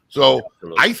 So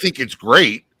absolutely. I think it's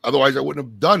great. Otherwise, I wouldn't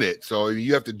have done it. So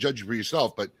you have to judge for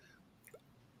yourself. But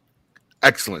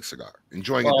excellent cigar.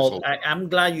 Enjoying it. I'm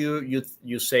glad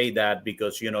you say that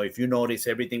because if you notice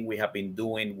everything we have been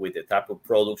doing with the type of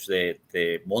products,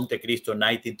 the Monte Cristo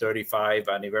 1935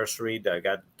 anniversary that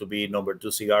got to be number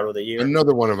 2 cigar of the year.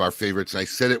 Another one of our favorites. I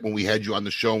said it when we had you on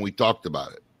the show and we talked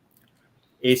about it.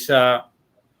 It's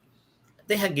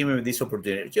they had given me this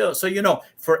opportunity. So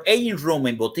for Aging Room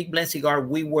and Boutique Blend Cigar,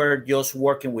 we were just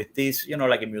working with this,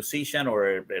 like a musician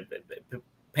or a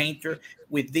painter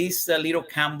with this little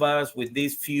canvas, with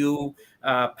these few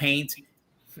paints.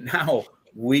 Now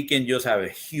we can just have a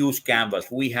huge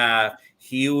canvas. We have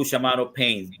huge amount of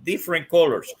paint, different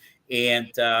colors,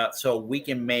 and so we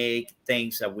can make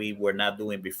things that we were not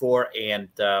doing before. And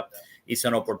it's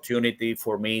an opportunity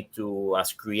for me to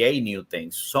create new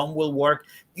things. Some will work.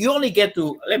 You only get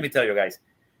to, let me tell you guys,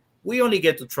 we only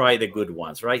get to try the good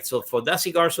ones, right? So for that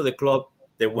Cigars of the Club,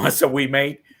 the ones that we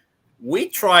made, we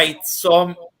tried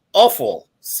some awful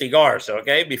cigars,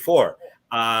 before.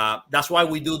 That's why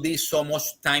we do this so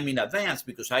much time in advance,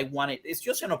 because it's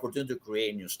just an opportunity to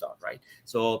create new stuff, right?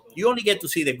 So you only get to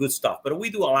see the good stuff, but we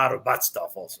do a lot of bad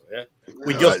stuff also. Yeah?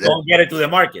 We just don't get it to the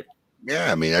market.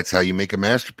 Yeah, I mean, that's how you make a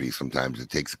masterpiece. Sometimes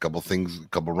it takes a couple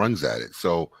runs at it.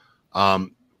 So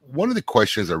one of the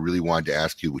questions I really wanted to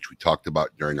ask you, which we talked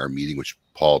about during our meeting, which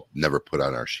Paul never put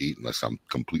on our sheet unless I'm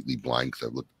completely blind because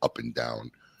I looked up and down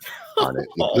on it.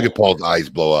 Look at Paul's eyes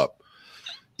blow up.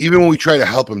 Even when we try to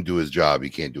help him do his job, he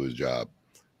can't do his job.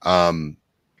 PCA.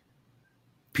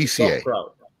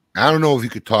 So I don't know if you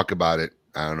could talk about it.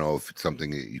 I don't know if it's something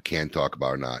that you can talk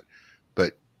about or not.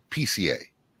 But PCA.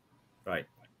 Right.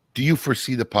 Do you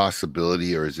foresee the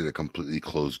possibility, or is it a completely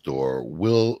closed door?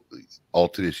 Will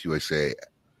Altadis USA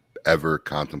ever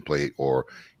contemplate or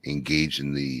engage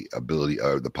in the ability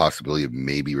or the possibility of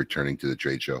maybe returning to the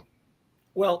trade show?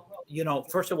 Well,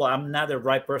 first of all, I'm not the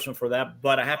right person for that,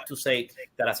 but I have to say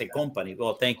that as a company,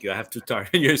 well, thank you. I have to start.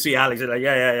 You see, Alex is like,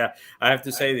 yeah. I have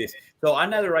to say this. So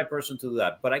I'm not the right person to do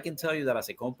that, but I can tell you that as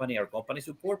a company, our company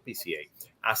support PCA.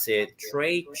 As a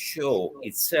trade show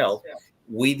itself,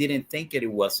 we didn't think it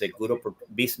was a good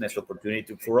business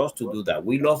opportunity for us to do that.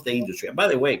 We love the industry. And by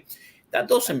the way, that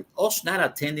doesn't, us not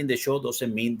attending the show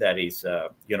doesn't mean that it's,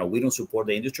 we don't support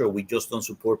the industry or we just don't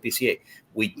support PCA.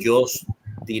 We just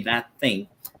did not think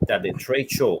that the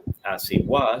trade show as it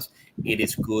was, it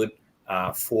is good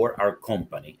for our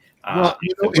company. Well,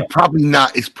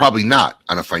 it's probably not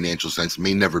on a financial sense,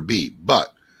 may never be,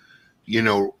 but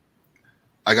I'll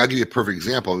give you a perfect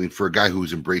example. I mean, for a guy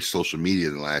who's embraced social media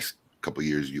in the last couple of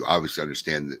years, you obviously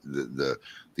understand the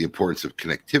importance of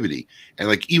connectivity. And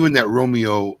like even that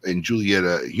Romeo and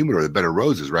Julieta humidor, the Bed of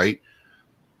Roses, right?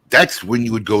 That's when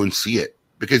you would go and see it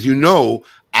because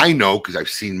I know because I've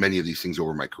seen many of these things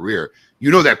over my career.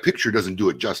 That picture doesn't do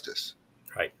it justice.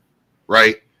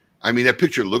 Right. I mean, that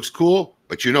picture looks cool,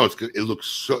 but it's going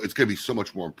to be so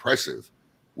much more impressive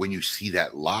when you see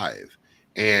that live.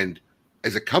 And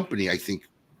as a company, I think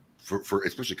for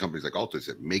especially companies like Altus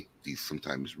that make these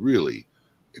sometimes really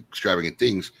extravagant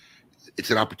things,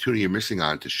 it's an opportunity you're missing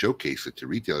on to showcase it to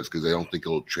retailers because I don't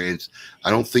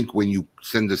think when you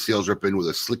send the sales rep in with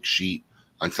a slick sheet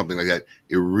on something like that,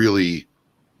 it really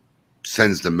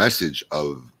sends the message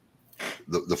of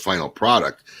the final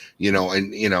product,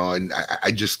 and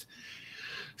I just,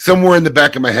 somewhere in the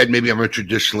back of my head, maybe I'm a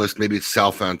traditionalist, maybe it's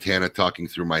Sal Fontana talking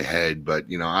through my head, but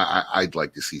I'd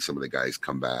like to see some of the guys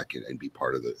come back and be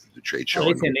part of the trade show.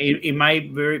 Listen, it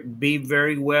might be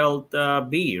very well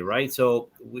be right. So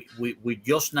we're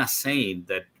just not saying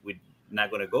that we're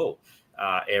not going to go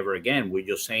ever again. We're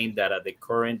just saying that at the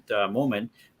current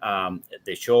moment,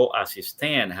 the show as it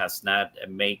stands has not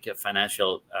make a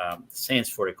financial sense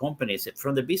for the companies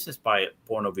from the business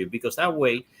point of view, because that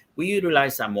way we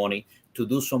utilize that money to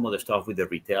do some of the stuff with the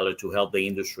retailer to help the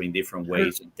industry in different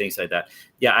ways and things like that.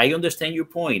 Yeah, I understand your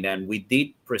point, and we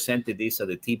did present this at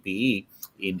the TPE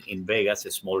in Vegas,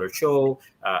 a smaller show,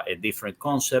 a different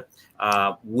concept.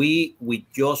 We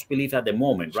just believe at the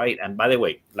moment, right? And by the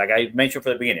way, like I mentioned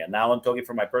from the beginning, and now I'm talking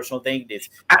from my personal thing.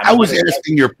 I was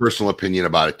asking your personal opinion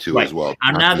about it too, as well.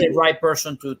 I'm not the right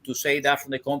person to say that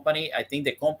from the company. I think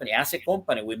the company, as a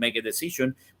company, we make a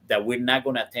decision that we're not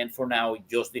going to attend for now. It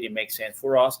just didn't make sense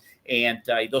for us, and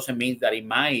it doesn't mean that it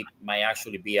might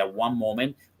actually be at one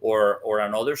moment or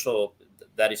another. So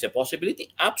that is a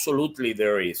possibility. Absolutely,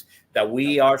 there is. That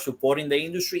we are supporting the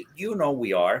industry.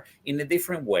 We are in the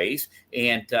different ways,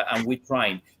 and we're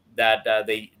trying. That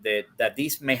that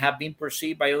this may have been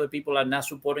perceived by other people as not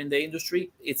supporting the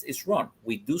industry. It's wrong.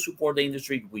 We do support the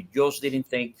industry. We just didn't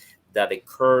think that the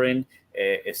current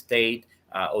state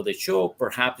of the show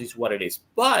perhaps is what it is.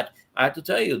 But I have to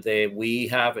tell you that we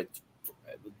have a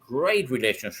great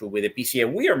relationship with the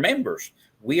PCA. We are members.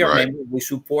 We are members. We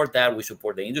support that. We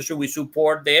support the industry. We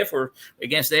support the effort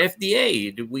against the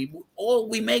FDA. All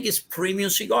we make is premium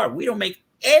cigar. We don't make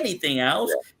anything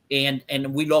else, and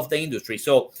we love the industry.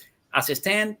 So as a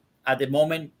stand at the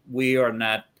moment, we are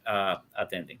not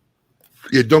attending.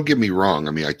 Yeah, don't get me wrong.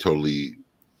 I mean, I totally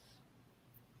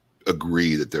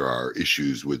agree that there are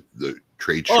issues with the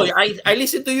trade show. Oh, I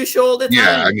listen to your show all the time.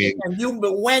 Yeah, I mean, and you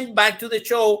went back to the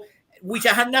show, which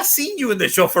I have not seen you in the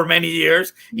show for many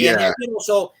years. Yeah. And,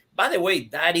 so by the way,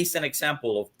 that is an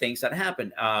example of things that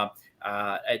happen.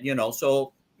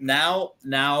 So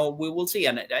now we will see.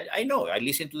 And I know I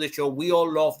listen to the show. We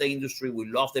all love the industry. We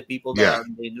love the people that are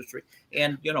in the industry.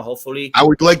 And hopefully, I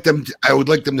would like them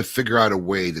to figure out a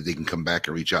way that they can come back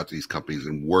and reach out to these companies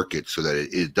and work it so that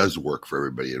it does work for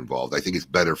everybody involved. I think it's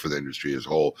better for the industry as a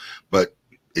whole, but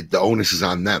the onus is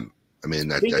on them. I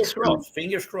mean, fingers crossed.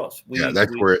 Fingers crossed.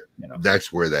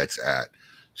 That's where that's at.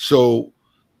 So,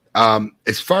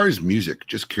 as far as music,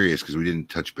 just curious because we didn't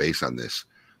touch base on this.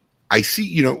 I see,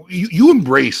 you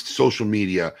embraced social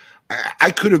media. I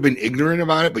could have been ignorant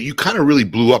about it, but you kind of really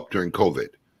blew up during COVID.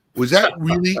 Was that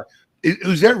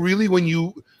really? When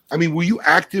you? I mean, were you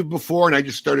active before, and I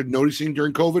just started noticing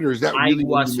during COVID, or is that really?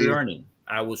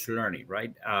 I was learning,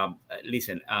 right?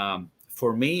 Listen.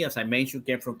 For me, as I mentioned,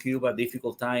 came from Cuba,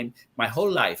 difficult time. My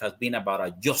whole life has been about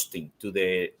adjusting to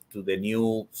the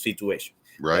new situation.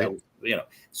 Right.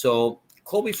 So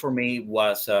COVID for me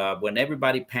was when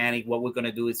everybody panicked. What we're going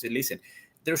to do is say, listen,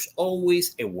 there's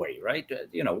always a way, right?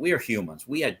 We are humans.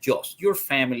 We adjust. Your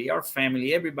family, our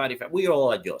family, everybody, we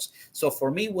all adjust. So for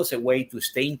me, it was a way to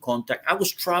stay in contact. I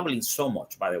was traveling so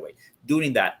much, by the way,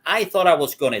 during that. I thought I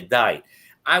was going to die.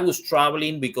 I was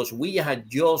traveling because we had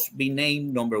just been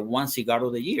named #1 cigar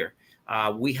of the year.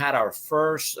 We had our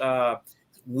first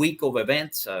week of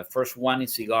events. First one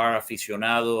is Cigar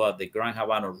Aficionado at the Grand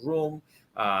Habano Room,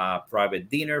 private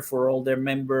dinner for all their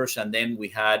members, and then we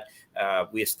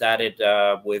started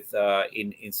with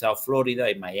in South Florida,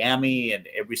 in Miami, and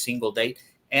every single day.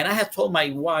 And I had told my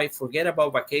wife, forget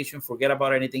about vacation, forget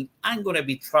about anything. I'm going to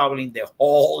be traveling the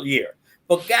whole year.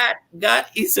 But God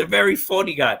is a very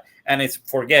funny God, and it's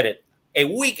forget it. A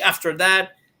week after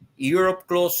that, Europe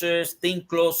closes, thing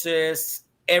closes,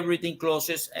 everything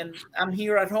closes, and I'm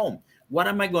here at home. What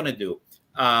am I going to do?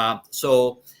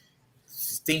 So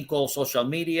thing called social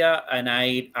media, and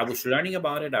I was learning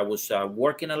about it. I was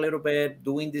working a little bit,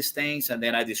 doing these things, and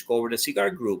then I discovered the cigar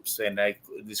groups, and I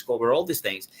discovered all these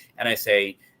things, and I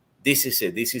say, this is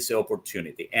it. This is the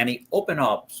opportunity. And it opened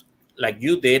up like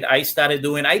you did. I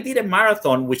did a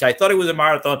marathon, which I thought it was a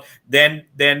marathon. Then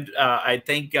I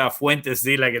think Fuentes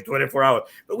did like a 24-hour,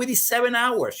 but we did 7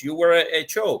 hours. You were a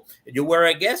show. You were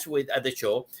a guest at the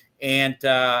show. And,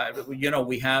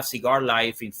 we have Cigar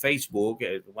Life in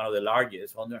Facebook, one of the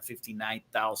largest,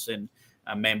 159,000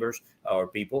 members or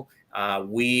people.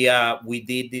 We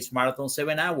did this marathon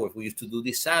 7 hours. We used to do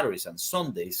these Saturdays and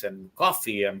Sundays and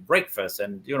coffee and breakfast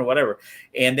and, whatever.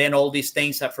 And then all these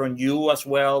things are from you as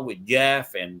well with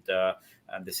Jeff and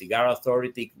the Cigar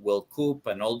Authority, Will Coop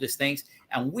and all these things.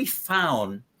 And we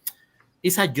found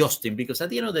it's adjusting because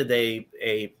at the end of the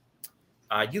day,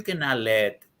 you cannot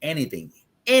let anything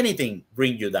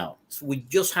bring you down. So we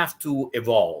just have to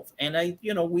evolve. And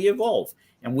we evolve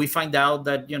and we find out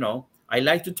that, I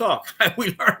like to talk. We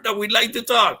learned that we like to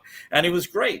talk and it was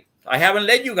great. I haven't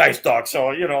let you guys talk.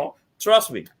 So,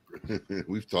 trust me.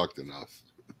 We've talked enough.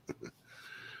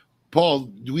 Paul,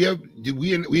 did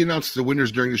we announce the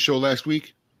winners during the show last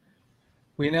week?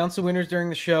 We announced the winners during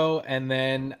the show. And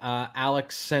then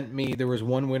Alex sent me, there was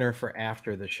one winner for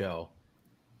after the show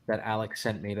that Alex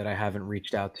sent me that I haven't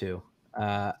reached out to.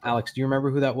 Alex, do you remember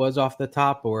who that was off the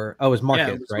top? Or it was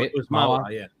Marcus, right? It was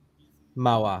Mawa, yeah.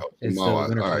 Mawa is the winner all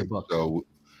for right. the book. So,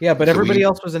 but everybody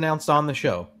else was announced on the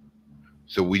show.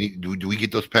 So do we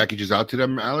get those packages out to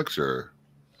them, Alex, or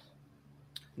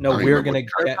no? We're gonna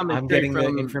get. I'm getting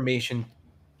the information.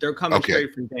 They're coming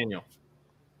straight from Daniel.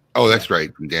 Oh, that's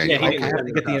right, from Daniel. Yeah, I have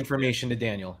to get the information to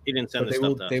Daniel. He didn't send the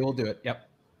stuff to us. They will do it. Yep.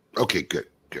 Okay, good.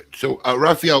 So,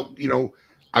 Rafael,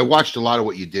 I watched a lot of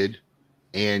what you did,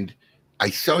 and I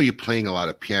saw you playing a lot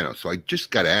of piano. So I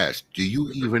just got to ask, do you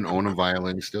even own a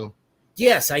violin still?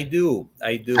 Yes, I do.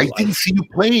 I didn't see you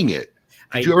playing it.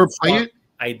 Did you ever play it?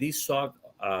 I do suck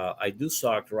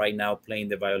right now playing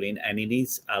the violin, and it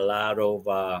is a lot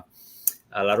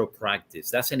of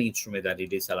practice. That's an instrument that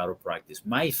it is a lot of practice.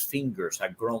 My fingers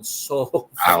have grown so.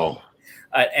 Ow.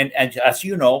 And as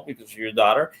you know, because you're your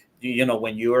daughter,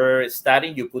 when you're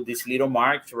studying, you put these little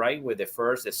marks, right, with the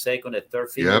first, the second, the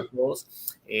third finger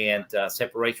goes, and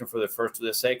separation from the first to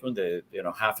the second, the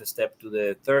half a step to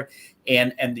the third,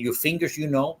 and your fingers,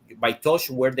 by touch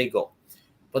where they go.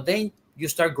 But then you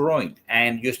start growing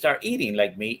and you start eating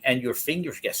like me, and your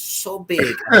fingers get so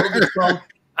big.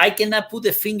 I cannot put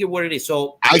the finger where it is.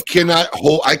 So I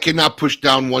cannot push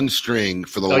down one string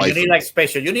for the life. You need like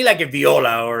special. You need like a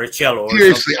viola or a cello.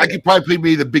 Seriously, I could probably play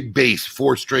maybe the big bass,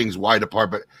 4 strings wide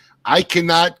apart, but I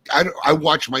cannot. I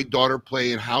watch my daughter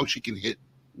play and how she can hit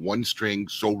one string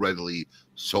so readily,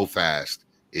 so fast.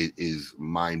 It is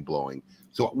mind blowing.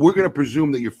 So we're going to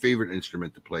presume that your favorite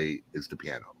instrument to play is the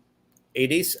piano.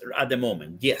 It is at the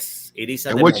moment. Yes, it is.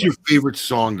 And what's your favorite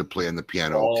song to play on the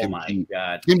piano? Oh my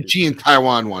God! Kimchi in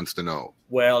Taiwan wants to know.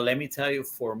 Well, let me tell you.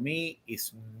 For me,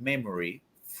 it's Memory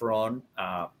from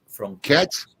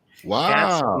Cats. Wow!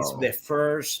 Cats is the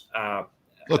first.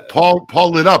 Look, Paul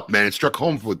lit up, man. It struck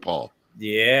home with Paul.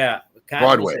 Yeah, Cats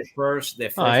Broadway. The first.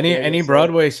 Any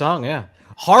Broadway song, yeah.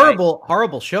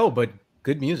 Horrible show, but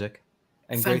good music.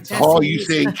 And great songs. Paul, you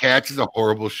saying Cats is a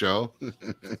horrible show?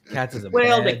 Cats is a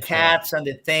the Cats and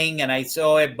the thing, and I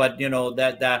saw it, but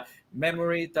that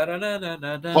Memory.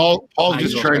 Paul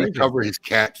just trying to cover his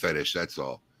cat fetish. That's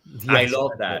all. Yes, I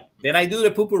love that. Then I do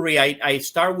the poopery. I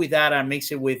start with that and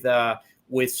mix it with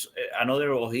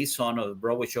another of his son of the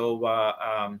Broadway show.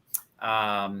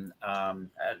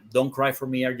 Don't Cry for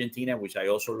Me, Argentina, which I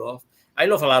also love. I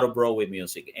love a lot of Broadway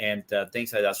music and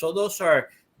things like that. So those are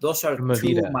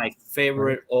two of my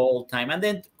favorite all time. And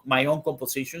then my own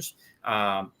compositions,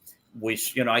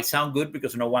 which, I sound good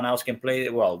because no one else can play.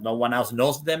 Well, no one else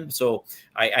knows them. So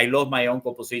I love my own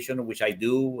composition, which I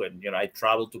do. And, I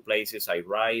travel to places, I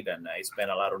write, and I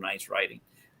spend a lot of nights writing.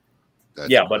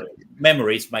 But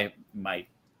Memory is my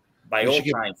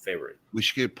all-time favorite. We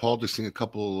should get Paul to sing a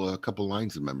couple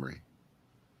lines of Memory.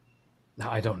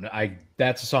 I don't know.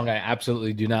 That's a song I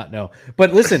absolutely do not know.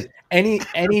 But listen, any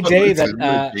day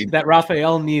that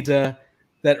Raphael needs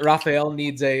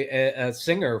a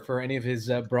singer for any of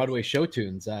his Broadway show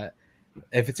tunes,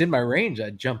 if it's in my range,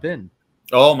 I'd jump in.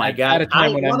 Oh my God! At a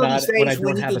time when I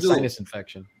don't have a sinus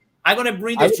infection. I'm gonna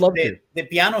bring the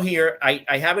piano here.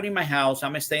 I have it in my house.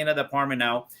 I'm staying at the apartment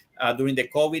now. During the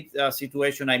COVID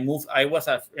situation, I moved. I was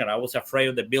afraid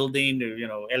of the building,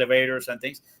 elevators and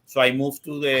things. So I moved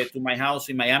to my house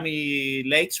in Miami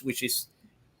Lakes, which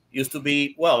used to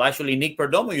be, well, actually Nick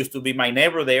Perdomo used to be my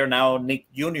neighbor there. Now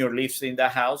Nick Jr. lives in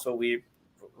that house, so we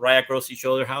right across each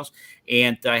other's house.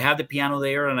 And I have the piano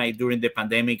there. And during the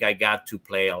pandemic, I got to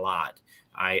play a lot.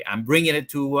 I'm bringing it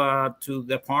to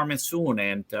the apartment soon,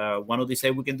 and one of these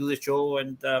days we can do the show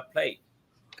and play.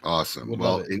 Awesome.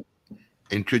 Well,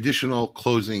 in traditional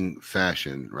closing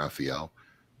fashion, Raphael,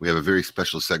 we have a very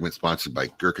special segment sponsored by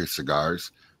Gurkha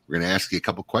Cigars. We're going to ask you a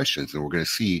couple questions, and we're going to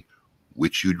see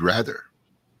which you'd rather.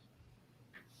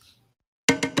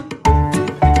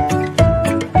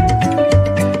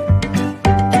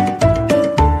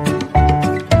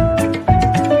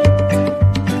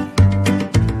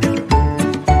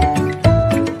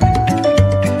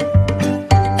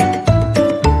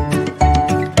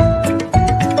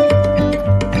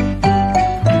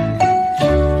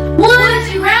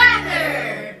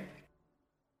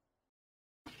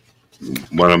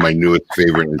 One of my newest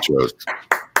favorite intros.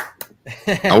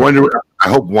 I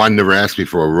hope Juan never asked me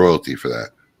for a royalty for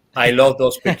that. I love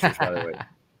those pictures, by the way.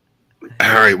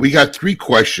 All right, we got 3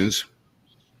 questions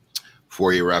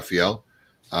for you, Raphael.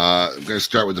 I'm going to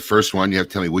start with the first one. You have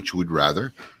to tell me which you would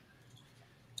rather.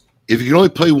 If you can only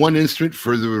play one instrument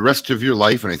for the rest of your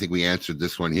life, and I think we answered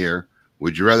this one here,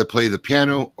 would you rather play the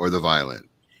piano or the violin?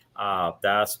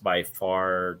 That's by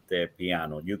far the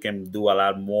piano. You can do a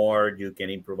lot more. You can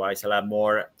improvise a lot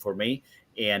more for me.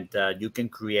 And you can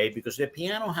create, because the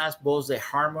piano has both the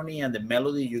harmony and the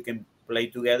melody you can play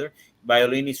together.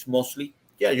 Violin is mostly,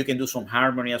 you can do some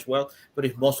harmony as well, but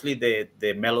it's mostly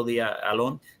the melody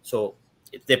alone. So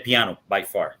the piano by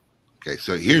far. Okay,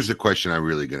 so here's the question I'm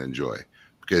really going to enjoy,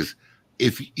 because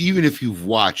even if you've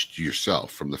watched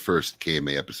yourself from the first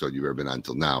KMA episode you've ever been on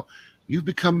until now, you've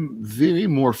become very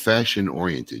more fashion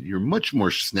oriented. You're much more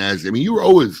snazzy. I mean, you were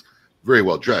always very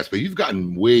well dressed, but you've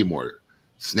gotten way more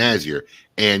snazzier.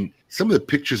 And some of the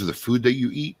pictures of the food that you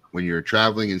eat when you're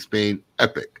traveling in Spain,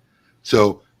 epic.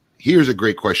 So here's a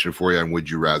great question for you on Would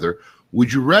You Rather.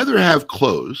 Would you rather have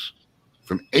clothes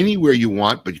from anywhere you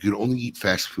want, but you can only eat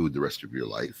fast food the rest of your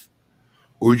life?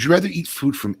 Or would you rather eat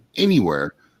food from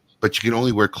anywhere, but you can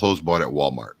only wear clothes bought at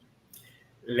Walmart?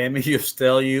 Let me just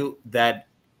tell you that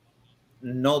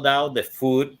no doubt the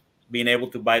food, being able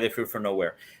to buy the food from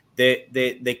nowhere.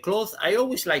 The clothes, I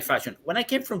always like fashion. When I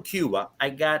came from Cuba,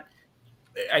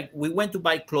 we went to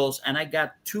buy clothes and I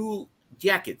got 2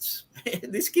 jackets.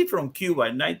 This kid from Cuba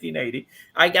in 1980,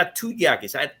 I got 2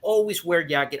 jackets. I'd always wear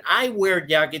jacket. I wear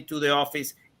jacket to the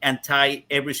office and tie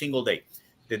every single day.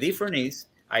 The difference is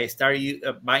I started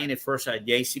buying it first at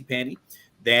JCPenney.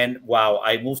 Then, wow,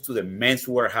 I moved to the men's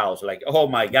warehouse. Like, oh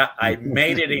my God, I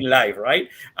made it in life, right?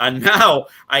 And now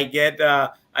I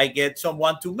get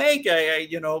someone to make a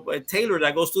tailor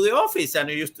that goes to the office and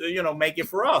used to make it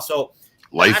for us. So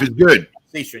life is good.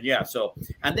 Yeah. So,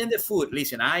 and then the food.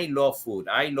 Listen, I love food.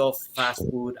 I love fast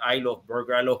food. I love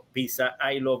burger. I love pizza.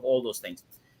 I love all those things.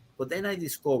 But then I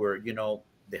discovered,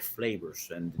 the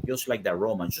flavors and just like the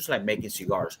aroma, just like making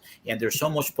cigars. And there's so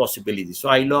much possibility. So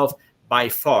I love by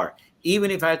far.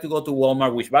 Even if I had to go to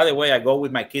Walmart, which, by the way, I go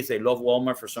with my kids. They love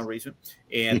Walmart for some reason.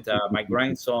 And my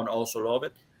grandson also love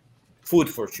it. Food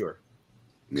for sure.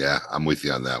 Yeah, I'm with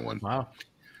you on that one. Wow.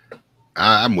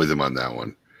 I'm with him on that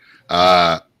one.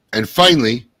 And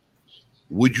finally,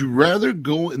 would you rather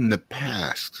go in the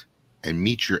past and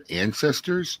meet your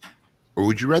ancestors, or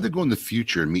would you rather go in the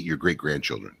future and meet your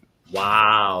great-grandchildren?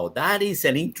 Wow, that is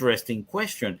an interesting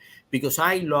question, because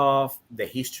I love the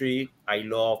history. I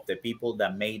love the people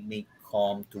that made me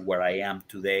come to where I am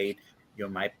today.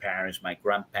 My parents, my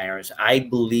grandparents. I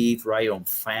believe on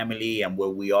family and where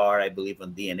we are. I believe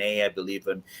in DNA. I believe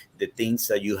in the things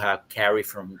that you have carried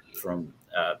from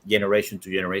generation to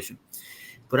generation.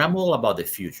 But I'm all about the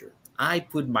future. I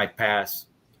put my past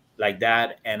like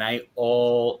that, and I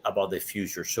all about the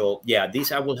future. So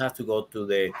I will have to go to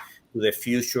the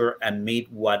future and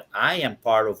meet what I am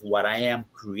part of, what I am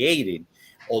creating.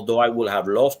 Although I would have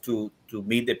loved to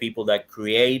meet the people that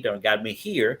create or got me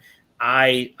here,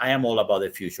 I am all about the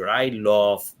future. I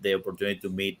love the opportunity to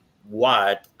meet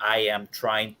what I am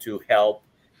trying to help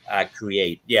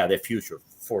create. Yeah, the future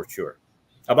for sure.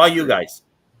 How about you guys?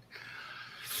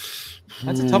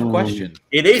 That's a tough question.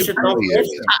 It is a tough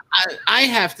question. I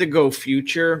have to go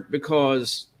future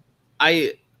because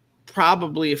I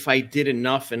probably, if I did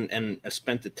enough and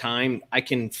spent the time, I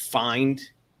can find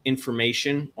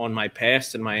information on my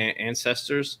past and my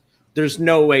ancestors. There's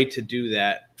no way to do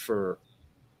that for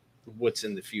what's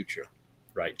in the future.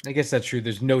 Right. I guess that's true.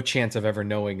 There's no chance of ever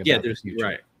knowing about the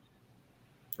future.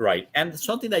 Right. And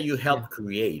something that you help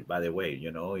create, by the way,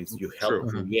 is you help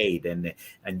create and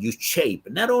you shape,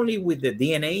 not only with the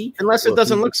DNA. Unless it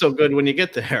doesn't look so good when you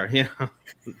get there. Well,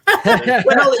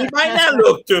 it might not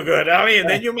look too good. I mean,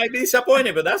 then you might be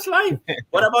disappointed, but that's life.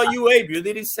 What about you, Abe? You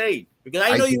didn't say. Because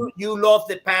I know you love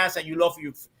the past and you love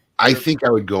you. I think I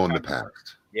would go in the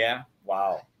past. Yeah.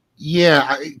 Wow.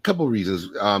 Yeah. A couple of reasons.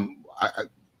 I'm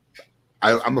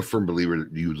a firm believer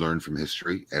that you learn from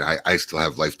history, and I still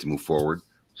have life to move forward.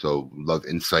 So love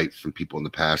insight from people in the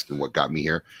past and what got me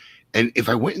here. And if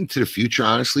I went into the future,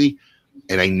 honestly,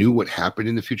 and I knew what happened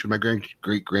in the future with my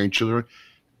great grandchildren,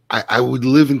 I would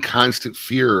live in constant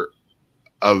fear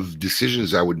of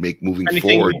decisions I would make moving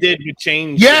Anything forward. you did would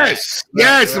change. Yes.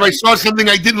 Yes. If I saw something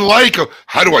I didn't like,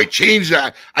 how do I change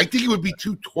that? I think it would be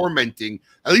too tormenting.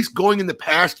 At least going in the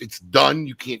past, it's done.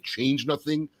 You can't change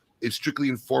nothing. It's strictly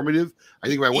informative. I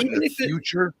think if I went in the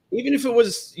future, even if it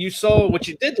was you saw what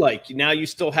you did like, now you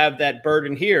still have that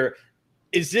burden here.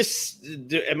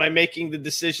 Am I making the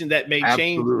decision that may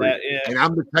change that? Yeah. And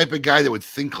I'm the type of guy that would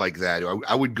think like that.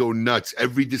 I would go nuts.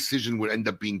 Every decision would end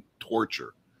up being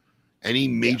torture. Any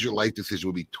major life decision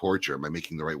would be torture. Am I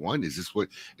making the right one? Is this what,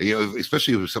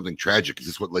 especially if it was something tragic, is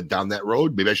this what led down that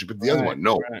road? Maybe I should pick the other one.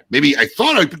 No, maybe I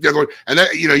thought I'd pick the other one. And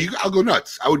I'll go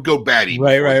nuts. I would go batty.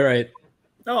 Right.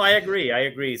 No, I agree.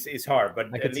 It's hard,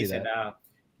 but listen,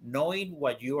 knowing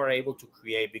what you are able to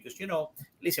create, because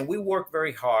listen, we work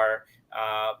very hard.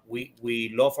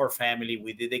 We love our family.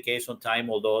 We dedicate some time,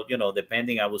 although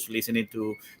depending. I was listening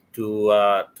to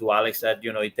Alex that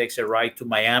it takes a ride to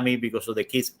Miami because of the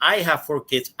kids. I have 4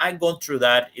 kids. I've gone through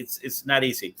that. It's not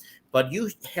easy, but you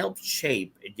help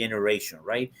shape a generation,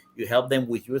 right? You help them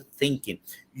with your thinking.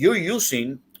 You're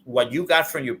using what you got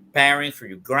from your parents, from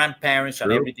your grandparents,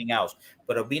 and everything else.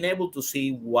 But of being able to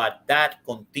see what that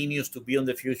continues to be in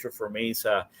the future for me is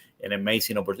an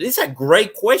amazing opportunity. These are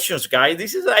great questions,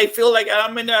 guys. I feel like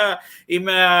I'm in a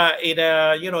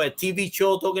TV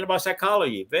show talking about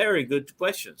psychology. Very good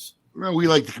questions. Well, we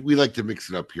like to mix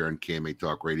it up here on KMA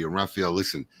Talk Radio. Raphael,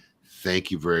 listen,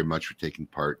 thank you very much for taking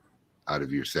part out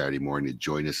of your Saturday morning to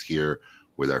join us here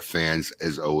with our fans,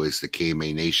 as always, the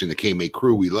KMA Nation, the KMA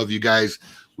crew. We love you guys.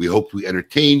 We hope we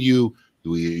entertained you.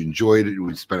 We enjoyed it.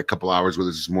 We spent a couple hours with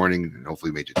us this morning and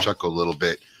hopefully made you chuckle a little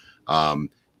bit.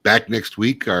 Back next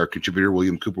week, our contributor,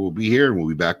 William Cooper, will be here, and we'll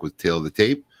be back with Tail of the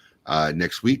Tape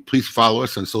next week. Please follow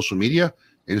us on social media,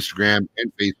 Instagram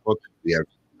and Facebook. We have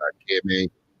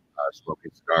KMA,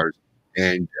 Smoking Cigars.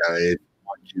 And if you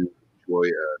want to enjoy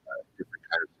a different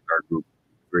kind of cigar group,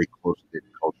 very close-knit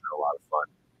culture, a lot of fun,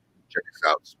 check us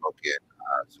out, Smoking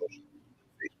social media.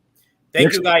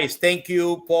 Thank you, guys. Thank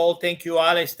you, Paul. Thank you,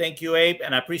 Alex. Thank you, Abe.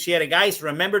 And I appreciate it. Guys,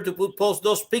 remember to post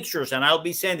those pictures, and I'll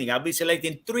be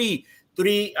selecting three,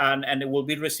 and it will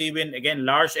be receiving, again,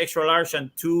 large, extra large,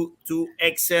 and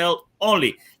 2XL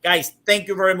only. Guys, thank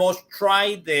you very much.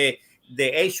 Try the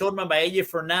A Shortman by AJ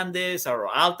Fernandez, our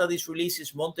Alta Dis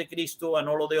releases, Monte Cristo, and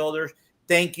all of the others.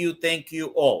 Thank you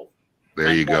all.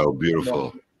 There you go.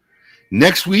 Beautiful.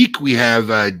 Next week we have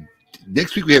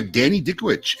Danny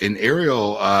Dickowich and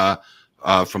Ariel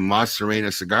from La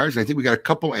Serena Cigars. And I think we got a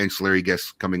couple ancillary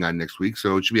guests coming on next week,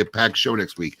 so it should be a packed show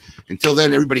next week. Until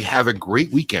then, everybody have a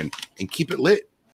great weekend and keep it lit.